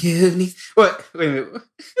 yeah. What? Wait a minute.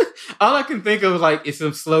 All I can think of is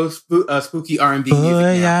some slow, spooky R&B music.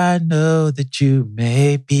 Boy, I know that you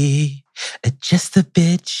may be just a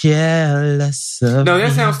bit jealous of No,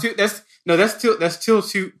 that me. sounds too. That's still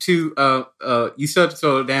too. You still have to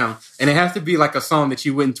slow it down, and it has to be like a song that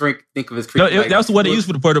you wouldn't think of as creepy. No, that's what they used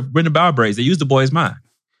for the When the Bow Breaks. They used The Boy's Mind.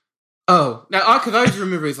 Oh, now because I just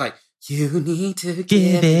remember it's like you need to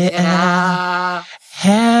give it out.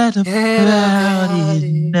 Had about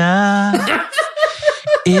it now.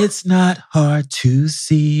 It's not hard to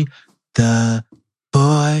see the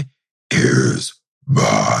boy is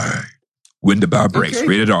mine. When the Bow Breaks, Okay.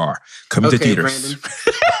 rated R, coming to theaters.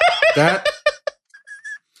 Brandon.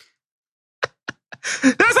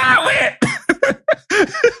 That's how it went.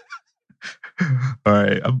 All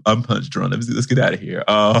right, I'm punch drunk. Let's get out of here.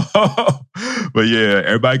 But yeah,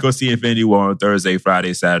 everybody go see Infinity War on Thursday,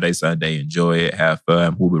 Friday, Saturday, Sunday. Enjoy it, have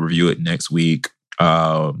fun. We'll review it next week.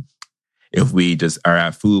 If we just are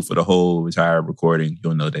at food for the whole entire recording,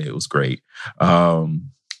 you'll know that it was great.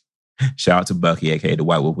 Shout out to Bucky, aka the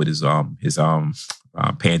White Wolf, with his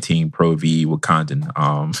Pantene Pro V Wakandan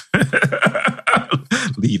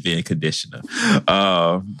leave-in conditioner.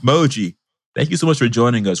 Moji, thank you so much for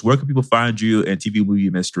joining us. Where can people find you and TV Movie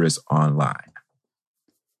Mistress online?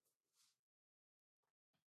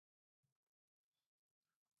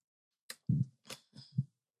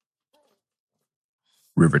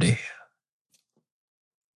 Riverdale.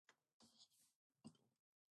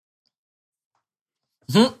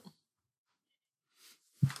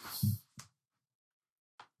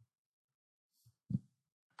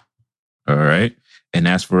 All right. And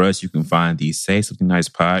as for us, you can find the Say Something Nice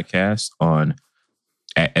podcast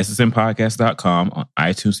at ssmpodcast.com, on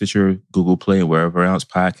iTunes, Stitcher, Google Play, and wherever else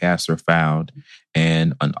podcasts are found,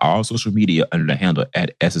 and on all social media under the handle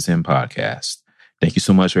at SSM Podcast. Thank you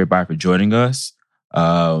so much, everybody, for joining us.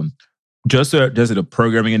 Just a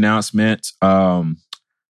programming announcement.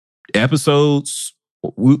 Episodes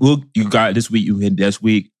you got this week. You hit this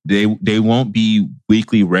week. They won't be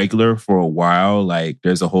weekly regular for a while. Like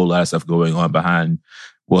there's a whole lot of stuff going on behind.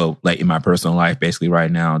 Well, like in my personal life, basically right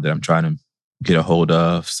now that I'm trying to get a hold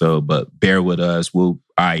of. So, but bear with us.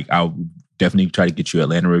 I'll definitely try to get you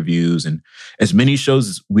Atlanta reviews and as many shows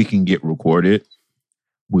as we can get recorded.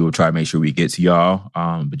 We will try to make sure we get to y'all.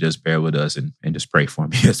 But just bear with us and just pray for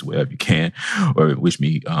me as well if you can, or wish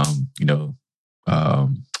me,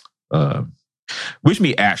 wish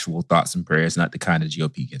me actual thoughts and prayers, not the kind of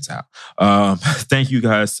GOP gets out. Thank you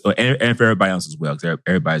guys, and for everybody else as well, because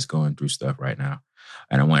everybody's going through stuff right now,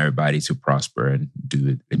 and I want everybody to prosper and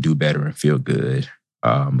do better and feel good,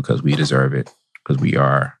 because we deserve it, because we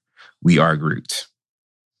are Groot.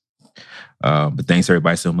 But thanks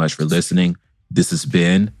everybody so much for listening. This has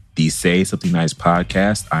been the Say Something Nice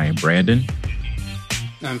podcast. I am Brandon.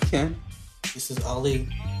 I'm Ken. This is Ali.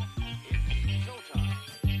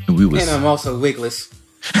 And I'm also Wigless.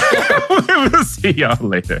 We will see y'all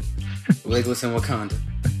later. Wigless in Wakanda.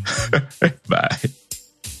 Bye.